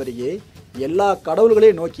ஏற்ற மாதிரியே எல்லா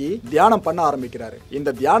கடவுள்களையும் நோக்கி தியானம் பண்ண ஆரம்பிக்கிறாரு. இந்த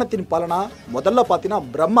தியானத்தின் பலனா முதல்ல பார்த்தீங்கன்னா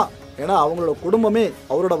பிரம்மா, ஏன்னா அவங்களோட குடும்பமே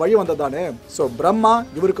அவரோட வழி வந்ததானே. ஸோ பிரம்மா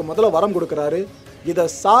இவருக்கு முதல்ல வரம் கொடுக்குறாரு. இதை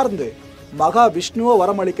சார்ந்து மகா விஷ்ணுவோ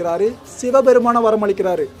வரம் அளிக்கிறாரு, சிவபெருமான வரம்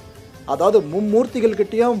அளிக்கிறாரு. அதாவது மும்மூர்த்திகள்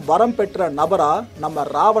கிட்டேயும் வரம் பெற்ற நபரா நம்ம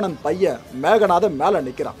ராவணன் பையன் மேகநாதன் மேல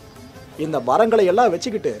நிற்கிறான். இந்த வரங்களை எல்லாம்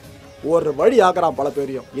வச்சுக்கிட்டு ஒரு வழி ஆகிறான் பல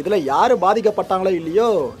பேரையும். இதுல யாரு பாதிக்கப்பட்டாங்களோ இல்லையோ,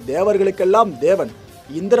 தேவர்களுக்கெல்லாம் தேவன்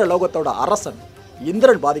இந்திர லோகத்தோட அரசன்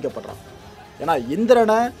இந்திரன் பாதிக்கப்படுறான். ஏன்னா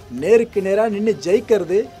இந்திரனை நேருக்கு நேராக நின்று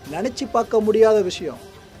ஜெயிக்கிறது நினைச்சு பார்க்க முடியாத விஷயம்.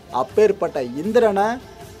 அப்பேற்பட்ட இந்திரனை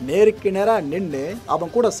நேருக்கு நேராக நின்று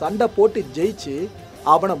அவன் கூட சண்டை போட்டு ஜெயிச்சு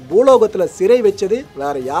அவனை பூலோகத்துல சிறை வச்சது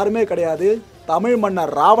வேற யாருமே கிடையாது, தமிழ்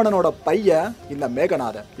மன்னர் ராவணனோட பையன் இந்த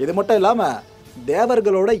மேகநாதன். இது மட்டும் இல்லாம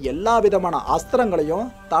தேவர்களோட எல்லா விதமான அஸ்திரங்களையும்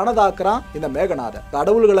தனதாக்குறான் இந்த மேகநாதன்.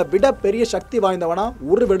 கடவுள்களை விட பெரிய சக்தி வாய்ந்தவனா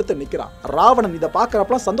உருவெடுத்து நிக்கிறான். ராவணன் இதை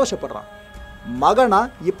பார்க்கறப்பலாம் சந்தோஷப்படுறான். மகனா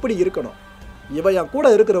இப்படி இருக்கணும், இவன் என் கூட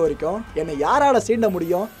இருக்கிற வரைக்கும் என்னை யாரால சீண்ட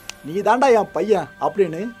முடியும், நீ தாண்டா என் பையன்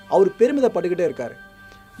அப்படின்னு அவர் பெருமிதப்பட்டுக்கிட்டே இருக்காரு.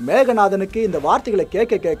 மேகநாதனுக்கு இந்த வார்த்தைகளை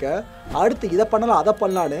கேட்க கேட்க அடுத்து இதை பண்ணலாம் அதை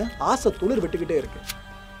பண்ணலான்னு ஆசை துளிர் விட்டுக்கிட்டே இருக்கு.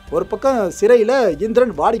 ஒரு பக்கம் சிறையில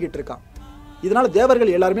இந்திரன் வாடிக்கிட்டு இருக்கான். இதனால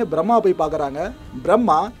தேவர்கள் எல்லாருமே பிரம்மா போய் பார்க்குறாங்க.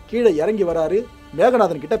 பிரம்மா கீழே இறங்கி வராரு,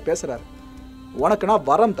 மேகநாதன் கிட்ட பேசுறாரு. உனக்கு நான்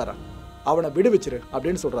வரம் தரேன், அவனை விடுவிச்சிரு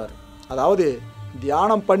அப்படின்னு சொல்றாரு. அதாவது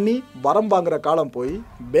தியானம் பண்ணி வரம் வாங்குற காலம் போய்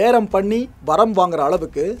பேரம் பண்ணி வரம் வாங்குற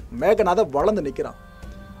அளவுக்கு மேகநாதன் வளர்ந்து நிற்கிறான்.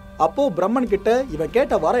 அப்போ பிரம்மன் கிட்ட இவன்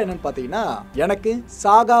கேட்ட வரம் என்னன்னு பார்த்தீங்கன்னா, எனக்கு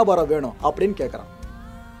சாகா வரம் வேணும் அப்படின்னு கேட்குறான்.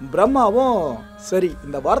 பிரம்மாவும் சரி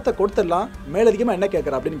இந்த வரத்தை கொடுத்துடலாம், மேலதிகமாக என்ன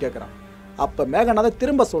கேட்குற அப்படின்னு கேட்குறான். அப்போ மேகநாதன்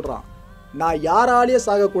திரும்ப சொல்கிறான், நான் யாராலையும்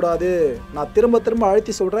சாகக்கூடாது, நான் திரும்ப திரும்ப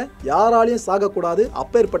அழுத்தி சொல்கிறேன், யாராலையும் சாகக்கூடாது,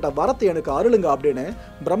 அப்பேற்பட்ட வரத்தை எனக்கு அருளுங்க அப்படின்னு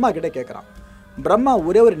பிரம்மா கிட்ட கேட்குறான். பிரம்மா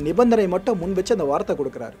ஒரே ஒரு நிபந்தனை மட்டும் முன் வச்சு அந்த வரத்தை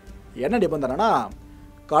கொடுக்குறாரு. என்ன நிபந்தனைனா,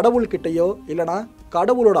 கடவுள்கிட்டையோ இல்லைனா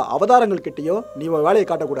கடவுளோட அவதாரங்கள் கிட்டையோ நீ வேலையை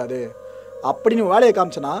காட்டக்கூடாது, அப்படி நீ வேலையை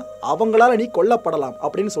காமிச்சனா அவங்களால நீ கொல்லப்படலாம்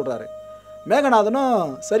அப்படின்னு சொல்கிறாரு.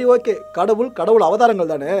 மேகநாதனும் சரி ஓகே, கடவுள்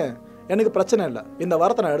அவதாரங்கள் தானே, எனக்கு பிரச்சனை இல்லை, இந்த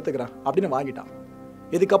வரத்தை நான் எடுத்துக்கிறேன் அப்படின்னு வாங்கிட்டான்.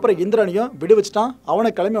 இதுக்கப்புறம் இந்திரனையும் விடுவிச்சிட்டான். அவனை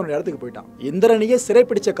கிளம்பி அவனோட இடத்துக்கு போயிட்டான். இந்திரனையே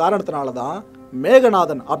சிறைப்பிடிச்ச காரணத்தினால தான்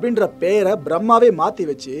மேகநாதன் அப்படின்ற பெயரை பிரம்மாவே மாத்தி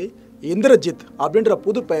வச்சு இந்திரஜித் அப்படின்ற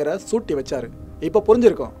புது பெயரை சூட்டி வச்சாரு. இப்ப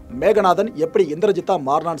புரிஞ்சிருக்கும் மேகநாதன் எப்படி இந்திரஜித்தா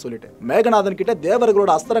மாறினான்னு சொல்லிட்டு. மேகநாதன் கிட்ட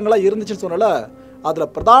தேவர்களோட அஸ்திரங்களா இருந்துச்சுன்னு சொன்னல, அதுல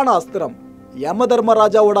பிரதான அஸ்திரம் யம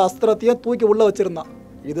தர்மராஜாவோட அஸ்திரத்தையும் தூக்கி உள்ள வச்சிருந்தான்.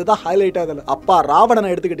 இதுதான் ஹைலைட் ஆகுது. அப்பா ராவணனை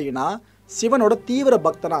எடுத்துக்கிட்டீங்கன்னா சிவனோட தீவிர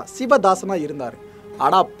பக்தனா சிவதாசனா இருந்தாரு.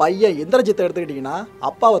 ஆனா பையன் இந்திரஜித்தை எடுத்துக்கிட்டீங்கன்னா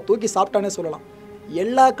அப்பாவை தூக்கி சாப்பிட்டானே சொல்லலாம்.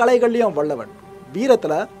 எல்லா கலைகள்லயும் வல்லவன்,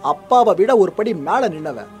 வீரத்துல அப்பாவை விட ஒரு படி மேல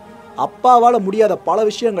நின்னவன், அப்பாவால முடியாத பல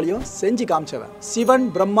விஷயங்களையும் செஞ்சு காமிச்சவன். சிவன்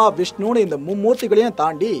பிரம்மா விஷ்ணுன்னு இந்த மும்மூர்த்திகளையும்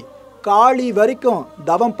தாண்டி காளி வரைக்கும்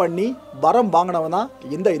தவம் பண்ணி வரம் வாங்கினவன் தான்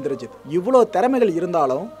இந்த இந்திரஜித். இவ்வளோ திறமைகள்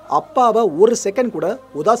இருந்தாலும் அப்பாவை ஒரு செகண்ட் கூட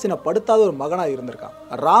உதாசீனப்படுத்தாத ஒரு மகனா இருந்திருக்கான்.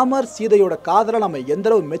 ராமர் சீதையோட காதலை நம்ம எந்த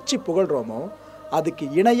அளவு மெச்சி புகழ்றோமோ அதுக்கு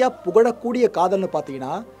இணையா புகழக்கூடிய காதல்னு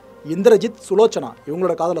பார்த்தீங்கன்னா இந்திரஜித் சுலோச்சனா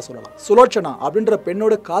இவங்களோட காதலை சொல்லலாம். சுலோச்சனா அப்படின்ற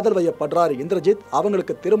பெண்ணோட காதல் வையப்படுறாரு இந்திரஜித்.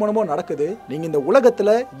 அவங்களுக்கு திருமணமும் நடக்குது. நீங்க இந்த உலகத்துல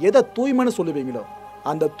எதை தூய்மைன்னு சொல்லுவீங்களோ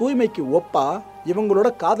அந்த தூய்மைக்கு ஒப்பா இவங்களோட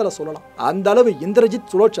காதலை சொல்லலாம். அந்த அளவு இந்திரஜித்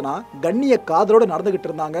சுலோச்சனா கண்ணிய காதலோட நடந்துகிட்டு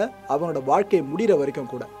இருந்தாங்க அவங்களோட வாழ்க்கை முடிகிற வரைக்கும்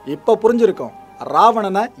கூட. இப்ப புரிஞ்சிருக்கும்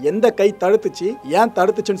ராவணனை எந்த கை தடுத்துச்சு, ஏன்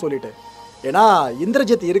தடுத்துச்சுன்னு சொல்லிட்டு. ஏன்னா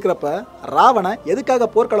இந்திரஜித் இருக்கிறப்ப ராவணன் எதுக்காக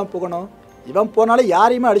போர்க்களம் போகணும்? இவன் போனாலே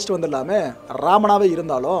யாரையுமே அடிச்சுட்டு வந்துடலாமே ராமனாவே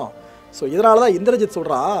இருந்தாலும். ஸோ இதனால தான் இந்திரஜித்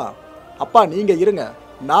சொல்கிறான், அப்பா நீங்கள் இருங்க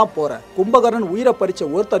நான் போகிறேன், கும்பகர்ணன் உயிரை பறித்த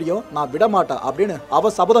ஒருத்தரையும் நான் விடமாட்டேன் அப்படின்னு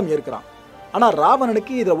அவன் சபதம் ஏற்கிறான். ஆனால்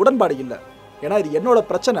ராவணனுக்கு இதில் உடன்பாடு இல்லை. ஏன்னா இது என்னோட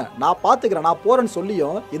பிரச்சனை, நான் பார்த்துக்கிறேன், நான் போகிறேன்னு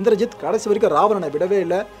சொல்லியும் இந்திரஜித் கடைசி வரைக்கும் ராவணனை விடவே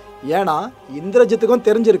இல்லை. ஏன்னா இந்திரஜித்துக்கும்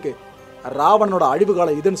தெரிஞ்சிருக்கு ராவணனோட அழிவு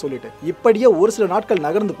காலம் இதுன்னு சொல்லிட்டு. இப்படியே ஒரு சில நாட்கள்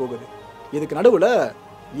நகர்ந்து போகுது. இதுக்கு நடுவில்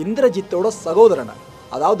இந்திரஜித்தோட சகோதரனை,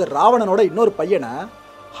 அதாவது ராவணனோட இன்னொரு பையனை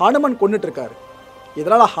ஹனுமன் கொண்டுட்டு இருக்காரு.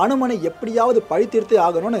 இதனால ஹனுமனை எப்படியாவது பழி தீர்த்தே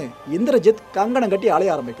ஆகணும்னு இந்திரஜித் கங்கணம் கட்டி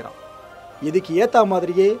அலைய ஆரம்பிக்கிறான். இதுக்கு ஏத்த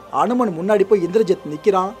மாதிரியே ஹனுமன் முன்னாடி போய் இந்திரஜித்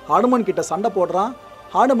நிற்கிறான். ஹனுமன் கிட்ட சண்டை போடுறான்.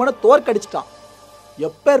 ஹனுமனை தோற்கடிச்சிட்டான்.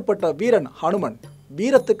 எப்பேற்பட்ட வீரன் ஹனுமன்!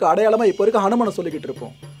 வீரத்துக்கு அடையாளமா இப்போ இருக்க ஹனுமனை சொல்லிக்கிட்டு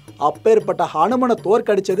இருப்போம். அப்பேற்பட்ட ஹனுமனை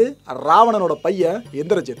தோற்கடிச்சது ராவணனோட பையன்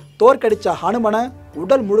இந்திரஜித். தோற்கடிச்ச ஹனுமனை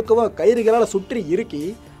உடல் முழுக்கவும் கயிறுகளால் சுற்றி இறுக்கி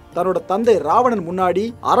தன்னோட தந்தை ராவணன் முன்னாடி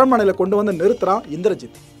அரண்மனையில கொண்டு வந்து நிறுத்துறான்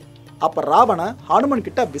இந்திரஜித். அப்ப ராவணன் ஹனுமன்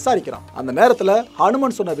கிட்ட விசாரிக்கிறான். அந்த நேரத்துல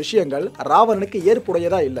ஹனுமன் சொன்ன விஷயங்கள் ராவணனுக்கு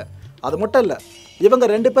ஏற்புடையதா இல்லை. அது மட்டும் இல்ல, இவங்க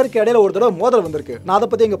ரெண்டு பேருக்கு இடையில ஒரு தடவை மோதல் வந்திருக்கு. நான் அதை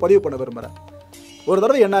பத்தி இங்க பதிவு பண்ண விரும்புறேன். ஒரு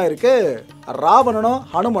தடவை என்ன இருக்கு, ராவணனும்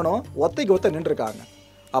ஹனுமனும் ஒத்தைக்கு ஒத்த நின்றுருக்காங்க.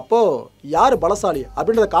 அப்போ யாரு பலசாலி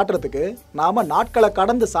அப்படின்றத காட்டுறதுக்கு நாம நாட்களை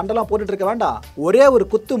கடந்து சண்டைலாம் போட்டுட்டு இருக்க வேண்டாம். ஒரே ஒரு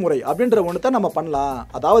குத்து முறை அப்படின்ற ஒன்று தான் நம்ம பண்ணலாம்.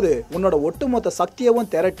 அதாவது உன்னோட ஒட்டுமொத்த சக்தியவும்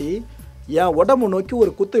திரட்டி என் உடம்பு நோக்கி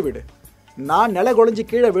ஒரு குத்து விடு. நான் நிலை குழஞ்சி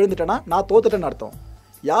கீழே விழுந்துட்டேன்னா நான் தோத்துட்டேன்னு அர்த்தம்.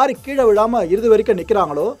 யாரு கீழே விழாம இறுதி வரைக்கும்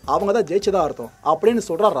நிற்கிறாங்களோ அவங்க தான் ஜெயிச்சதா அர்த்தம் அப்படின்னு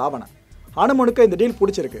சொல்றான் ராவணன். ஹனுமனுக்கு இந்த டீல்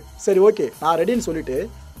பிடிச்சிருக்கு. சரி ஓகே நான் ரெடின்னு சொல்லிட்டு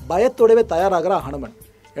பயத்தோடவே தயாராகிறான் ஹனுமன்.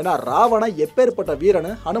 ஏன்னா ராவணன் எப்பேற்பட்ட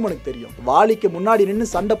வீரனு ஹனுமனுக்கு தெரியும். வாலிக்கு முன்னாடி நின்று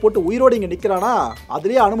சண்டை போட்டு உயிரோடு இங்க நிக்கிறானா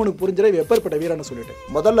அதுலயே ஹனுமனுக்கு புரிஞ்சிட எப்பேற்பட்ட வீரன்னு சொல்லிட்டு.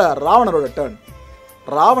 முதல்ல ராவணனோட டர்ன்.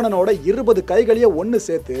 ராவணனோட 20 கைகளையே ஒன்று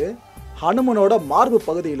சேர்த்து ஹனுமனோட மார்பு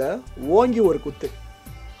பகுதியில ஓங்கி ஒரு குத்து.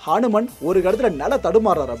 ஹனுமன் ஒரு இடத்துல நில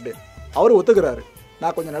தடுமாறாரு. அப்படியே அவரு ஒத்துக்கிறாரு,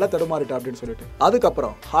 நான் கொஞ்சம் நில தடுமாறிட்டேன் அப்படின்னு சொல்லிட்டு.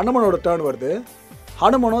 அதுக்கப்புறம் ஹனுமனோட டர்ன் வருது.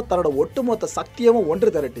 ஹனுமனும் தன்னோட ஒட்டுமொத்த சக்தியவும் ஒன்று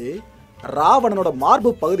திரட்டி ராவணனோட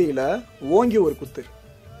மார்பு பகுதியில ஓங்கி ஒரு குத்து.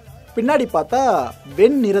 பின்னாடி பார்த்தா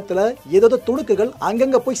வெண் நிறத்துல ஏதோ துணுக்குகள்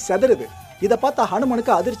அங்கங்க போய் செதறுது. இதை பார்த்தா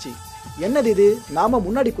ஹனுமனுக்கு அதிர்ச்சி. என்னது இது, நாம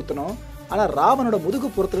முன்னாடி குத்தணும், ஆனா ராவணனோட முதுகு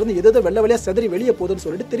புறத்துல இருந்து ஏதோ வெள்ளை வெளியா செதறி வெளியே போகுதுன்னு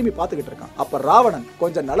சொல்லிட்டு திரும்பி பார்த்துக்கிட்டு இருக்கான். அப்ப ராவணன்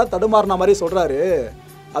கொஞ்சம் நில தடுமாறின மாதிரி சொல்றாரு,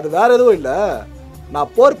 அது வேற எதுவும் இல்ல,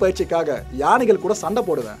 நான் போர் பயிற்சிக்காக யானைகள் கூட சண்டை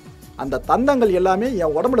போடுவேன். அந்த தந்தங்கள் எல்லாமே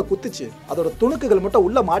என் உடம்புல குத்துச்சு, அதோட துணுக்குகள் மட்டும்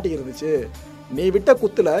உள்ள மாட்டி இருந்துச்சு. நீ விட்ட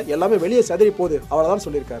குத்துல எல்லாமே வெளியே செதறி போகுது, அவ்வளவுதான்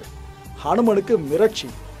சொல்லியிருக்காரு. ஹனுமனுக்கு மிரட்சி,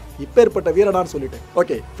 இப்பேற்பட்ட வீரனான்னு சொல்லிட்டு.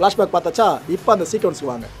 Okay, flashback பார்த்தாச்சா? இப்போ அந்த சீக்வன்ஸ்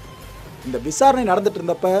வாங்க. இந்த விசாரணை நடந்துட்டு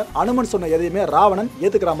இருந்தப்ப ஹனுமன் சொன்ன எதையுமே ராவணன்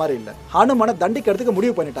ஏத்துக்கிற மாதிரி இல்லை. ஹனுமனை தண்டிக்கிறதுக்கு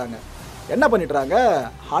முடிவு பண்ணிட்டாங்க. என்ன பண்ணிட்டுறாங்க,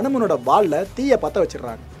 ஹனுமனோட வால்ல தீய பத்த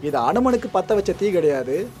வச்சிடுறாங்க. இது ஹனுமனுக்கு பத்த வச்ச தீ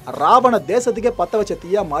கிடையாது, ராவண தேசத்துக்கே பத்த வச்ச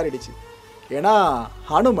தீயா மாறிடுச்சு. ஏன்னா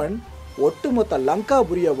ஹனுமன் ஒட்டுமொத்த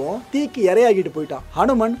லங்காபுரியவும் தீக்கு இரையாகிட்டு போயிட்டான்.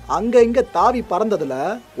 ஹனுமன் அங்க இங்க தாவி பறந்ததுல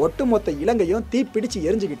ஒட்டுமொத்த இலங்கையும் தீ பிடிச்சு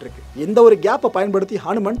எரிஞ்சுக்கிட்டு இருக்கு. இந்த ஒரு கேப்பை பயன்படுத்தி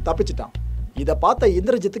ஹனுமன் தப்பிச்சிட்டான். இதை பார்த்த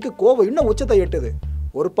இந்திரஜித்துக்கு கோபம் இன்னும் உச்சத்தை எட்டுது.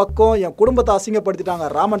 ஒரு பக்கம் என் குடும்பத்தை அசிங்கப்படுத்திட்டாங்க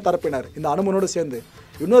ராமன் தரப்பினர் இந்த அனுமனோடு சேர்ந்து,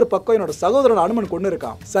 இன்னொரு பக்கம் என்னோட சகோதரன் அனுமன் கொண்டு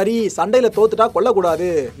இருக்கான். சரி, சண்டையில தோத்துட்டா கொல்லக்கூடாது,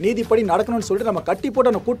 நீதிப்படி நடக்கணும்னு சொல்லிட்டு நம்ம கட்டி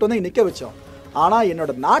போட்டு அவனை கூட்டு வந்து நிக்க வச்சோம். ஆனா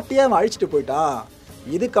என்னோட நாட்டையே அவன் அழிச்சிட்டு போயிட்டான்.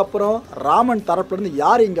 இதுக்கப்புறம் ராமன் தரப்புல இருந்து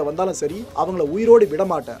யார் இங்க வந்தாலும் சரி அவங்கள உயிரோடு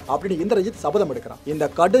விடமாட்டேன் அப்படின்னு இந்திரஜித் சபதம் எடுக்கிறான். இந்த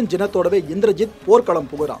கடும் ஜினத்தோடவே இந்திரஜித் போர்க்களம்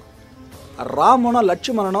புகுறான். ராமனும்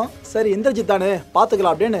லட்சுமணனும் சரி இந்திரஜித் தானே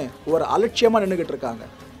பார்த்துக்கலாம் அப்படின்னு ஒரு அலட்சியமாக நின்றுக்கிட்டு இருக்காங்க.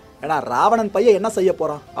 ஏன்னா ராவணன் பையன் என்ன செய்ய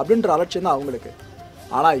போகிறான் அப்படின்ற அலட்சியம் தான் அவங்களுக்கு.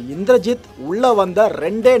 ஆனால் இந்திரஜித் உள்ளே வந்த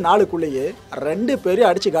 2 நாளுக்குள்ளேயே 2 பேரையும்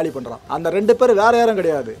அடித்து காலி பண்ணுறான். அந்த 2 பேர் வேற யாரும்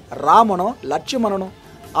கிடையாது, ராமனும் லட்சுமணனும்.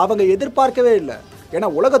 அவங்க எதிர்பார்க்கவே இல்லை. ஏன்னா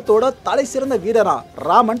உலகத்தோட தலை சிறந்த வீரனா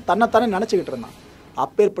ராமன் தன்னைத்தானே நினச்சிக்கிட்டு இருந்தான்.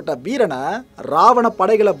 அப்பேற்பட்ட வீரனை ராவண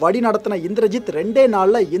படைகளை வழி நடத்தின இந்திரஜித் 2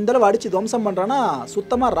 நாளில் இந்தளவு அடித்து துவம்சம் பண்ணுறான்னா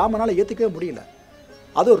சுத்தமாக ராமனால் ஏற்றுக்கவே முடியல.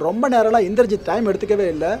 அதுவும் ரொம்ப நேரம்லாம் இந்திரஜித் டைம் எடுத்துக்கவே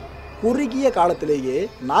இல்லை. குறுகிய காலத்திலேயே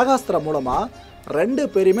நாகாஸ்திரம் மூலமாக 2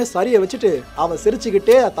 பேரையுமே சரியை வச்சுட்டு அவன்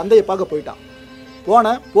சிரிச்சுக்கிட்டே தந்தையை பார்க்க போயிட்டான்.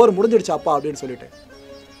 போர் முடிஞ்சிடுச்சு அப்பா அப்படின்னு சொல்லிட்டு.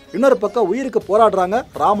 இன்னொரு பக்கம் உயிருக்கு போராடுறாங்க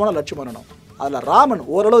ராமனும் லட்சுமணனும். அதில் ராமன்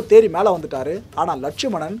ஓரளவு தேறி மேலே வந்துட்டாரு. ஆனால்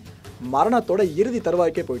லட்சுமணன் மரணத்தோட இறுதி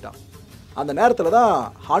தருவாய்க்கே போயிட்டான். அந்த நேரத்தில் தான்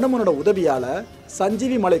ஹனுமனோட உதவியால்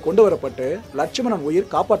சஞ்சீவி மலை கொண்டு வரப்பட்டு லட்சுமணன்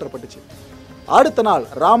உயிர் காப்பாற்றப்பட்டுச்சு. அடுத்த நாள்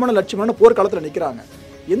ராமனும் லட்சுமணனும் போர்க்களத்தில் நிற்கிறாங்க.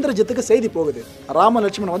 இந்திரஜித்துக்கு செய்தி போகுது, ராமன்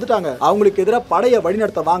லட்சுமணன் வந்துட்டாங்க, அவங்களுக்கு எதிராக படையை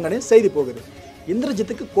வழிநடத்த வாங்கன்னு செய்தி போகுது.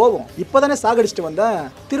 இந்திரஜித்துக்கு கோபம், இப்போதானே சாகடிச்சிட்டு வந்தேன்,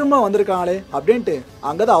 திரும்ப வந்திருக்காங்களே அப்படின்ட்டு.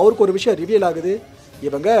 அங்கதான் அவருக்கு ஒரு விஷயம் ரிவீல் ஆகுது.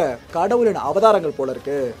 இவங்க கடவுளின் அவதாரங்கள் போல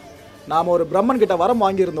இருக்கு. நாம் ஒரு பிரம்மன் கிட்ட வரம்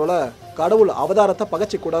வாங்கியிருந்தோம்ல, கடவுள் அவதாரத்தை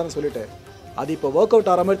பகச்சு கூடாதுன்னு சொல்லிட்டு அது இப்போ ஒர்க் அவுட்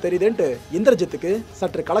ஆகிற மாதிரி தெரியுதுன்ட்டு இந்திரஜித்துக்கு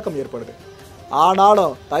சற்று கலக்கம் ஏற்படுது.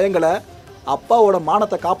 ஆனாலும் தயங்களை அப்பாவோட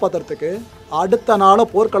மானத்தை காப்பாற்றுறதுக்கு அடுத்த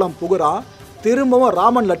நாளும் போர்க்களம் புகுறான். திரும்பவும்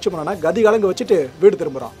ராமன் லட்சுமணனை கதிகலங்க வச்சுட்டு வீடு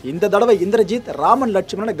திரும்புகிறான். இந்த தடவை இந்திரஜித் ராமன்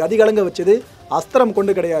லட்சுமணனை கதிகலங்க வச்சது அஸ்திரம்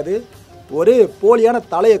கொண்டு கிடையாது, ஒரு போலியான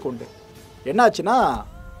தலையை கொண்டு. என்னாச்சுன்னா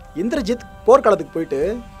இந்திரஜித் போர்க்களத்துக்கு போயிட்டு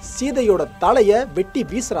சீதையோட தலையை வெட்டி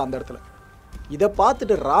வீசுறான் அந்த இடத்துல. இதை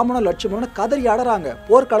பார்த்துட்டு ராமனும் லட்சுமணனும் கதறி அடறாங்க,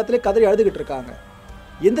 போர்க்களத்திலே கதறி அழுதுகிட்டு இருக்காங்க.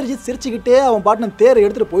 இந்திரஜித் சிரிச்சுக்கிட்டே அவன் பாட்டின தேரை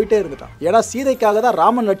எடுத்துகிட்டு போயிட்டே இருந்துட்டான். ஏன்னா சீதைக்காக தான்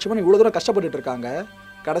ராமன் லட்சுமணன் இவ்வளோ தூரம் கஷ்டப்பட்டுட்டு இருக்காங்க.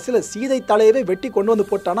 கடைசியில் சீதை தலையவே வெட்டி கொண்டு வந்து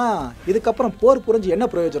போட்டானா இதுக்கப்புறம் போர் புரிஞ்சு என்ன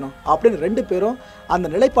பிரயோஜனம் அப்படின்னு 2 பேரும் அந்த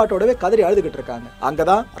நிலைப்பாட்டோடவே கதறி அழுதுகிட்டு இருக்காங்க. அங்கே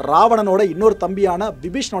தான் ராவணனோட இன்னொரு தம்பியான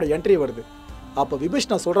விபீஷ்ணோட என்ட்ரி வருது. அப்போ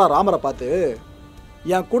விபீஷ்ணன் சொல்கிறான் ராமரை பார்த்து,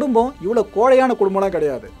 என் குடும்பம் இவ்வளோ கோழையான குடும்பம்லாம்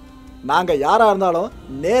கிடையாது, நாங்கள் யாராக இருந்தாலும்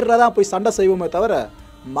நேரில் தான் போய் சண்டை செய்வோமே தவிர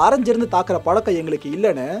மறைஞ்சிருந்து தாக்குற பழக்கம் எங்களுக்கு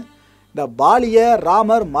இல்லைன்னு. இந்த வாலியை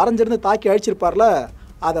ராமர் மறைஞ்சிருந்து தாக்கி அழிச்சிருப்பார்ல,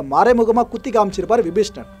 அதை மறைமுகமாக குத்தி காமிச்சிருப்பார்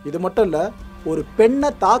விபீஷ்ணன். இது மட்டும் இல்லை, ஒரு பெண்ணை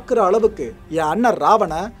தாக்குற அளவுக்கு என் அண்ணன்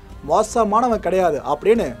ராவண மோசமானவன் கிடையாது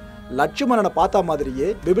அப்படின்னு லட்சுமணனை பார்த்த மாதிரியே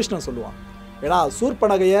விபீஷ்ணன் சொல்லுவான். ஏன்னா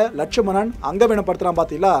சூர்பனகையை லட்சுமணன் அங்கவீனப்படுத்துறான்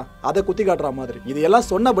பார்த்தீங்களா, அதை குத்தி காட்டுற மாதிரி. இது எல்லாம்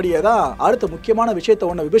சொன்னபடியே தான் அடுத்த முக்கியமான விஷயத்த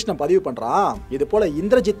ஒன்று விபீஷ்ணன் பதிவு பண்ணுறான். இது போல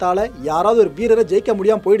இந்திரஜித்தால யாராவது ஒரு வீரரை ஜெயிக்க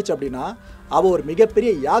முடியாமல் போயிடுச்சு அப்படின்னா அவ ஒரு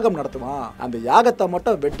மிகப்பெரிய யாகம் நடத்துவான். அந்த யாகத்தை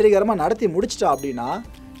மட்டும் வெற்றிகரமாக நடத்தி முடிச்சிட்டா அப்படின்னா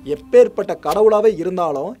எப்பேற்பட்ட கடவுளாகவே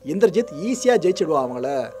இருந்தாலும் இந்திரஜித் ஈஸியாக ஜெயிச்சிடுவான்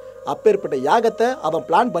அவங்கள. அப்பேற்பட்ட யாகத்தை அவன்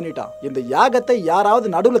பிளான் பண்ணிட்டான். இந்த யாகத்தை யாராவது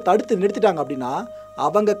நடுவில் தடுத்து நிறுத்திட்டாங்க அப்படின்னா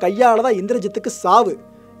அவங்க கையால் தான் இந்திரஜித்துக்கு சாவு.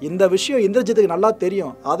 இந்த விஷயம் இந்திரஜித்துக்கு நல்லா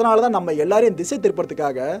தெரியும். அதனால தான் நம்ம எல்லாரையும் திசை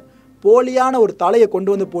திருப்பறதுக்காக போலியான ஒரு தலையை கொண்டு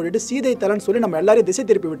வந்து போட்டுட்டு சீதை தலைன்னு சொல்லி நம்ம எல்லாரையும் திசை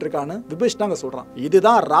திருப்பி விட்டுருக்கான்னு விபீஷ்ணன் சொல்றான்.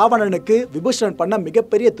 இதுதான் ராவணனுக்கு விபீஷ்ணன் பண்ண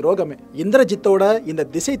மிகப்பெரிய துரோகமே. இந்திரஜித்தோட இந்த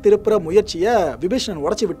திசை திருப்புற முயற்சியை விபீஷ்ணன்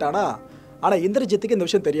உடைச்சி விட்டானா, ஆனா இந்திரஜித்துக்கு இந்த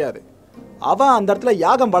விஷயம் தெரியாது. அவன் அந்த இடத்துல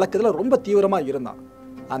யாகம் வளர்க்கறதுல ரொம்ப தீவிரமா இருந்தான்.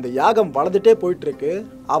 அந்த யாகம் வளர்ந்துட்டே போயிட்டு இருக்கு.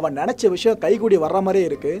 அவன் நினைச்ச விஷயம் கைகூடி வர்ற மாதிரியே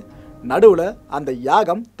இருக்கு. நடுவுல அந்த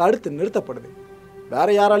யாகம் தடுத்து நிறுத்தப்படுது. வேற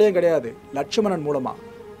யாராலையும் கிடையாது, லட்சுமணன் மூலமா.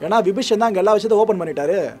 ஏன்னா விபீஷன் தான் அங்கே எல்லா விஷயத்தையும் ஓப்பன்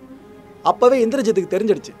பண்ணிட்டாரு. அப்பவே இந்திரஜித்துக்கு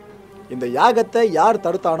தெரிஞ்சிடுச்சு இந்த யாகத்தை யார்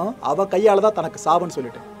தடுத்தானோ அவன் கையால் தான் தனக்கு சாவுன்னு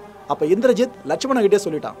சொல்லிட்டு. அப்போ இந்திரஜித் லட்சுமணன் கிட்டே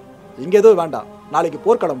சொல்லிட்டான், இங்கே எதுவும் வேண்டாம், நாளைக்கு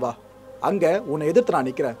போர்க்களம் வா, அங்கே உன்னை எதிர்த்து நான்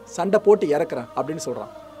நிற்கிறேன், சண்டை போட்டு இறக்குறேன் அப்படின்னு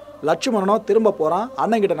சொல்கிறான். லட்சுமணனோ திரும்ப போகிறான்,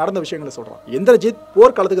 அண்ணன் கிட்ட நடந்த விஷயங்களை சொல்கிறான். இந்திரஜித்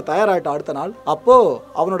போர்க்களத்துக்கு தயாராகிட்ட அடுத்த நாள் அப்போ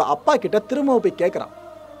அவனோட அப்பா கிட்ட திரும்ப போய் கேட்குறான்,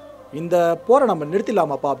 இந்த போரை நம்ம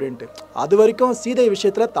நிறுத்திடலாமாப்பா அப்படின்ட்டு. அது வரைக்கும் சீதை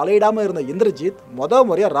விஷயத்துல தலையிடாம இருந்த இந்திரஜித்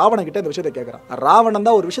முறையா ராவணன் கிட்ட இந்த விஷயத்தை கேட்கறான். ராவணன்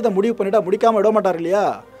தான் ஒரு விஷயத்த முடிவு பண்ணிட்டா முடிக்காம விட மாட்டார் இல்லையா,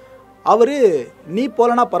 அவரு நீ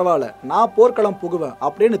போலனா பரவாயில்ல, நான் போர்க்களம் புகுவேன்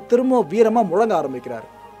அப்படின்னு திரும்ப வீரமா முழங்க ஆரம்பிக்கிறாரு.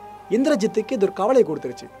 இந்திரஜித்துக்கு இது ஒரு கவலை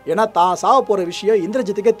கொடுத்துருச்சு. ஏன்னா தான் சாக போற விஷயம்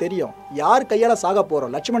இந்திரஜித்துக்கே தெரியும். யார் கையால சாக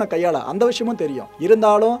போறோம், லட்சுமண கையால, அந்த விஷயமும் தெரியும்.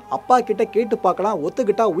 இருந்தாலும் அப்பா கிட்ட கேட்டு பார்க்கலாம்,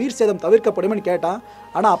 ஒத்துக்கிட்டா உயிர் சேதம் தவிர்க்கப்படும்னு கேட்டான்.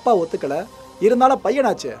 ஆனா அப்பா ஒத்துக்கல. இருந்தாலும்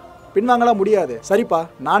பையனாச்சு, பின்வாங்கலாம் முடியாது. சரிப்பா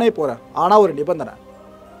நானே போகிறேன், ஆனால் ஒரு நிபந்தனை,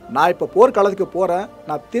 நான் இப்போ போர்க்களத்துக்கு போகிறேன்,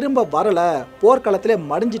 நான் திரும்ப வரலை, போர்க்களத்திலே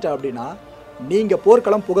மடிஞ்சிட்டேன் அப்படின்னா நீங்கள்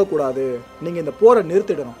போர்க்களம் புகக்கூடாது, நீங்கள் இந்த போரை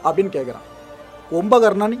நிறுத்திடணும் அப்படின்னு கேட்குறான்.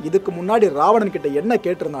 கும்பகர்ணன் இதுக்கு முன்னாடி ராவணன் கிட்ட என்ன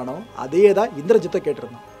கேட்டிருந்தானோ அதே தான் இந்திரஜித்தை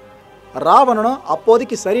கேட்டிருந்தான். ராவணனும்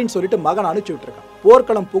அப்போதைக்கு சரின்னு சொல்லிட்டு மகனை அனுப்பிச்சு விட்டுருக்கான்.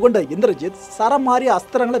 போர்க்களம் புகுண்ட இந்திரஜித் சரமாரி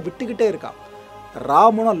அஸ்திரங்களை விட்டுக்கிட்டே இருக்கான்.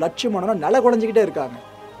 ராமனும் லட்சுமணனும் நில குழஞ்சிக்கிட்டே இருக்காங்க.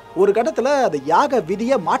 ஒரு கட்டத்தில் அது யாக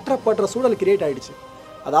விதியை மாற்றப்படுற சூழல் கிரியேட் ஆயிடுச்சு.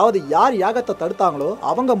 அதாவது யார் யாகத்தை தடுத்தாங்களோ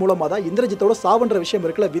அவங்க மூலமாக தான் இந்திரஜித்தோட சாவுன்ற விஷயம்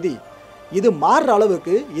இருக்குல்ல விதி, இது மாறுற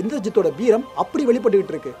அளவுக்கு இந்திரஜித்தோட வீரம் அப்படி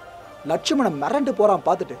வெளிப்பட்டுக்கிட்டு இருக்கு. லட்சுமணன் மிரண்டு போறான்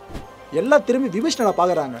பார்த்துட்டு. எல்லாம் திரும்பி விபீஷணனை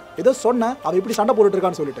பார்க்குறாங்க. ஏதோ சொன்ன அவன் இப்படி சண்டை போட்டுட்டு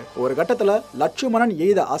இருக்கான்னு சொல்லிட்டு. ஒரு கட்டத்தில் லட்சுமணன்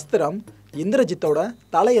எய்த அஸ்திரம் இந்திரஜித்தோட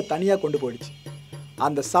தலையை தனியாக கொண்டு போயிடுச்சு.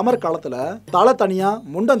 அந்த சமர் காலத்தில் தலை தனியா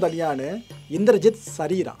முண்டம் தனியான்னு இந்திரஜித்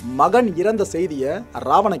சரீரம். மகன் இறந்த செய்தியை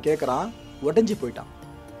ராவணன் கேட்குறான், உடஞ்சி போயிட்டான்.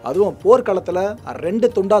 அதுவும் போர்க்காலத்தில் 2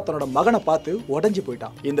 துண்டா தன்னோட மகனை பார்த்து உடஞ்சி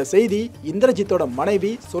போயிட்டான். இந்த செய்தி இந்திரஜித்தோட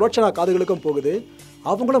மனைவி சுலோச்சனா காதுகளுக்கும் போகுது.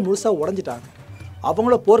 அவங்களும் முழுசாக உடஞ்சிட்டாங்க.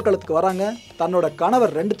 அவங்களும் போர்க்களத்துக்கு வராங்க. தன்னோட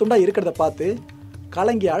கணவர் 2 துண்டா இருக்கிறத பார்த்து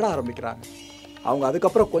கலங்கி ஆட ஆரம்பிக்கிறாங்க. அவங்க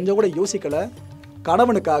அதுக்கப்புறம் கொஞ்சம் கூட யோசிக்கலை.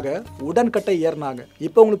 கணவனுக்காக உடன்கட்டை ஏறினாங்க.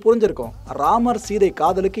 இப்போ உங்களுக்கு புரிஞ்சிருக்கும், ராமர் சீதை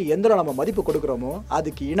காதலுக்கு எந்த நம்ம மதிப்பு கொடுக்குறோமோ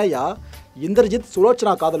அதுக்கு இணையா இந்திரஜித்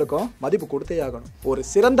சுலோச்சனா காதலுக்கும் மதிப்பு கொடுத்தே ஆகணும். ஒரு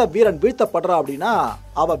சிறந்த வீரன் வீழ்த்தப்படுறா அப்படின்னா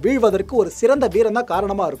அவ வீழ்வதற்கு ஒரு சிறந்த வீரன் தான்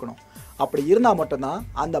காரணமாக இருக்கணும். அப்படி இருந்தால் மட்டும்தான்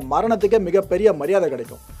அந்த மரணத்துக்கு மிகப்பெரிய மரியாதை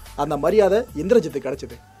கிடைக்கும். அந்த மரியாதை இந்திரஜித்து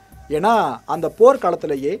கிடைச்சிது. ஏன்னா அந்த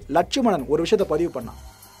போர்க்காலத்திலேயே லட்சுமணன் ஒரு விஷயத்தை பதிவு பண்ணான்.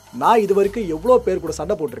 நான் இது வரைக்கும் எவ்வளோ பேர் கூட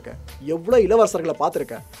சண்டை போட்டிருக்கேன், எவ்வளோ இளவரசர்களை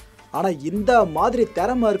பார்த்துருக்கேன். ஆனால் இந்த மாதிரி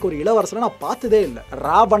திறமை இருக்க ஒரு இளவரசரை நான் பார்த்ததே இல்லை.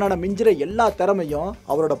 ராவணனை மிஞ்சிற எல்லா திறமையும்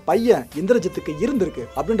அவரோட பையன் இந்திரஜித்துக்கு இருந்திருக்கு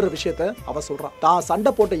அப்படின்ற விஷயத்த அவன் சொல்றான். தான்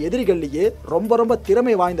சண்டை போட்ட எதிரிகள்லேயே ரொம்ப ரொம்ப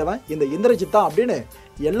திறமை வாய்ந்தவன் இந்த இந்திரஜித் தான் அப்படின்னு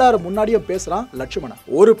எல்லாரும் முன்னாடியும் பேசுறான் லட்சுமணன்.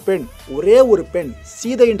 ஒரு பெண், ஒரே ஒரு பெண்,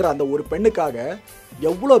 சீதைன்ற அந்த ஒரு பெண்ணுக்காக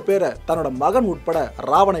எவ்வளோ பேரை தன்னோட மகன் உட்பட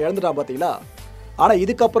ராவணன் இழந்துட்டான் பார்த்தீங்களா. ஆனால்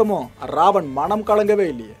இதுக்கப்புறமும் ராவன் மனம் கலங்கவே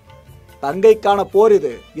இல்லையே. தங்கைக்கான போர் இது,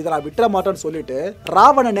 இதை நான் விட்டுற மாட்டேன்னு சொல்லிட்டு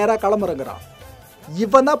ராவணன் நேராக களமிறங்குறான்.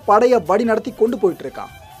 இவன் தான் படையை வழி நடத்தி கொண்டு போயிட்டு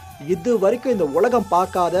இருக்கான். இது வரைக்கும் இந்த உலகம்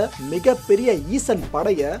பார்க்காத மிகப்பெரிய ஈசன்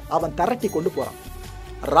படையை அவன் திரட்டி கொண்டு போறான்.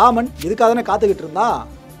 ராமன் இதுக்காக தானே காத்துக்கிட்டு இருந்தான்.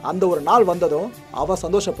 அந்த ஒரு நாள் வந்ததும் அவன்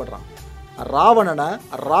சந்தோஷப்படுறான். ராவணனை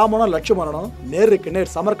ராமனும் லட்சுமணனும் நேருக்கு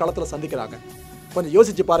நேர் சமர் களத்தில் சந்திக்கிறாங்க. கொஞ்சம்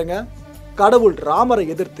யோசிச்சு பாருங்க, கடவுள் ராமரை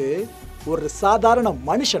எதிர்த்து ஒரு சாதாரண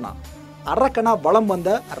மனுஷனா அரக்கனா வலம் வந்த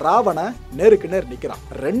ராவண நேருக்கு நேர் நிற்கிறான்.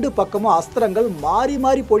 2 பக்கமும் அஸ்திரங்கள் மாறி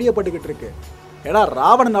மாறி பொழியப்பட்டுக்கிட்டு இருக்கு. ஏன்னா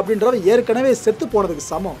ராவணன் அப்படின்றவன் ஏற்கனவே செத்து போனதுக்கு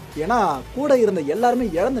சமம். ஏன்னா கூட இருந்த எல்லாருமே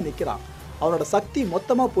இழந்து நிற்கிறான். அவனோட சக்தி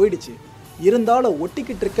மொத்தமாக போயிடுச்சு. இருந்தாலும்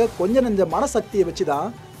ஒட்டிக்கிட்டு இருக்க கொஞ்ச நெஞ்ச மனசக்தியை வச்சு தான்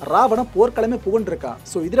ராவணன் போர்க்களமே புகுண்டிருக்கான்.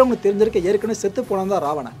 ஸோ இதில் அவனுக்கு தெரிஞ்சிருக்க ஏற்கனவே செத்து போனதான்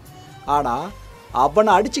ராவணன். ஆனால்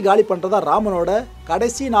அவனை அடித்து காலி பண்ணுறதா ராமனோட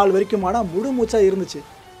கடைசி நாள் வரைக்குமான முழு மூச்சாக இருந்துச்சு.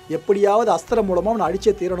 எப்படியாவது அஸ்திரம் மூலமாக அவனை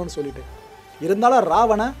அடிச்சே தீரணும்னு சொல்லிட்டு. இருந்தாலும்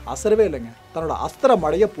ராவண அசரவே இல்லைங்க. தன்னோட அஸ்திர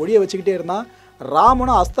மடையை பொடியை வச்சுக்கிட்டே இருந்தான்.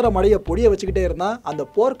 ராமனும் அஸ்திர மடையை பொடியை வச்சுக்கிட்டே இருந்தான். அந்த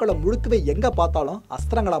போர்க்களம் முழுக்கவே எங்கே பார்த்தாலும்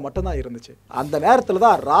அஸ்திரங்களாக மட்டும்தான் இருந்துச்சு. அந்த நேரத்தில்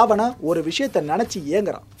தான் ராவண ஒரு விஷயத்தை நினச்சி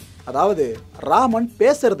ஏங்குறான். அதாவது ராமன்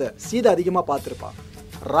பேசுறத சீதை அதிகமாக பார்த்துருப்பான்.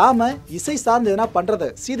 ராம இசை சார்ந்து எதனா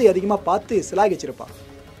பண்ணுறத சீதை அதிகமாக பார்த்து சிலாகிச்சிருப்பான்.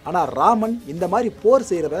 ஆனால் ராமன் இந்த மாதிரி போர்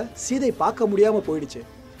செய்கிறத சீதை பார்க்க முடியாமல் போயிடுச்சு.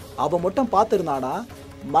 அவன் மட்டும் பார்த்துருந்தானா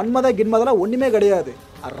மன்மத கின்மதெல்லாம் ஒன்றுமே கிடையாது.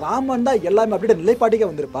 ராமன் தான் எல்லாமே அப்படியே நிலைப்பாட்டிக்க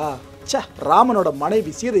வந்திருப்பா. சே, ராமனோட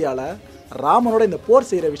மனைவி சீதையால் ராமனோட இந்த போர்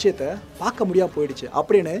செய்கிற விஷயத்த பார்க்க முடியாமல் போயிடுச்சு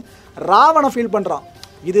அப்படின்னு ராவணன் ஃபீல் பண்ணுறான்.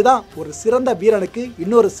 இதுதான் ஒரு சிறந்த வீரனுக்கு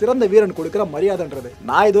இன்னொரு சிறந்த வீரன் கொடுக்குற மரியாதைன்றது.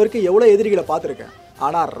 நான் இது வரைக்கும் எவ்வளோ எதிரிகளை பார்த்துருக்கேன்.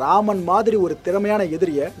 ஆனால் ராமன் மாதிரி ஒரு திறமையான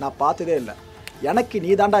எதிரியை நான் பார்த்ததே இல்லை. எனக்கு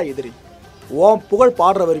நீ தாண்டா எதிரி. உன் புகழ்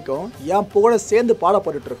பாடுற வரைக்கும் என் புகழை சேர்ந்து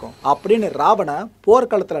பாடப்பட்டு இருக்கோம் அப்படின்னு ராவண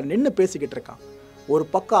போர்க்களத்தில் நின்று பேசிக்கிட்டு இருக்கான். ஒரு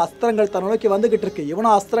பக்கம் அஸ்திரங்கள் தன்னை நோக்கி வந்துகிட்டு இருக்கு.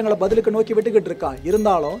 இவனும் அஸ்திரங்களை பதிலுக்கு நோக்கி விட்டுக்கிட்டு இருக்கான்.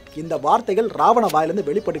 இருந்தாலும் இந்த வார்த்தைகள் ராவண வாயிலிருந்து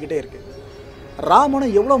வெளிப்பட்டுக்கிட்டே இருக்கு.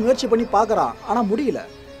 ராமனும் எவ்வளோ முயற்சி பண்ணி பார்க்குறான், ஆனால் முடியல.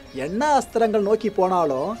 என்ன அஸ்திரங்கள் நோக்கி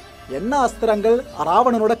போனாலும், என்ன அஸ்திரங்கள்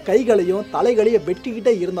ராவணனோட கைகளையும் தலைகளையும்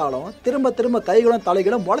வெட்டிக்கிட்டே இருந்தாலும் திரும்ப திரும்ப கைகளும்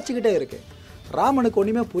தலைகளும் முளைச்சிக்கிட்டே இருக்கு. ராமனுக்கு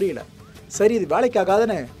ஒன்றுமே புரியல. சரி, இது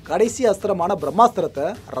வேலைக்காகாதுன்னு கடைசி அஸ்திரமான பிரம்மாஸ்திரத்தை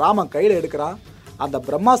ராமன் கையில் எடுக்கிறான். அந்த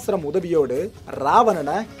பிரம்மாஸ்திரம் உதவியோடு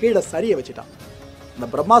ராவணனை கீழே சரிய வச்சுட்டான். அந்த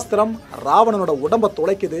பிரம்மாஸ்திரம் ராவணனோட உடம்பை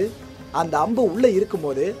துளைக்குது. அந்த அம்பு உள்ளே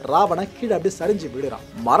இருக்கும்போது ராவணன் கீழே அப்படியே சரிஞ்சு விடுறான்.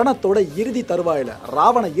 மரணத்தோட இறுதி தருவாயில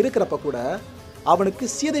ராவணன் இருக்கிறப்ப கூட அவனுக்கு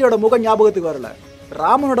சீதையோட முகம் ஞாபகத்துக்கு வரல,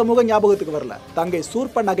 ராமனோட முகம் ஞாபகத்துக்கு வரல. தங்கை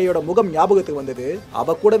சூர்ப நகையோட முகம் ஞாபகத்துக்கு வந்தது.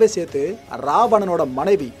 அவ கூடவே சேர்த்து ராவணனோட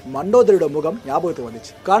மனைவி மண்டோதரியோட முகம் ஞாபகத்துக்கு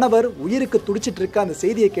வந்துச்சு. கணவர் உயிருக்கு துடிச்சிட்டு இருக்க அந்த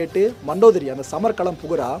செய்தியை கேட்டு மண்டோதரி அந்த சமர்க்களம்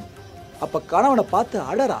புகுறா. அப்ப கணவனை பார்த்து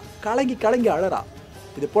அழறா, கலங்கி கலங்கி அழறா.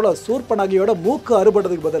 இது போல சூர்ப நகையோட மூக்கு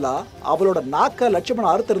அறுபடுறதுக்கு பதிலாக அவளோட நாக்க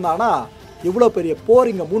லட்சுமணன் அறுத்திருந்தானா இவ்வளோ பெரிய போர்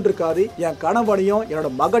இங்கே மூண்டிருக்காது. என் கணவனையும் என்னோட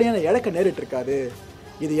மகனையும் இழக்க நேரிட்டு இருக்காது.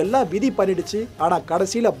 இது எல்லாம் விதி பண்ணிடுச்சு. ஆனால்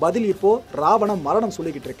கடைசியில் பதில் இப்போ ராவணன் மரணம்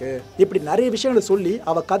சொல்லிக்கிட்டு இருக்கு. இப்படி நிறைய விஷயங்களை சொல்லி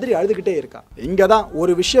அவள் கதறி அழுதுகிட்டே இருக்கா. இங்கே தான்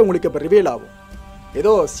ஒரு விஷயம் உங்களுக்கு இப்போ ரிவீல் ஆகும்.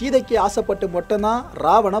 ஏதோ சீதைக்கு ஆசைப்பட்டு மட்டும்தான்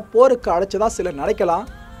ராவண போருக்கு அழைச்சதா சிலர் நினைக்கலாம்.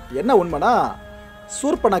 என்ன உண்மைனா,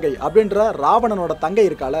 சூர்பனகை அப்படின்ற ராவணனோட தங்கை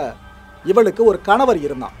இருக்கால, இவளுக்கு ஒரு கணவர்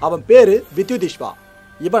இருந்தான். அவன் பேரு வித்யுதிஷ்வா.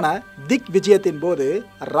 இவனை திக் விஜயத்தின் போது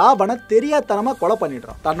ராவண தெரியாதனமா கொலை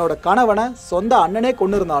பண்ணிடுறான். தன்னோட கணவனை சொந்த அண்ணனே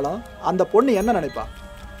கொண்டு இருந்தாலும் அந்த பொண்ணு என்ன நினைப்பா?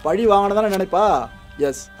 பழி வாங்கினதானே நினைப்பா.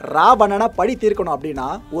 எஸ், ராவணனை பழி தீர்க்கணும் அப்படின்னா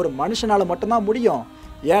ஒரு மனுஷனால மட்டும்தான் முடியும்.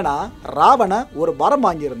 ஏன்னா ராவண ஒரு வரம்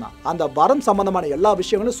வாங்கியிருந்தான். அந்த வரம் சம்பந்தமான எல்லா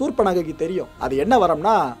விஷயங்களும் சூர்பனகைக்கு தெரியும். அது என்ன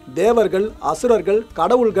வரம்னா, தேவர்கள், அசுரர்கள்,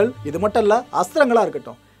 கடவுள்கள், இது மட்டும் இல்ல அஸ்திரங்களா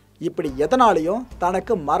இருக்கட்டும், இப்படி எதனாலையும்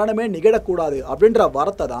தனக்கு மரணமே நிகழக்கூடாது அப்படின்ற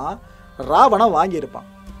வரத்தை தான் ராவணன் வாங்கியிருப்பான்.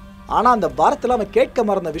 ஆனா அந்த வரத்துல அவன் கேட்க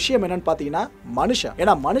மறந்த விஷயம் என்னன்னு பாத்தீங்கன்னா மனுஷன்.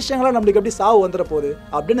 ஏன்னா மனுஷங்களா நம்மளுக்கு எப்படி சாவு வந்துட போகுது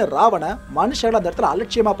அப்படின்னு ராவண மனுஷங்களை அந்த இடத்துல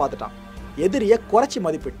அலட்சியமா பார்த்துட்டான். எதிரிய குறைச்சி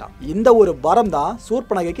மதிப்பிட்டான். இந்த ஒரு வரம் தான்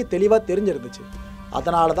சூர்பனகைக்கு தெளிவா தெரிஞ்சிருந்துச்சு.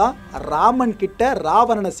 அதனாலதான் ராமன் கிட்ட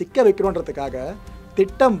ராவணனை சிக்க வைக்கணுன்றதுக்காக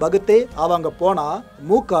திட்டம் வகுத்தே அவங்க போனா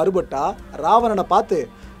மூக்கு அறுபட்டா ராவணனை பார்த்து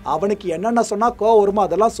அவனுக்கு என்னென்ன சொன்னா கோவம் வருமோ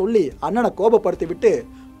அதெல்லாம் சொல்லி அண்ணனை கோபப்படுத்தி விட்டு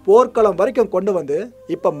போர்க்களம் வரைக்கும் கொண்டு வந்து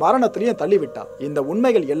இப்ப மரணத்திலையும் தள்ளி விட்டான். இந்த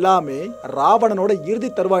உண்மைகள் எல்லாமே ராவணனோட இறுதி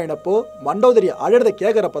தருவாயினப்போ மண்டோதரி அழுறத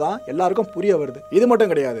கேட்கறப்பதான் எல்லாருக்கும் புரிய வருது. இது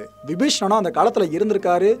மட்டும் கிடையாது, விபீஷணனும் அந்த காலத்துல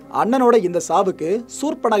இருந்திருக்காரு. அண்ணனோட இந்த சாவுக்கு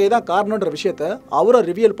சூர்பனகை தான் காரணம்ன்ற விஷயத்த அவரை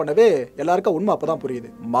ரிவியல் பண்ணவே எல்லாருக்கும் உண்மை அப்பதான்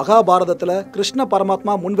புரியுது. மகாபாரதத்துல கிருஷ்ண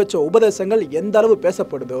பரமாத்மா முன் வச்ச உபதேசங்கள் எந்த அளவு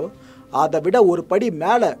பேசப்படுதோ அதை விட ஒரு படி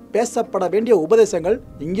மேல பேசப்பட வேண்டிய உபதேசங்கள்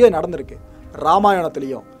இங்கேயே நடந்திருக்கு.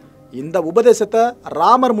 ராமாயணத்திலையும் இந்த உபதேசத்தை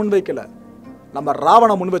ராமர் முன்வைக்கல, நம்ம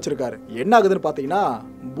ராவண முன் வச்சிருக்காரு. என்ன ஆகுதுன்னு பாத்தீங்கன்னா,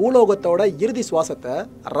 பூலோகத்தோட இறுதி சுவாசத்தை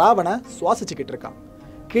ராவண சுவாசிச்சுக்கிட்டு இருக்கான்,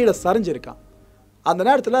 கீழே சரிஞ்சிருக்கான். அந்த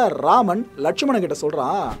நேரத்துல ராமன் லட்சுமணன் கிட்ட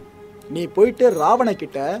சொல்றான், நீ போயிட்டு ராவண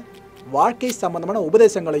கிட்ட வாழ்க்கை சம்பந்தமான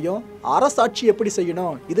உபதேசங்களையும் அரசாட்சி எப்படி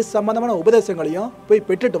செய்யணும் இது சம்பந்தமான உபதேசங்களையும் போய்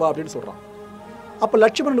பெற்றுட்டு வா அப்படின்னு சொல்றான். அப்ப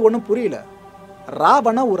லட்சுமணனுக்கு ஒன்றும் புரியல.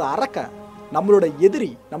 ராவண ஒரு அரக்கன், நம்மளோட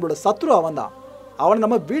எதிரி, நம்மளோட சத்ரு அவன் தான். அவனை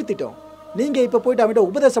நம்ம வீழ்த்திட்டோம். நீங்க இப்ப போயிட்டு அவன்கிட்ட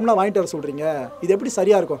உபதேசம்லாம் வாங்கிட்டு வர சொல்றீங்க, இது எப்படி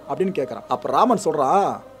சரியா இருக்கும் அப்படின்னு கேட்கறான். அப்ப ராமன் சொல்றான்,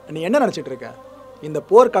 நீ என்ன நினைச்சிட்டு இருக்க? இந்த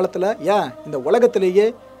போர்க்காலத்துல ஏன் இந்த உலகத்திலேயே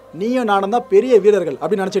நீயும் நானும் தான் பெரிய வீரர்கள்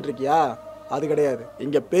அப்படின்னு நினைச்சிட்டு இருக்கியா? அது கிடையாது.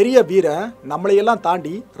 இங்க பெரிய வீரன் நம்மளையெல்லாம்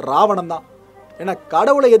தாண்டி ராவணன் தான். ஏன்னா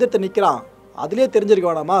கடவுளை எதிர்த்து நிக்கிறான். அதுலயே தெரிஞ்சிருக்க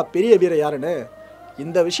வேணாமா பெரிய வீரன் யாருன்னு?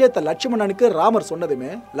 இந்த விஷயத்த லட்சுமணனுக்கு ராமர்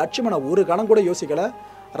சொன்னதுமே லட்சுமணன் ஒரு கணம் கூட யோசிக்கல.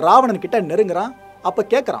 ராவணன் கிட்ட நெருங்குறான். அப்ப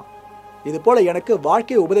கேட்கறான், இது போல எனக்கு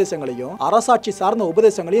வாழ்க்கை உபதேசங்களையும் அரசாட்சி சார்ந்த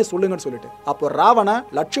உபதேசங்களையும் சொல்லுங்கன்னு சொல்லிட்டு. அப்போ ராவண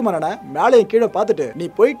லட்சுமணனை மேலையும் கீழே பார்த்துட்டு, நீ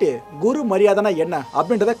போயிட்டு குரு மரியாதைனா என்ன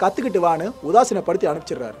அப்படின்றத கத்துக்கிட்டு வான்னு உதாசீனப்படுத்தி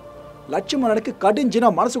அனுப்பிச்சிடுறாரு. லட்சுமணனுக்கு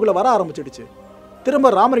கடிஞ்சினா மனசுக்குள்ள வர ஆரம்பிச்சிடுச்சு.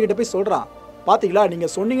 திரும்ப ராமர் கிட்ட போய் சொல்றான், பாத்தீங்களா நீங்க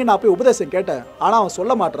சொன்னீங்க, நான் போய் உபதேசம் கேட்டேன், ஆனா அவன்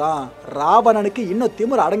சொல்ல மாட்டான். ராவணனுக்கு இன்னும்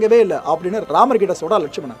திமிர் அடங்கவே இல்லை அப்படின்னு ராமர் கிட்ட சொல்றா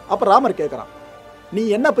லட்சுமணன். அப்ப ராமர் கேட்கறான், நீ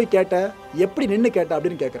என்ன போய் கேட்ட, எப்படி நின்று கேட்ட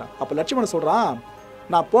அப்படின்னு கேட்கறான். அப்ப லட்சுமணன் சொல்றான்,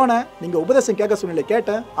 நான் போனேன், நீங்க உபதேசம் கேட்க சொன்னீங்க,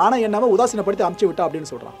 கேட்டேன், ஆனா என்னவோ உதாசீனப்படுத்தி அமுச்சு விட்டா அப்படின்னு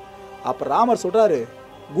சொல்றான். அப்ப ராமர் சொல்றாரு,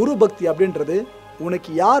 குரு பக்தி அப்படின்றது உனக்கு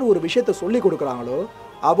யார் ஒரு விஷயத்த சொல்லி கொடுக்குறாங்களோ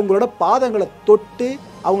அவங்களோட பாதங்களை தொட்டு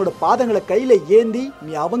அவங்களோட பாதங்களை கையில ஏந்தி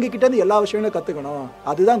நீ அவங்க கிட்ட இருந்து எல்லா விஷயங்களும் கத்துக்கணும்,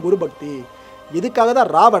 அதுதான் குரு பக்தி. இதுக்காக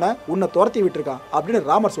தான் ராவண உன்னை துரத்தி விட்டுருக்கான் அப்படின்னு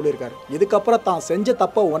ராமர் சொல்லியிருக்காரு. இதுக்கப்புறம் தான் செஞ்ச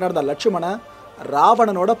தப்ப உணர்ந்த லட்சுமணன்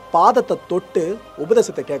ராவணனோட பாதத்தை தொட்டு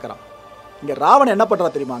உபதேசத்தை கேட்கறான். இங்க ராவணன் என்ன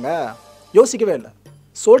பண்றா தெரியுமாங்க? யோசிக்கவே இல்லை.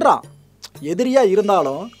 சொல்றான், எதிரியா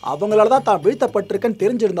இருந்தாலும் அவங்களால தான் வீழ்த்தப்பட்டிருக்கன்னு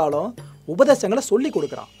தெரிஞ்சிருந்தாலும் உபதேசங்களை சொல்லி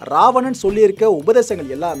கொடுக்குறான். ராவணன் சொல்லியிருக்க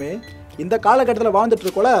உபதேசங்கள் எல்லாமே இந்த காலகட்டத்தில் வாழ்ந்துட்டு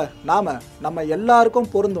இருக்கோல நம்ம எல்லாருக்கும்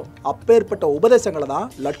பொருந்தும். அப்பேற்பட்ட உபதேசங்களை தான்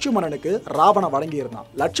லட்சுமணனுக்கு ராவணன் வழங்கி இருந்தான்.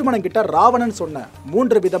 லட்சுமணன் கிட்ட ராவணன் சொன்ன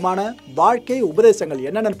 3 விதமான வாழ்க்கை உபதேசங்கள்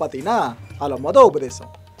என்னென்னு பார்த்தீங்கன்னா, அதில் மொதல்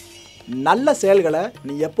உபதேசம், நல்ல செயல்களை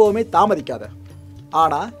நீ எப்பவுமே தாமதிக்காத,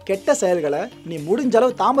 ஆனா கெட்ட செயல்களை நீ முடிஞ்ச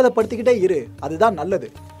அளவு தாமதப்படுத்திக்கிட்டே இரு, அதுதான் நல்லது.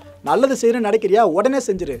 நல்லது செய்யணும்னு நினைக்கிறியா, உடனே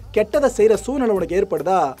செஞ்சிரு. கெட்டதை செய்யற சூழ்நிலை உனக்கு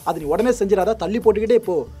ஏற்படுதா, அது நீ உடனே செஞ்சிடாத, தள்ளி போட்டுக்கிட்டே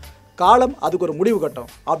போ, காலம் அதுக்கு ஒரு முடிவு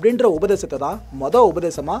கட்டும் அப்படின்ற உபதேசத்தை தான் மொதல்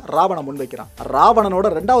உபதேசமா ராவணன் முன்வைக்கிறான். ராவணனோட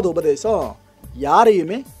 2வது உபதேசம்,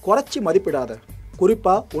 யாரையுமே குறைச்சி மதிப்பிடாத,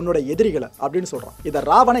 குறிப்பா உன்னோட எதிரிகளை அப்படின்னு சொல்றான். இதை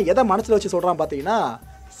ராவணன் எதை மனசுல வச்சு சொல்றான் பாத்தீங்கன்னா,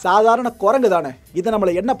 சாதாரண குரங்கு தானே, இதை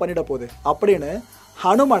நம்மளை என்ன பண்ணிட போகுது அப்படின்னு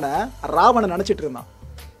ஹனுமனை ராவணன் நினைச்சிட்டு இருந்தான்.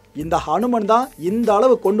 இந்த ஹனுமன் தான் இந்த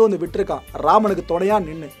அளவு கொண்டு வந்து விட்டுருக்கான் ராமனுக்கு துணையா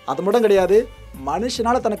நின்று. அது மட்டும் கிடையாது,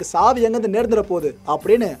 மனுஷனால தனக்கு சாவி எங்கிருந்து நேர்ந்துட போகுது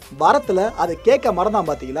அப்படின்னு வரத்துல அதை கேட்க மறந்தான்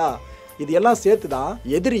பாத்தீங்களா. இது எல்லாம் சேர்த்துதான்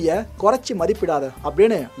எதிரிய குறைச்சி மதிப்பிடாத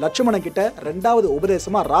அப்படின்னு லட்சுமணன் கிட்ட 2வது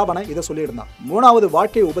உபதேசமா ராவணன் இதை சொல்லியிருந்தான். 3வது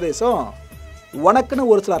வாழ்க்கை உபதேசம்,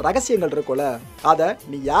 உனக்குன்னு ஒரு சில ரகசியங்கள் இருக்கும்ல, அதை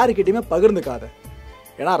நீ யாருக்கிட்டையுமே பகிர்ந்துக்காத.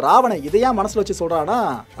 ஏன்னா ராவணன் இதையா மனசுல வச்சு சொல்றானா,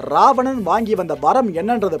 ராவணன் வாங்கி வந்த வரம்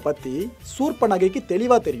என்னன்றதை பத்தி சூர்பனகைக்கு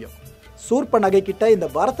தெளிவா தெரியும். சூர்பனகை கிட்ட இந்த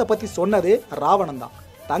வரத்தை பத்தி சொன்னதே ராவணன் தான்,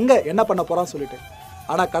 தங்க என்ன பண்ண போறான்னு சொல்லிட்டு.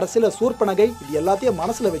 ஆனா கடைசியில சூர்பனகை இது எல்லாத்தையும்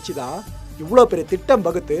மனசுல வச்சுதான் இவ்வளோ பெரிய திட்டம்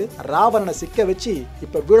வகுத்து ராவணனை சிக்க வச்சு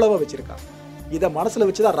இப்ப வீழவ வச்சிருக்கான். இதை மனசுல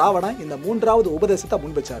வச்சுதான் ராவணன் இந்த 3வது உபதேசத்தை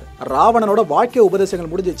முன் வச்சாரு. ராவணனோட வாழ்க்கை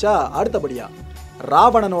உபதேசங்கள் முடிஞ்சிச்சா, அடுத்தபடியா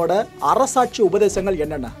ராவணனோட அரசாட்சி உபதேசங்கள்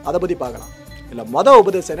என்னென்ன அதை பத்தி பார்க்கலாம். இல்ல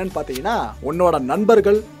உபதேசம் என்னன்னு பாத்தீங்கன்னா, உன்னோட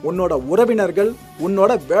நண்பர்கள், உன்னோட உறவினர்கள்,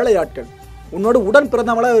 உன்னோட வேலையாட்கள், உன்னோட உடன்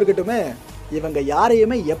பிறந்தவங்களா இருக்கட்டுமே, இவங்க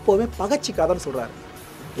யாரையுமே எப்பவுமே பகைச்சிக்காதன்னு சொல்றாரு.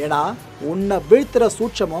 ஏன்னா உன்னை வீழ்த்துற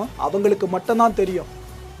சூட்சமும் அவங்களுக்கு மட்டும்தான் தெரியும்.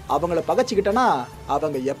 அவங்கள பகைச்சிக்கிட்டனா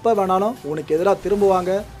அவங்க எப்ப வேணாலும் உனக்கு எதிராக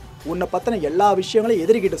திரும்புவாங்க. உன்னை பத்தின எல்லா விஷயங்களையும்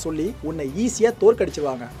எதிரிகிட்ட சொல்லி உன்னை ஈஸியா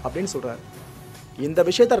தோற்கடிச்சிருவாங்க அப்படின்னு சொல்றாரு. இந்த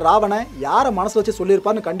விஷயத்த ராவணன் யாரை மனசு வச்சு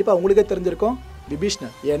சொல்லியிருப்பான்னு கண்டிப்பா உங்களுக்கே தெரிஞ்சிருக்கும்,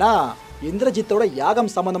 விபீஷ்ணன். ஏன்னா இந்திரஜித்தோட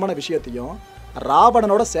யாகம் சம்பந்தமான விஷயத்தையும்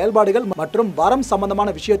ராவணனோட செயல்பாடுகள் மற்றும் வரம் சம்பந்தமான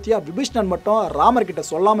விஷயத்தையும் விபீஷ்ணன் மட்டும் ராமர் கிட்ட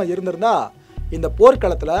சொல்லாம இருந்திருந்தா இந்த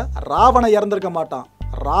போர்க்களத்துல ராவணன் இறந்திருக்க மாட்டான்,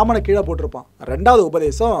 ராமனை கீழே போட்டிருப்பான். 2வது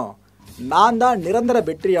உபதேசம், நான் தான் நிரந்தர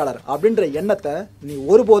வெற்றியாளர் அப்படின்ற எண்ணத்தை நீ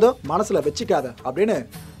ஒருபோதும் மனசுல வச்சுக்காத அப்படின்னு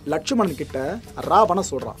லட்சுமணன் கிட்ட ராவணன்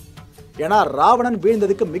சொல்றான். ஏன்னா ராவணன்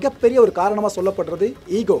வீழ்ந்ததுக்கு மிகப்பெரிய ஒரு காரணமா சொல்லப்படுறது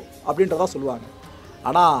ஈகோ அப்படின்றதா சொல்லுவாங்க.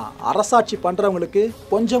 ஆனா அரசாட்சி பண்றவங்களுக்கு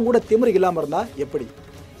கொஞ்சம் கூட திமிரு இல்லாம இருந்தா எப்படி?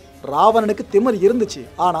 ராவணனுக்கு திமிரு இருந்துச்சு,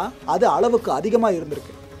 ஆனா அது அளவுக்கு அதிகமா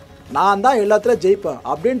இருந்திருக்கு. நான் தான் எல்லாத்துலயும் ஜெயிப்பேன்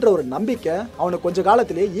அப்படின்ற ஒரு நம்பிக்கை அவனுக்கு கொஞ்ச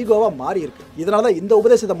காலத்திலேயே ஈகோவா மாறி இருக்கு. இதனாலதான் இந்த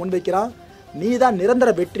உபதேசத்தை முன்வைக்கிறான், நீ தான் நிரந்தர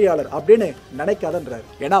வெற்றியாளர் அப்படின்னு நினைக்காதன்றாரு.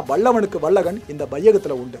 ஏன்னா வல்லவனுக்கு வல்லகன் இந்த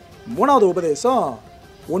வையகத்துல உண்டு. 3வது உபதேசம்,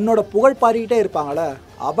 உன்னோட புகழ் பாடிக்கிட்டே இருப்பாங்களே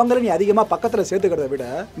அவங்கள நீ அதிகமா பக்கத்துல சேர்த்துக்கிறத விட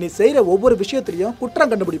நீ செய்யற ஒவ்வொரு விஷயத்திலையும்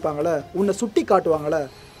குற்றம் கண்டுபிடிப்பாங்களே, உன்னை சுட்டி காட்டுவாங்களே,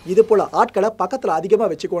 இது போல ஆட்களை பக்கத்துல அதிகமா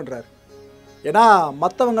வச்சுக்கோன்றாரு. ஏன்னா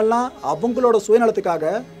மற்றவங்கள்லாம் அவங்களோட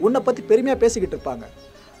சுயநலத்துக்காக உன்னை பத்தி பெருமையா பேசிக்கிட்டு இருப்பாங்க.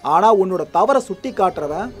 ஆனா உன்னோட தவறை சுட்டி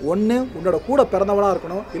காட்டுறவன் ஒன்று உன்னோட கூட பிறந்தவனா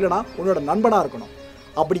இருக்கணும், இல்லைனா உன்னோட நண்பனா இருக்கணும்.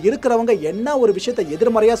 அப்படி இருக்கிறவங்க என்ன ஒரு விஷயத்தை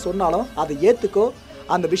எதிர்மறையா சொன்னாலும் அதை ஏத்துக்கோ,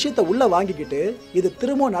 அந்த விஷயத்தை உள்ள வாங்கிக்கிட்டு இது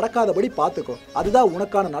திரும்ப நடக்காதபடி பார்த்துக்கோ, அதுதான்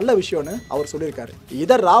உனக்கான நல்ல விஷயம்னு அவர் சொல்லியிருக்காரு.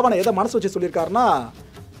 இதை ராவணன் எதை மனசு வச்சு சொல்லியிருக்காருன்னா,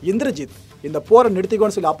 இந்திரஜித் இந்த போரை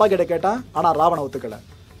நிறுத்திக்கோன்னு சொல்லி அப்பா கிட்ட கேட்டான், ஆனா ராவணன் ஒத்துக்கல.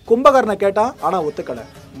 கும்பகர்ணனை கேட்டான், ஆனா ஒத்துக்கல.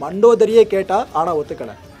 மண்டோதரியே கேட்டா, ஆனா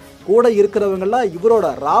ஒத்துக்கல. கூட இருக்கிறவங்கெல்லாம் இவரோட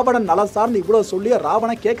ராவணன் நலம் சார்ந்து இவ்வளோ சொல்லிய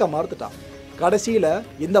ராவணன் கேட்க மறுத்துட்டான். கடைசியில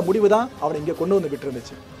இந்த முடிவு தான் அவனை இங்கே கொண்டு வந்து விட்டு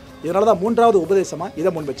இருந்துச்சு. இதனாலதான் 3வது உபதேசமா இதை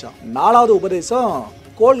முன் வச்சான். 4வது உபதேசம்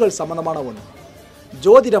கோள்கள் சம்பந்தமான ஒண்ணு.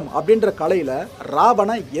 ஜோதிடம் அப்படின்ற கலையில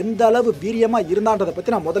ராவணன் எந்த அளவு வீரியமா இருந்தான்றதை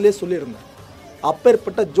பத்தி நான் முதல்ல சொல்லியிருந்தேன்.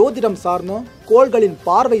 அப்பேற்பட்ட ஜோதிடம் சார்ந்தும் கோள்களின்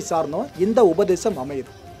பார்வை சார்ந்தும் இந்த உபதேசம்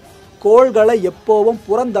அமையுது. கோள்களை எப்போவும்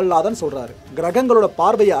புறந்தள்ளாதன்னு சொல்றாரு. கிரகங்களோட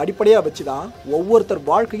பார்வையை அடிப்படையா வச்சுதான் ஒவ்வொருத்தர்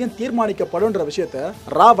வாழ்க்கையும் தீர்மானிக்கப்படும்ன்ற விஷயத்த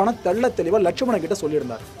ராவணன் தெள்ள தெளிவா லட்சுமணன் கிட்ட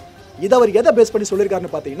சொல்லியிருந்தார். இதை அவர் எதை பேஸ் பண்ணி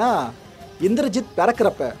சொல்லியிருக்காருன்னு பார்த்தீங்கன்னா, இந்திரஜித்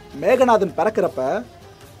பிறக்கிறப்ப, மேகநாதன் பிறக்கிறப்ப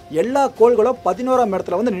எல்லா கோள்களும் 11ஆம்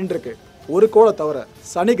இடத்துல வந்து நின்றுருக்கு. ஒரு கோளை தவிர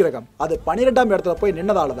சனி கிரகம் அது 12ஆம் இடத்துல போய்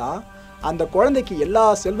நின்னதால தான் அந்த குழந்தைக்கு எல்லா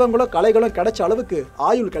செல்வங்களும் கலைகளும் கிடைச்ச அளவுக்கு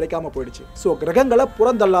ஆயுள் கிடைக்காம போயிடுச்சு. ஸோ கிரகங்களை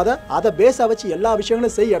புறந்தள்ளாத, அதை பேஸா வச்சு எல்லா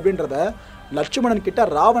விஷயங்களும் செய் அப்படின்றத லட்சுமணன் கிட்ட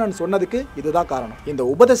ராவணன் சொன்னதுக்கு இதுதான் காரணம். இந்த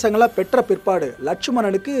உபதேசங்களை பெற்ற பிற்பாடு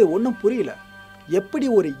லட்சுமணனுக்கு ஒன்றும் புரியல. எப்படி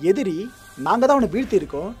ஒரு எதிரி, நாங்கள் தான் அவனை வீழ்த்தி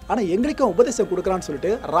இருக்கோம், ஆனால் எங்களுக்கும் உபதேசம் கொடுக்குறான்னு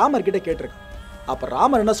சொல்லிட்டு ராமர் கிட்ட கேட்டிருக்கான். அப்போ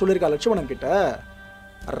ராமர் என்ன சொல்லியிருக்கா லட்சுமணன் கிட்ட,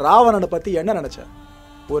 ராவணனை பற்றி என்ன நினைச்ச?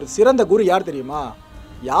 ஒரு சிறந்த குரு யார் தெரியுமா?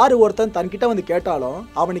 யார் ஒருத்தன் தன்கிட்ட வந்து கேட்டாலும்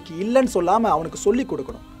அவனுக்கு இல்லைன்னு சொல்லாமல் அவனுக்கு சொல்லி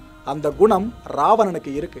கொடுக்கணும். அந்த குணம்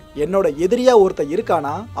ராவணனுக்கு இருக்கு. என்னோட எதிரியா ஒருத்தன்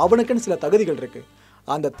இருக்கானா அவனுக்குன்னு சில தகுதிகள் இருக்கு.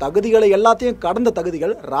 அந்த தகுதிகளை எல்லாத்தையும் கடந்த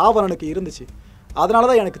தகுதிகள் ராவணனுக்கு இருந்துச்சு. அதனால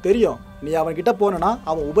தான் எனக்கு தெரியும், நீ அவன்கிட்ட போனா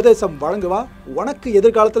அவன் உபதேசம் வழங்குவான், உனக்கு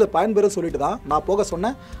எதிர்காலத்தில் பயன்பெறும் சொல்லிட்டு தான் நான் போக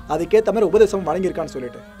சொன்னேன். அதுக்கேற்ற மாதிரி உபதேசம் வழங்கியிருக்கான்னு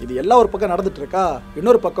சொல்லிட்டு இது எல்லாம் ஒரு பக்கம் நடந்துட்டு இருக்கா.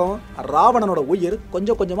 இன்னொரு பக்கம் ராவணனோட உயிர்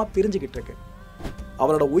கொஞ்சம் கொஞ்சமா பிரிஞ்சுக்கிட்டு இருக்கு.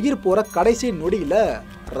 அவரோட உயிர் போற கடைசி நொடியில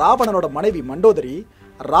ராவணனோட மனைவி மண்டோதரி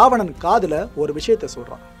ராவணன் காதுல ஒரு விஷயத்த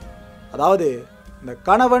சொல்றான். அதாவது இந்த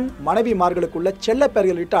கணவன் மனைவிமார்களுக்குள்ள செல்ல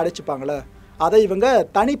பெயர்கள் விட்டு அழைச்சிப்பாங்களே, அதை இவங்க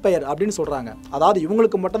தனிப்பெயர் அப்படின்னு சொல்றாங்க. அதாவது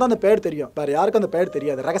இவங்களுக்கு மட்டும் தான் அந்த பெயர் தெரியும், வேற யாருக்கும் அந்த பெயர்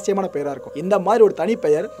தெரியாது, ரகசியமான பெயரா இருக்கும். இந்த மாதிரி ஒரு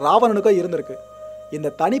தனிப்பெயர் ராவணனுக்கும் இருந்திருக்கு.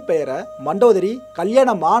 இந்த தனிப்பெயரை மண்டோதரி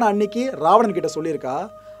கல்யாணம் ஆன அன்னைக்கு ராவணன் கிட்ட சொல்லியிருக்கா.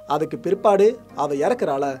 அதுக்கு பிற்பாடு அவ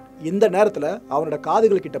இறக்குறாள, இந்த நேரத்துல அவனோட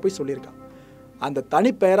காதுகள் கிட்ட போய் சொல்லியிருக்கா. அந்த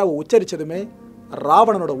தனிப்பெயரை உச்சரிச்சதுமே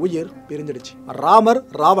ராவணனோட உயிர் பிரிஞ்சிடுச்சு. ராமர்,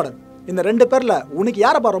 ராவணன் இந்த 2 பேர்ல உனக்கு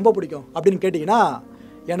யாரப்பா ரொம்ப பிடிக்கும் அப்படின்னு கேட்டீங்கன்னா,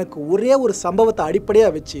 எனக்கு ஒரே ஒரு சம்பவத்தை அடிப்படையா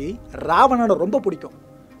வச்சு ராவணனை ரொம்ப பிடிக்கும்,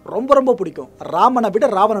 ரொம்ப ரொம்ப பிடிக்கும். ராமனை விட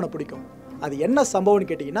ராவணனை பிடிக்கும். அது என்ன சம்பவம்னு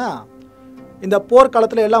கேட்டீங்கன்னா, இந்த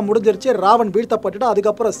போர்க்காலத்தில் எல்லாம் முடிஞ்சிருச்சு. ராவன் வீழ்த்தப்பட்டுட்டு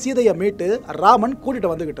அதுக்கப்புறம் சீதையை மீட்டு ராமன்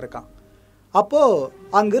கூட்டிகிட்டு வந்துக்கிட்டு இருக்கான். அப்போது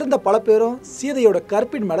அங்கிருந்த பல பேரும் சீதையோட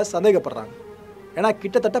கற்பின் மேலே சந்தேகப்படுறாங்க. ஏன்னா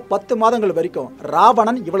கிட்டத்தட்ட 10 மாதங்கள் வரைக்கும்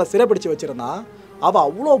ராவணன் இவளை சிறைப்பிடிச்சு வச்சிருந்தான். அவள்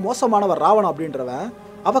அவ்வளோ மோசமானவன் ராவணன் அப்படின்றவன்.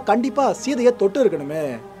 அவள் கண்டிப்பாக சீதையை தொட்டு இருக்கணுமே.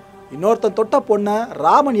 இன்னொருத்தன் தொட்ட பொண்ணை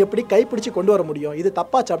ராமன் எப்படி கைப்பிடிச்சு கொண்டு வர முடியும்? இது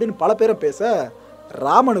தப்பாச்சு அப்படின்னு பல பேரும் பேச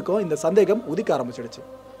ராமனுக்கும் இந்த சந்தேகம் உதிக்க ஆரம்பிச்சிடுச்சு.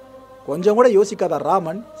 கொஞ்சம் கூட யோசிக்காத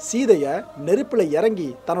ராமன் சீதையை நெருப்பில் இறங்கி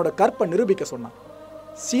தன்னோட கற்பை நிரூபிக்க சொன்னான்.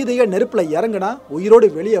 சீதையை நெருப்பில் இறங்குனா உயிரோடு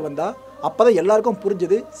வெளியே வந்தா அப்போதான் எல்லாருக்கும்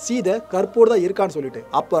புரிஞ்சுது சீதை கற்போடு தான் இருக்கான்னு சொல்லிட்டு.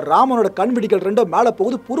 அப்போ ராமனோட கண் விடிகள் ரெண்டும் மேலே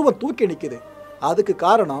போகுது, புருவம் தூக்கி நிற்குது. அதுக்கு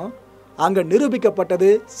காரணம் அங்கே நிரூபிக்கப்பட்டது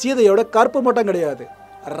சீதையோட கற்பு மட்டும் கிடையாது,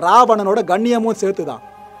 ராவணனோட கண்ணியமும் சேர்த்து தான்.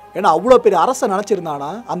 ஏன்னா அவ்வளோ பெரிய அரசன் நினச்சிருந்தானா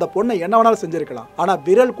அந்த பொண்ணை என்ன வேணாலும் செஞ்சிருக்கலாம். ஆனால்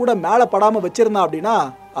விரல் கூட மேலே படாமல் வச்சிருந்தா அப்படின்னா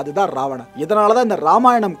அதுதான் ராவணன். இதனால தான் இந்த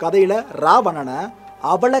ராமாயணம் கதையில் ராவணனை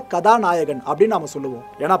அவள கதாநாயகன் அப்படின்னு நாம சொல்லுவோம்.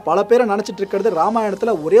 ஏன்னா பல பேரை நினச்சிட்டு இருக்கிறது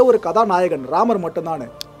ராமாயணத்தில் ஒரே ஒரு கதாநாயகன் ராமர் மட்டும்தானு.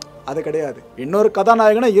 அது கிடையாது, இன்னொரு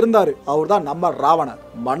கதாநாயகனே இருந்தார். அவர் தான் நம்ம ராவணன்.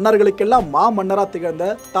 மன்னர்களுக்கெல்லாம் மன்னராக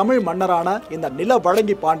திகழ்ந்த தமிழ் மன்னரான இந்த நில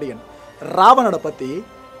வழங்கி பாண்டியன் ராவணனை பற்றி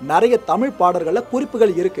நிறைய தமிழ் பாடல்களில்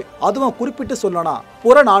குறிப்புகள் இருக்கு. அதுவும் குறிப்பிட்டு சொல்லணும்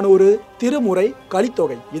புறநானூறு, திருமுறை,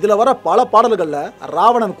 கலித்தொகை, இதுல வர பல பாடல்களில்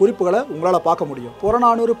ராவணன் குறிப்புகளை உங்களால பார்க்க முடியும்.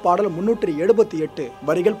 புறநானூறு பாடல் 378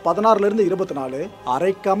 வரிகள் 16 24.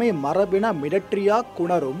 அரைக்கமை மரபின மிடற்றியா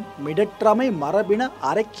குணரும் மிடற்றமை மரபின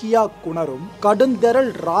அரக்கியா குணரும்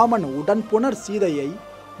கடுந்தெரல் ராமன் உடன்புணர் சீதையை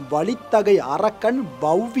வலித்தகை அரக்கன்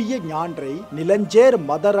பௌவிய ஞான்றை நிலஞ்சேர்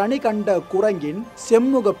மதரணி கண்ட குரங்கின்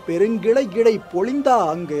செம்முக பெருங்கிளை இடை பொழிந்தா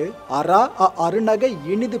அங்கு அரா அருணகை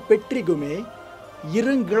இனிது பெற்றிகுமே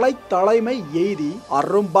இருங்கிளை தலைமை எய்தி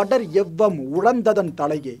அரும்படர் எவ்வம் உழந்ததன்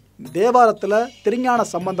தலையே. தேவாரத்துல திருஞான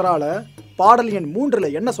சம்பந்தரால பாடல் எண்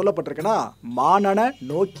 3 என்ன சொல்லப்பட்டிருக்குன்னா, மானன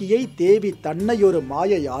நோக்கியை தேவி தன்னையொரு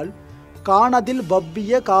மாயையால் காணதில்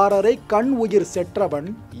வவ்விய காரரை கண் உயிர் செற்றவன்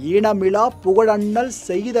ஈனமிழா புகழண்ணல்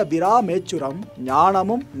செய்த விராமேச்சுரம்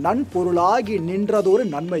ஞானமும் நன்பொருளாகி நின்றதொரு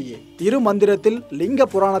நன்மையே. திருமந்திரத்தில் லிங்க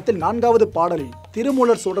புராணத்தில் 4வது பாடலில்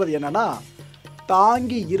திருமூலர் சொல்றது என்னன்னா,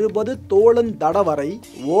 தாங்கி 20 தோளும் தடவரை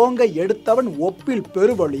ஓங்க எடுத்தவன் ஒப்பில்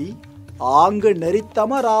பெருவழி ஆங்கு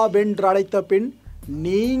நெறித்தமரா வென்றழைத்த பின்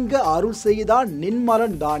நீங்க அருள் செய்தான்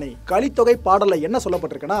நின்மலன் தானே. கலித்தொகை பாடல்ல என்ன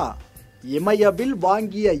சொல்லப்பட்டிருக்குன்னா, இமயவில்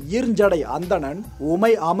வாங்கிய ஈர்ஞ்சடை அந்தணன்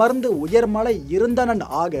உமை அமர்ந்து உயர்மலை இருந்தனன்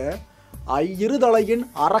ஆக ஐயிருதலையின்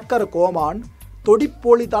அரக்கர் கோமான்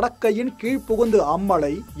தொடிப்பொலி தடக்கையின் கீழ்ப்புகுந்து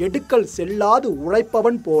அம்மலை எடுக்கல் செல்லாது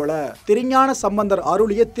உழைப்பவன் போல. திருஞான சம்பந்தர்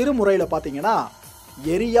அருளிய திருமுறையில பாத்தீங்கன்னா,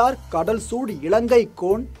 எரியார் கடல் சூடு இலங்கை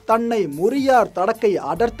கோன் தன்னை முறியார் தடக்கை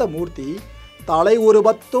அடர்த்த மூர்த்தி தலை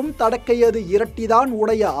உருவத்தும் தடக்கையது இரட்டிதான்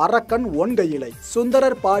உடைய அரக்கன் ஒன்கையிலை.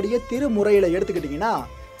 சுந்தரர் பாடிய திருமுறையில எடுத்துக்கிட்டீங்கன்னா,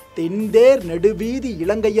 திந்தேர் நெடுவீதி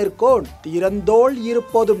இலங்கையர்கோன் திறந்தோள்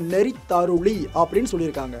இருப்பதும் நெறித்தருளி அப்படின்னு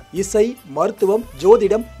சொல்லியிருக்காங்க. இசை, மருத்துவம்,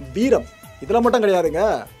 ஜோதிடம், வீரம் இதெல்லாம் மட்டும் கிடையாதுங்க.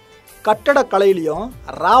 கட்டடக்கலையிலையும்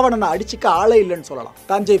ராவணனை அடிச்சுக்க ஆளே இல்லைன்னு சொல்லலாம்.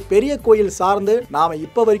 தஞ்சை பெரிய கோயில் சார்ந்து நாம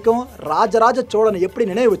இப்போ வரைக்கும் ராஜராஜ சோழனை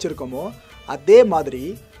எப்படி நினைவு வச்சிருக்கோமோ அதே மாதிரி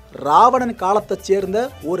ராவணன் காலத்தை சேர்ந்த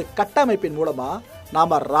ஒரு கட்டமைப்பின் மூலமா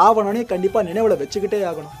நாம ராவணனை கண்டிப்பா நினைவுல வச்சுக்கிட்டே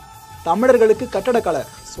ஆகணும். தமிழர்களுக்கு கட்டடக்கலை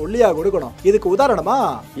சொல்லியா கொடுக்கணும். இதுக்கு உதாரணமா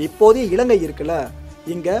இப்போதைய இலங்கை இருக்குல்ல,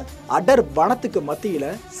 இங்க அடர் வனத்துக்கு மத்தியில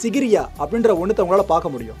சிகிரியா அப்படின்ற ஒண்ணுத்த உங்களால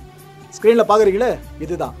பார்க்க முடியும். ஸ்கிரீன்ல பாக்குறீங்களே,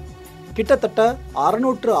 இதுதான் கிட்டத்தட்ட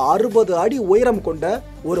 660 அடி உயரம் கொண்ட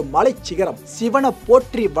ஒரு மலை சிகரம். சிவனை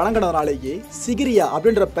போற்றி வணங்கினதுனாலேயே சிகிரியா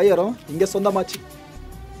அப்படின்ற பெயரும் இங்க சொந்தமாச்சு.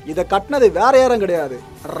 இதை கட்டினது வேற யாரும் கிடையாது,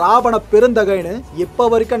 ராவண பெருந்தகைன்னு இப்ப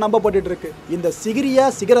வரைக்கும் நம்பப்பட்டு இருக்கு. இந்த சிகிரியா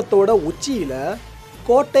சிகரத்தோட உச்சியில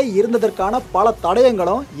கோட்டை இருந்ததற்கான பல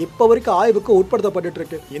தடயங்களும் இப்ப வரைக்கும் ஆய்வுக்கு உட்படுத்தப்பட்டு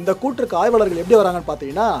இருக்கு. இந்த கூற்றுக்கு ஆய்வாளர்கள் எப்படி வராங்கன்னு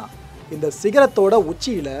பாத்தீங்கன்னா, இந்த சிகரத்தோட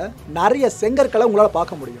உச்சியில நிறைய செங்கற்களை உங்களால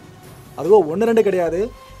பார்க்க முடியும். அதுவும் 1-2 கிடையாது,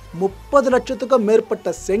 30 லட்சத்துக்கும் மேற்பட்ட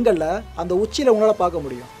செங்கல்ல அந்த உச்சியில உங்களால பார்க்க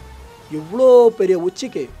முடியும். இவ்வளோ பெரிய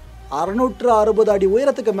உச்சிக்கு 660 அடி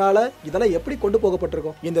உயரத்துக்கு மேல இதெல்லாம் எப்படி கொண்டு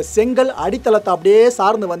போகப்பட்டிருக்கும்? இந்த செங்கல் அடித்தளத்தை அப்படியே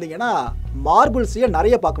சார்ந்து வந்தீங்கன்னா மார்பிள்ஸையும்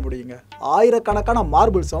நிறைய பார்க்க முடியுங்க. ஆயிரக்கணக்கான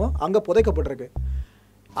மார்பிள்ஸும் அங்க புதைக்கப்பட்டிருக்கு.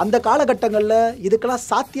 அந்த காலகட்டங்களில் இதுக்கெல்லாம்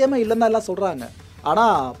சாத்தியமே இல்லைன்னு எல்லாம் சொல்றாங்க. ஆனா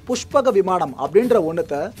புஷ்பக விமானம் அப்படின்ற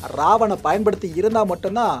ஒண்ணுத்த ராவண பயன்படுத்தி இருந்தா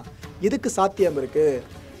மட்டும்தான் இதுக்கு சாத்தியம் இருக்கு.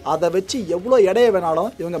 அதை வச்சு எவ்வளோ எடைய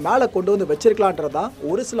வேணாலும் இவங்க மேலே கொண்டு வந்து வச்சிருக்கலான்றதான்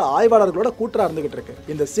ஒரு சில ஆய்வாளர்களோட கூற்றா இருந்துகிட்டு இருக்கு.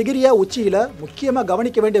 இந்த சிகிரியா உச்சியில முக்கியமாக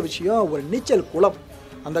கவனிக்க வேண்டிய விஷயம் ஒரு நீச்சல் குளம்.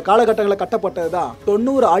 அந்த காலகட்டங்களில் கட்டப்பட்டது தான்.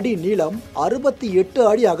 90 அடி நீளம், 68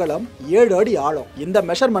 அடி அகலம், 7 அடி ஆழம். இந்த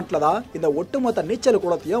மெஷர்மெண்ட்ல தான் இந்த ஒட்டுமொத்த நீச்சல்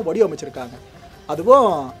குளத்தையும் வடிவமைச்சிருக்காங்க. அதுவும்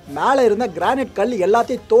மேலே இருந்த கிரானைட் கல்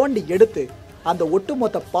எல்லாத்தையும் தோண்டி எடுத்து அந்த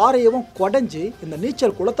ஒட்டுமொத்த பாறையவும் குடைஞ்சு இந்த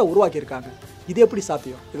நீச்சல் குளத்தை உருவாக்கியிருக்காங்க. இது எப்படி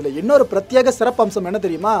சாத்தியம்? இதில் இன்னொரு பிரத்யேக சிறப்பம்சம் என்ன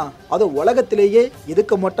தெரியுமா? அது உலகத்திலேயே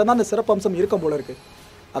இதுக்கு மட்டும்தான் அந்த சிறப்பம்சம் இருக்கும் போல இருக்கு.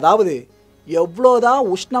 அதாவது எவ்வளோதான்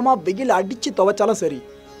உஷ்ணமாக வெயில் அடித்து துவைச்சாலும் சரி,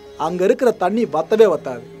 அங்கே இருக்கிற தண்ணி வத்தவே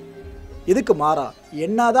வத்தாது. இதுக்கு மாறா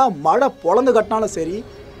என்னதான் மழை பொழந்து கட்டினாலும் சரி,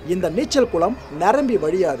 இந்த நீச்சல் குளம் நிரம்பி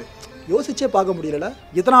வழியாது. யோசிச்சே பார்க்க முடியல.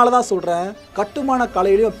 இதனால தான் சொல்கிறேன், கட்டுமான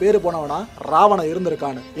கலையிலையும் பேர் போனவனா ராவணன்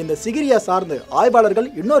இருந்திருக்கான்னு. இந்த சிகிரியை சார்ந்து ஆய்வாளர்கள்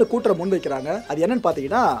இன்னொரு கூற்றை முன்வைக்கிறாங்க. அது என்னன்னு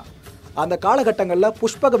பார்த்தீங்கன்னா, அந்த காலகட்டங்களில்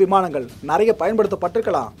புஷ்பக விமானங்கள் நிறைய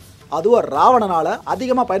பயன்படுத்தப்பட்டிருக்கலாம். அதுவும் ராவணனால்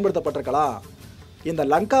அதிகமாக பயன்படுத்தப்பட்டிருக்கலாம். இந்த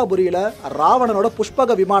லங்காபுரியில் ராவணனோட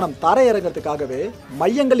புஷ்பக விமானம் தரையிறங்கிறதுக்காகவே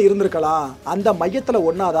மையங்கள் இருந்திருக்கலாம். அந்த மையத்தில்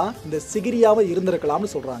ஒன்றாதான் இந்த சிகிரியாவை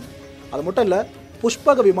இருந்திருக்கலாம்னு சொல்கிறாங்க. அது மட்டும் இல்லை,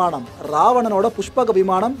 புஷ்பக விமானம், ராவணனோட புஷ்பக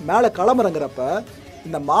விமானம் மேலே களமிறங்குறப்ப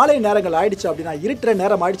இந்த மாலை நேரங்கள் ஆயிடுச்சு அப்படின்னா, இருட்டுற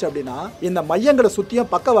நேரம் ஆயிடுச்சு அப்படின்னா, இந்த மையங்களை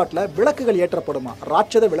சுற்றியும் பக்கவாட்டில் விளக்குகள் ஏற்றப்படுமா,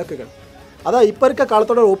 ராட்சத விளக்குகள். அதான் இப்போ இருக்க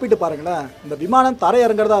காலத்தோட ஒப்பிட்டு பாருங்களேன். இந்த விமானம்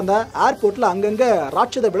தரையிறங்கிறதா அந்த ஏர்போர்ட்டில் அங்கங்கே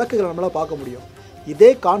ராட்சத விளக்குகள் நம்மளால் பார்க்க முடியும். இதே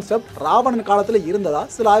கான்செப்ட் ராவணன் காலத்தில் இருந்ததா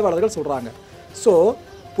சில ஆய்வாளர்கள் சொல்கிறாங்க. ஸோ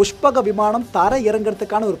புஷ்பக விமானம் தரை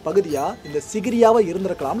இறங்கிறதுக்கான ஒரு பகுதியாக இந்த சிகிரியாவை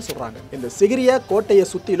இருந்திருக்கலாம்னு சொல்கிறாங்க. இந்த சிகிரிய கோட்டையை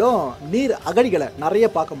சுற்றிலும் நீர் அகழிகளை நிறைய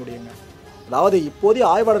பார்க்க முடியுங்க. அதாவது இப்போதைய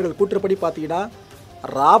ஆய்வாளர்கள் கூற்றுப்படி பார்த்தீங்கன்னா,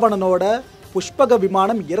 ராவணனோட புஷ்பக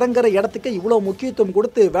விமானம் இறங்குற இடத்துக்கு இவ்வளோ முக்கியத்துவம்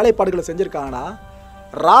கொடுத்து வேலைப்பாடுகளை செஞ்சுருக்காங்கன்னா,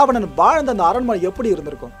 ராவணன் வாழ்ந்த அந்த அரண்மனை எப்படி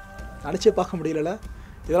இருந்திருக்கும் நினச்சே பார்க்க முடியல.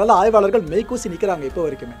 இதனால ஆய்வாளர்கள் மெய்கூசி நிற்கிறாங்க இப்போ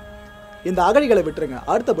வரைக்குமே. இந்த அகழிகளை விட்டுருங்க.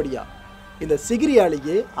 அடுத்தபடியாக இந்த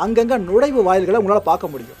சிகிரியாலேயே அங்கங்கே நுழைவு வாயில்களை உங்களால் பார்க்க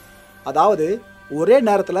முடியும். அதாவது ஒரே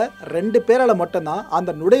நேரத்தில் 2 பேரால் மட்டும்தான்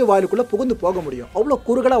அந்த நுழைவு வாயிலுக்குள்ளே புகுந்து போக முடியும். அவ்வளோ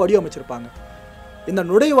குறுகலாக வடிவமைச்சிருப்பாங்க. இந்த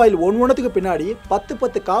நுழைவு வாயில் ஒவ்வொன்றுத்துக்கு பின்னாடி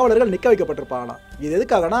 10 காவலர்கள் நிற்க வைக்கப்பட்டிருப்பாங்களாம். இது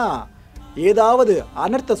எதுக்காகனா, ஏதாவது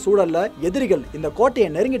அனர்த்த சூழலில் எதிரிகள் இந்த கோட்டையை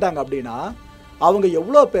நெருங்கிட்டாங்க அப்படின்னா, அவங்க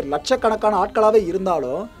எவ்வளோ பேர் லட்சக்கணக்கான ஆட்களாகவே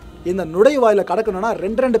இருந்தாலும் இந்த நுழைவு வாயிலை கடக்கணும்னா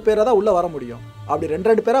 2 பேராக தான் உள்ளே வர முடியும். அப்படி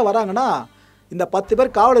 2 பேராக வராங்கன்னா, இந்த 10 பேர்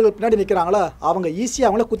காவலர்கள் பின்னாடி நிற்கிறாங்களா, அவங்க ஈஸியாக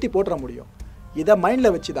அவங்கள குத்தி போட்டுற முடியும். இதை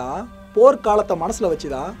மைண்டில் வச்சு தான், போர்க்காலத்தை மனசில் வச்சு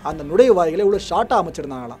தான் அந்த நுழைவு வாய்களை இவ்வளோ ஷார்ட்டாக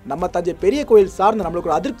அமைச்சிருந்தாங்களாம். நம்ம தஞ்சை பெரிய கோயில் சார்ந்து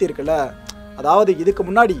நம்மளுக்கு ஒரு அதிருப்தி இருக்குல்ல. அதாவது இதுக்கு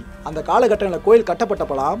முன்னாடி அந்த காலகட்டங்களில் கோயில்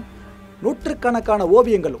கட்டப்பட்டப்பலாம் நூற்றுக்கணக்கான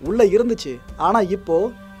ஓவியங்கள் உள்ளே இருந்துச்சு. ஆனால்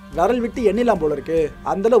இப்போது விரல் விட்டு எண்ணிலாம் போல இருக்கு.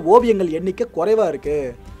 அதில் ஓவியங்கள் எண்ணிக்கை குறைவாக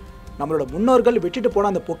இருக்குது. நம்மளோட முன்னோர்கள் விட்டுட்டு போன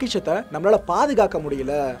அந்த பொக்கிஷத்தை நம்மளால் பாதுகாக்க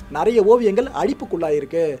முடியல. நிறைய ஓவியங்கள்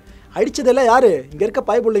அழிப்புக்குள்ளாயிருக்கு. அடித்ததெல்லாம் யார்? இங்கே இருக்க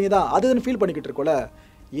பயப்புள்ளைங்க தான். அதுன்னு ஃபீல் பண்ணிக்கிட்டு இருக்கோல.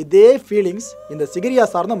 இதே ஃபீலிங்ஸ் இந்த சிகிரியா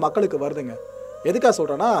சார்ந்த மக்களுக்கு வருதுங்க. எதுக்காக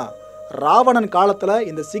சொல்கிறேன்னா, ராவணன் காலத்தில்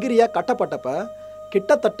இந்த சிகிரியா கட்டப்பட்டப்ப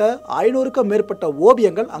கிட்டத்தட்ட 500க்கும் மேற்பட்ட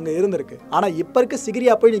ஓவியங்கள் அங்கே இருந்திருக்கு. ஆனால் இப்போ இருக்க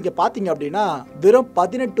சிகிரியா போய் நீங்கள் பார்த்தீங்க அப்படின்னா வெறும்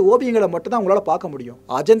 18 ஓவியங்களை மட்டும்தான் உங்களால் பார்க்க முடியும்.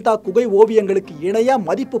 அஜந்தா குகை ஓவியங்களுக்கு இணையாக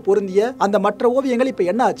மதிப்பு பொருந்திய அந்த மற்ற ஓவியங்கள் இப்போ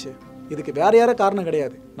என்ன ஆச்சு? இதுக்கு வேற யாரும் காரணம்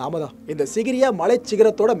கிடையாது, நாம தான். இந்த சிகிரியா மலை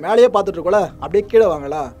சிகரத்தோட மேலேயே பார்த்துட்டு இருக்கோல, அப்படியே கீழே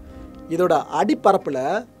வாங்களா. இதோட அடிப்பரப்பில்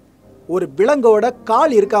ஒரு விலங்கோட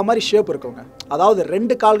கால் இருக்கா மாதிரி ஷேப் இருக்குங்க. அதாவது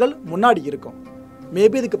 2 கால்கள் முன்னாடி இருக்கும்.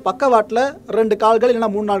 மேபி இதுக்கு பக்கவாட்டில் 2 கால்கள் இல்லைனா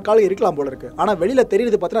 3-4 கால்கள் இருக்கலாம் போல இருக்குது. ஆனால் வெளியில்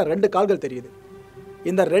தெரியுது பார்த்தீங்கன்னா 2 கால்கள் தெரியுது.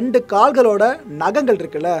 இந்த 2 கால்களோட நகங்கள்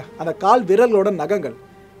இருக்குல்ல, அந்த கால் விரல்களோட நகங்கள்,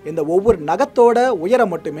 இந்த ஒவ்வொரு நகத்தோட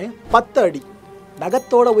உயரம் மட்டுமே 10 அடி.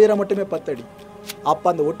 நகத்தோட உயரம் மட்டுமே 10 அடி. அப்போ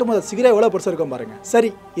அந்த ஒட்டுமொத்த சிகிரியா எவ்வளோ பெருசாக இருக்கும் பாருங்க.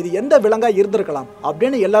 சரி, இது எந்த விலங்காக இருந்திருக்கலாம்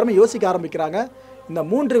அப்படின்னு எல்லாருமே யோசிக்க ஆரம்பிக்கிறாங்க. இந்த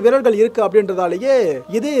 3 விரல்கள் இருக்குது அப்படின்றதாலேயே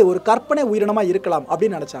இது ஒரு கற்பனை உயிரினமாக இருக்கலாம்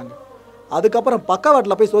அப்படின்னு நினச்சாங்க. அதுக்கப்புறம்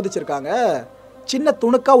பக்கவாட்டில் போய் சோதிச்சிருக்காங்க. சின்ன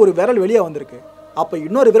துணுக்காக ஒரு விரல் வெளியே வந்திருக்கு. அப்போ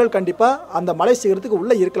இன்னொரு விரல் கண்டிப்பாக அந்த மலை சிகரத்துக்கு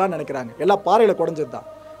உள்ளே இருக்கலாம்னு நினைக்கிறாங்க. எல்லாம் பாறையில் குறைஞ்சது தான்.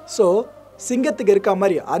 ஸோ சிங்கத்துக்கு இருக்க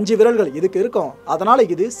மாதிரி 5 விரல்கள் இதுக்கு இருக்கும். அதனால்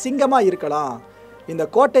இது சிங்கமாக இருக்கலாம். இந்த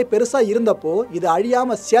கோட்டை பெருசாக இருந்தப்போ, இது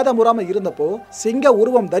அழியாமல் சேதமுறாமல் இருந்தப்போ, சிங்க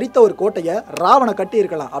உருவம் தரித்த ஒரு கோட்டையை ராவண கட்டி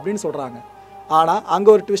இருக்கலாம் அப்படின்னு சொல்கிறாங்க. ஆனால்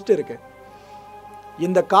அங்கே ஒரு ட்விஸ்ட் இருக்குது.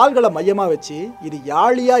 இந்த கால்களை மையமாக வச்சு இது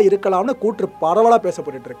யாழியாக இருக்கலாம்னு கூற்று பரவலாக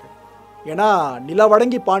பேசப்பட்டு இருக்கு. ஏன்னா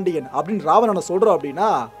நிலவடங்கி பாண்டியன் அப்படின்னு ராவணனை சொல்கிறோம் அப்படின்னா,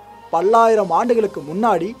 பல்லாயிரம் ஆண்டுகளுக்கு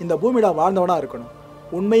முன்னாடி இந்த பூமியில் வாழ்ந்தவனாக இருக்கணும்.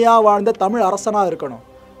 உண்மையாக வாழ்ந்த தமிழ் அரசனாக இருக்கணும்.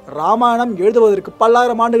 ராமாயணம் எழுதுவதற்கு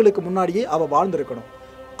பல்லாயிரம் ஆண்டுகளுக்கு முன்னாடியே அவள் வாழ்ந்திருக்கணும்.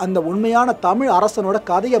 அந்த உண்மையான தமிழ் அரசனோட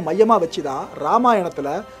கதையை மையமாக வச்சு தான்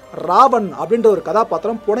ராமாயணத்தில் ராவன் அப்படின்ற ஒரு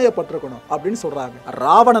கதாபாத்திரம் புனையப்பட்டிருக்கணும் அப்படின்னு சொல்கிறாங்க.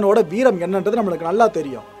 ராவணனோட வீரம் என்னன்றது நம்மளுக்கு நல்லா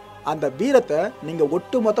தெரியும். அந்த வீரத்தை நீங்கள்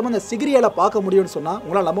ஒட்டு மொத்தமாக அந்த சிகிரியாவில் பார்க்க முடியும்னு சொன்னால்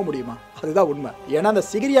உங்களால் நம்ப முடியுமா? அதுதான் உண்மை. ஏன்னா அந்த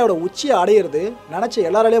சிகிரியாவோட உச்சியை அடையிறது நினச்ச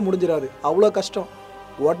எல்லாராலேயும் முடிஞ்சிடாது. அவ்வளோ கஷ்டம்.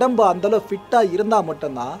 உடம்பு அந்தளவு ஃபிட்டாக இருந்தால்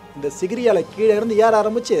மட்டும்தான் இந்த சிகிரியாவில் கீழே இருந்து ஏற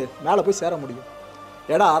ஆரம்பித்து மேலே போய் சேர முடியும்.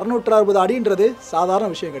 ஏன்னா 660 அடின்றது சாதாரண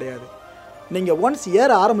விஷயம் கிடையாது. நீங்கள் ஒன்ஸ்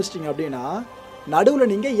ஏற ஆரம்பிச்சிட்டிங்க அப்படின்னா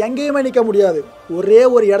நடுவில் நீங்கள் எங்கேயுமே நிற்க முடியாது. ஒரே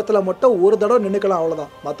ஒரு இடத்துல மட்டும் ஒரு தடவை நின்றுக்கலாம்,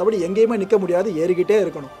 அவ்வளோதான். மற்றபடி எங்கேயுமே நிற்க முடியாது, ஏறிக்கிட்டே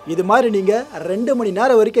இருக்கணும். இது மாதிரி நீங்கள் 2 மணி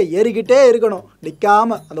நேரம் வரைக்கும் ஏறிக்கிட்டே இருக்கணும்,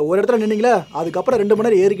 நிற்காம. அந்த ஒரு இடத்துல நின்னீங்களே, அதுக்கப்புறம் 2 மணி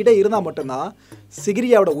நேரம் ஏறிக்கிட்டே இருந்தால் மட்டும்தான்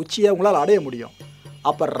சிகிரியாவோட உச்சியை உங்களால் அடைய முடியும்.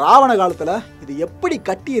 அப்போ ராவண காலத்தில் இது எப்படி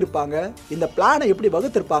கட்டி இருப்பாங்க, இந்த பிளானை எப்படி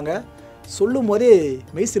வகுத்திருப்பாங்க சொல்லும் போதே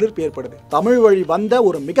மெய்சிலிர்ப்பு ஏற்படுது. தமிழ் வழி வந்த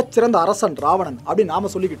ஒரு மிகச்சிறந்த அரசன் ராவணன் அப்படின்னு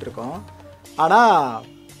நாம் சொல்லிக்கிட்டு இருக்கோம். ஆனால்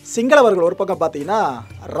சிங்களவர்கள் ஒரு பக்கம் பார்த்தீங்கன்னா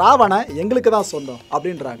ராவண எங்களுக்கு தான் சொந்தம்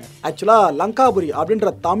அப்படின்றாங்க. ஆக்சுவலாக லங்காபுரி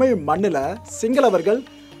அப்படின்ற தமிழ் மண்ணில் சிங்களவர்கள்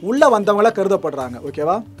உள்ளே வந்தவங்கள கருதப்படுறாங்க.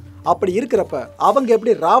 ஓகேவா? அப்படி இருக்கிறப்ப அவங்க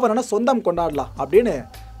எப்படி ராவணனை சொந்தம் கொண்டாடலாம் அப்படின்னு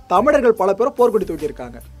தமிழர்கள் பல பேரை போர்க்கொடி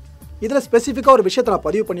தூக்கியிருக்காங்க. இதில் ஸ்பெசிஃபிக்காக ஒரு விஷயத்தை நான்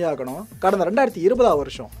பதிவு பண்ணி ஆகணும். கடந்த 2020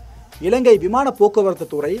 வருஷம் இலங்கை விமான போக்குவரத்து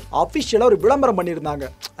துறை அஃபிஷியலாக ஒரு விளம்பரம் பண்ணியிருந்தாங்க.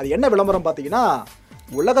 அது என்ன விளம்பரம் பார்த்தீங்கன்னா,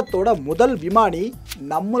 உலகத்தோட முதல் விமானி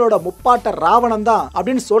நம்மளோட முப்பாட்ட ராவணன் தான்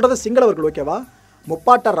அப்படின்னு சொல்கிறது சிங்களவர்கள். ஓகேவா?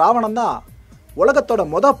 முப்பாட்ட ராவணன் தான்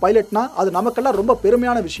உலகத்தோட பைலட்னா அது நமக்கெல்லாம் ரொம்ப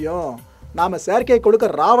பெருமையான விஷயம். நாம் செயற்கை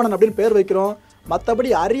கொடுக்க ராவணன் அப்படின்னு பேர் வைக்கிறோம். மற்றபடி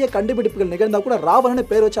அரிய கண்டுபிடிப்புகள் நிகழ்ந்தால் கூட ராவணன்னு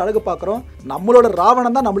பேர் வச்சு அழகு பார்க்குறோம். நம்மளோட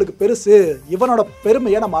ராவணன் தான் நம்மளுக்கு பெருசு, இவனோட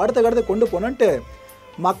பெருமையை நம்ம அடுத்த கடத்தை கொண்டு போனோன்ட்டு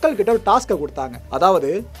மக்கள்கிட்ட ஒரு டாஸ்கை கொடுத்தாங்க. அதாவது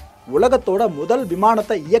உலகத்தோட முதல்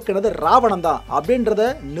விமானத்தை இயக்குனது ராவணன் தான் அப்படின்றத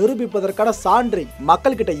நிரூபிப்பதற்கான சான்று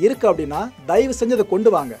மக்கள்கிட்ட இருக்கு அப்படின்னா தயவு செஞ்சு அதை கொண்டு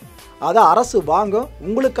வாங்க, அதை அரசு வாங்கும்,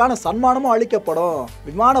 உங்களுக்கான சன்மானமும் அளிக்கப்படும்.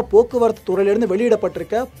 விமான போக்குவரத்து துறையிலிருந்து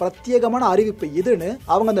வெளியிடப்பட்டிருக்க பிரத்யேகமான அறிவிப்பு இதுன்னு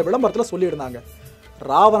அவங்க அந்த விளம்பரத்தில் சொல்லியிருந்தாங்க.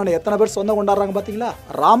 ராவணனை எத்தனை பேர் சொந்தம் கொண்டாடுறாங்க பார்த்தீங்களா?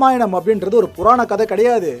 ராமாயணம் அப்படின்றது ஒரு புராண கதை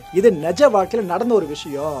கிடையாது, இது நிஜ வாழ்க்கையில் நடந்த ஒரு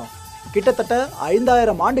விஷயம். கிட்டத்தட்ட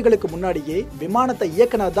 5000 ஆண்டுகளுக்கு முன்னாடியே விமானத்தை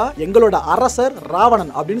இயக்குனதான் எங்களோட அரசர்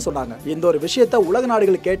ராவணன் அப்படின்னு சொன்னாங்க. இந்த ஒரு விஷயத்த உலக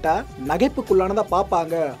நாடுகள் கேட்டா நகைப்புக்குள்ளானதா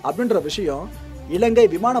பார்ப்பாங்க அப்படின்ற விஷயம் இலங்கை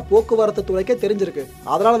விமான போக்குவரத்து துறைக்கே தெரிஞ்சிருக்கு.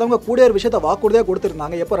 அதனால அவங்க கூட ஒரு விஷயத்த வாக்குறுதியாக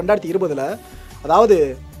கொடுத்துருந்தாங்க. எப்போ 2020. அதாவது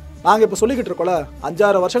நாங்கள் இப்போ சொல்லிக்கிட்டு இருக்கோம்ல,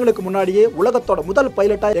 5-6 வருஷங்களுக்கு முன்னாடியே உலகத்தோட முதல்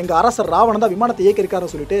பைலட்டாக எங்கள் அரசர் ராவணன் தான் விமானத்தை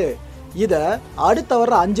இயக்கியிருக்காருன்னு சொல்லிட்டு இதை அடுத்த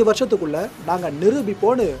வர 5 வருஷத்துக்குள்ள நாங்கள்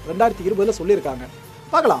நிரூபிப்போன்னு 2020 சொல்லியிருக்காங்க.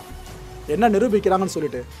 பார்க்கலாம் என்ன நிரூபிக்கிறாங்கன்னு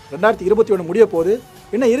சொல்லிட்டு. 2021 முடிய போது,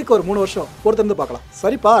 இன்னும் இருக்கு ஒரு 3 வருஷம் பொறுத்திருந்து பார்க்கலாம்.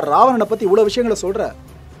 சரிப்பா, ராவணனை பற்றி இவ்வளோ விஷயங்களை சொல்கிற,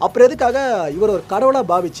 அப்புறம் எதுக்காக இவர் ஒரு கடவுளாக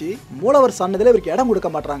பாவிச்சு மூலவர் சன்னதில் இவருக்கு இடம்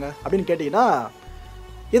கொடுக்க மாட்டாங்க அப்படின்னு கேட்டிங்கன்னா,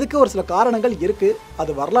 இதுக்கு ஒரு சில காரணங்கள் இருக்குது.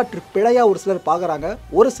 அது வரலாற்று பிழையாக ஒரு சிலர் பார்க்குறாங்க,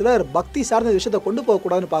 ஒரு சிலர் பக்தி சார்ந்த விஷயத்தை கொண்டு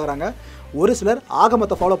போகக்கூடாதுன்னு பார்க்குறாங்க, ஒரு சிலர்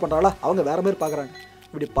ஆகமத்தை ஃபாலோ பண்ணுறாங்களா அவங்க வேறு மாதிரி பார்க்குறாங்க.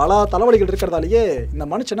 இப்படி பல தலைவலிகள் இருக்கிறதாலேயே இந்த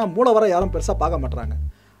மனுஷனை மூலவரை யாரும் பெருசாக பார்க்க மாட்டுறாங்க.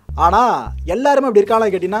 ஆனால் எல்லாருமே அப்படி இருக்காங்களா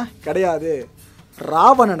கேட்டிங்கன்னா கிடையாது.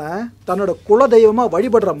 ராவணனை தன்னோட குலதெய்வமாக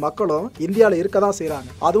வழிபடுற மக்களும் இந்தியாவில் இருக்க தான் செய்கிறாங்க.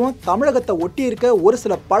 அதுவும் தமிழகத்தை ஒட்டி இருக்க ஒரு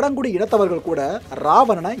சில பழங்குடி இனத்தவர்கள் கூட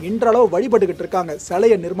ராவணனை இன்றளவு வழிபட்டுக்கிட்டு இருக்காங்க,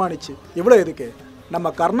 சிலையை நிர்மாணிச்சு. இவ்வளோ எதுக்கு, நம்ம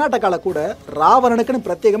கர்நாடகாவில் கூட ராவணனுக்குன்னு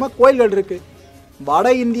பிரத்யேகமாக கோயில்கள் இருக்குது. வட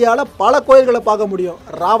இந்தியாவில் பல கோயில்களை பார்க்க முடியும்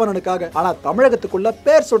ராவணனுக்காக. ஆனால் தமிழகத்துக்குள்ள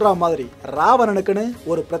பேர் சொல்கிற மாதிரி ராவணனுக்குன்னு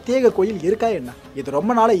ஒரு பிரத்யேக கோயில் இருக்கா என்ன? இது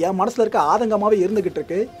ரொம்ப நாளை என் மனசில் இருக்க ஆதங்கமாகவே இருந்துகிட்டு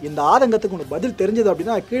இருக்கு. இந்த ஆதங்கத்துக்கு ஒன்று பதில் தெரிஞ்சது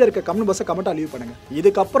அப்படின்னா கீழே இருக்க கமெண்ட் பாக்ஸை கமெண்ட்டாக லீவ் பண்ணுங்க.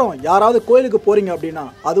 இதுக்கப்புறம் யாராவது கோயிலுக்கு போறீங்க அப்படின்னா,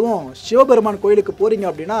 அதுவும் சிவபெருமான் கோயிலுக்கு போறீங்க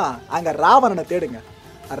அப்படின்னா அங்கே ராவணனை தேடுங்க.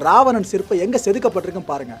 ராவணன் சிற்பம் எங்கே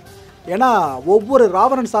செதுக்கப்பட்டிருக்குன்னு பாருங்க. ஏன்னா ஒவ்வொரு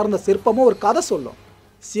ராவணன் சார்ந்த சிற்பமும் ஒரு கதை சொல்லும்,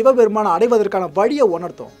 சிவபெருமானை அடைவதற்கான வழியை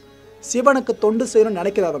உணர்த்தும். சிவனுக்கு தொண்டு செய்யணும்னு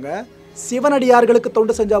நினைக்கிறவங்க சிவனடியார்களுக்கு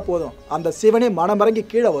தொண்டு செஞ்சா போதும், அந்த சிவனே மனமிறங்கி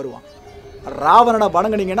கீழே வருவான். ராவணனை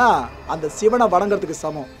வணங்குனீங்கன்னா அந்த சிவனை வணங்குறதுக்கு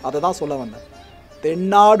சமம். அதை தான் சொல்ல வந்தேன்.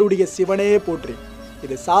 தென்னாடுடைய சிவனே போற்றி.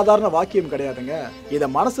 இது சாதாரண வாக்கியம் கிடையாதுங்க. இதை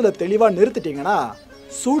மனசுல தெளிவா நிறுத்திட்டீங்கன்னா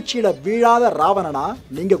சூழ்ச்சியில வீழாத ராவணனா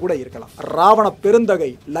நீங்க கூட இருக்கலாம். ராவண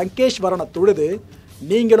பெருந்தகை லங்கேஸ்வரனை தொழுது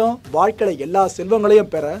நீங்களும் வாழ்க்கையில எல்லா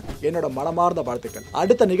செல்வங்களையும் பெற என்னோட மனமார்ந்த வாழ்த்துக்கள்.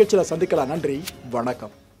 அடுத்த நிகழ்ச்சியில சந்திக்கலாம். நன்றி,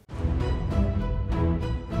 வணக்கம்.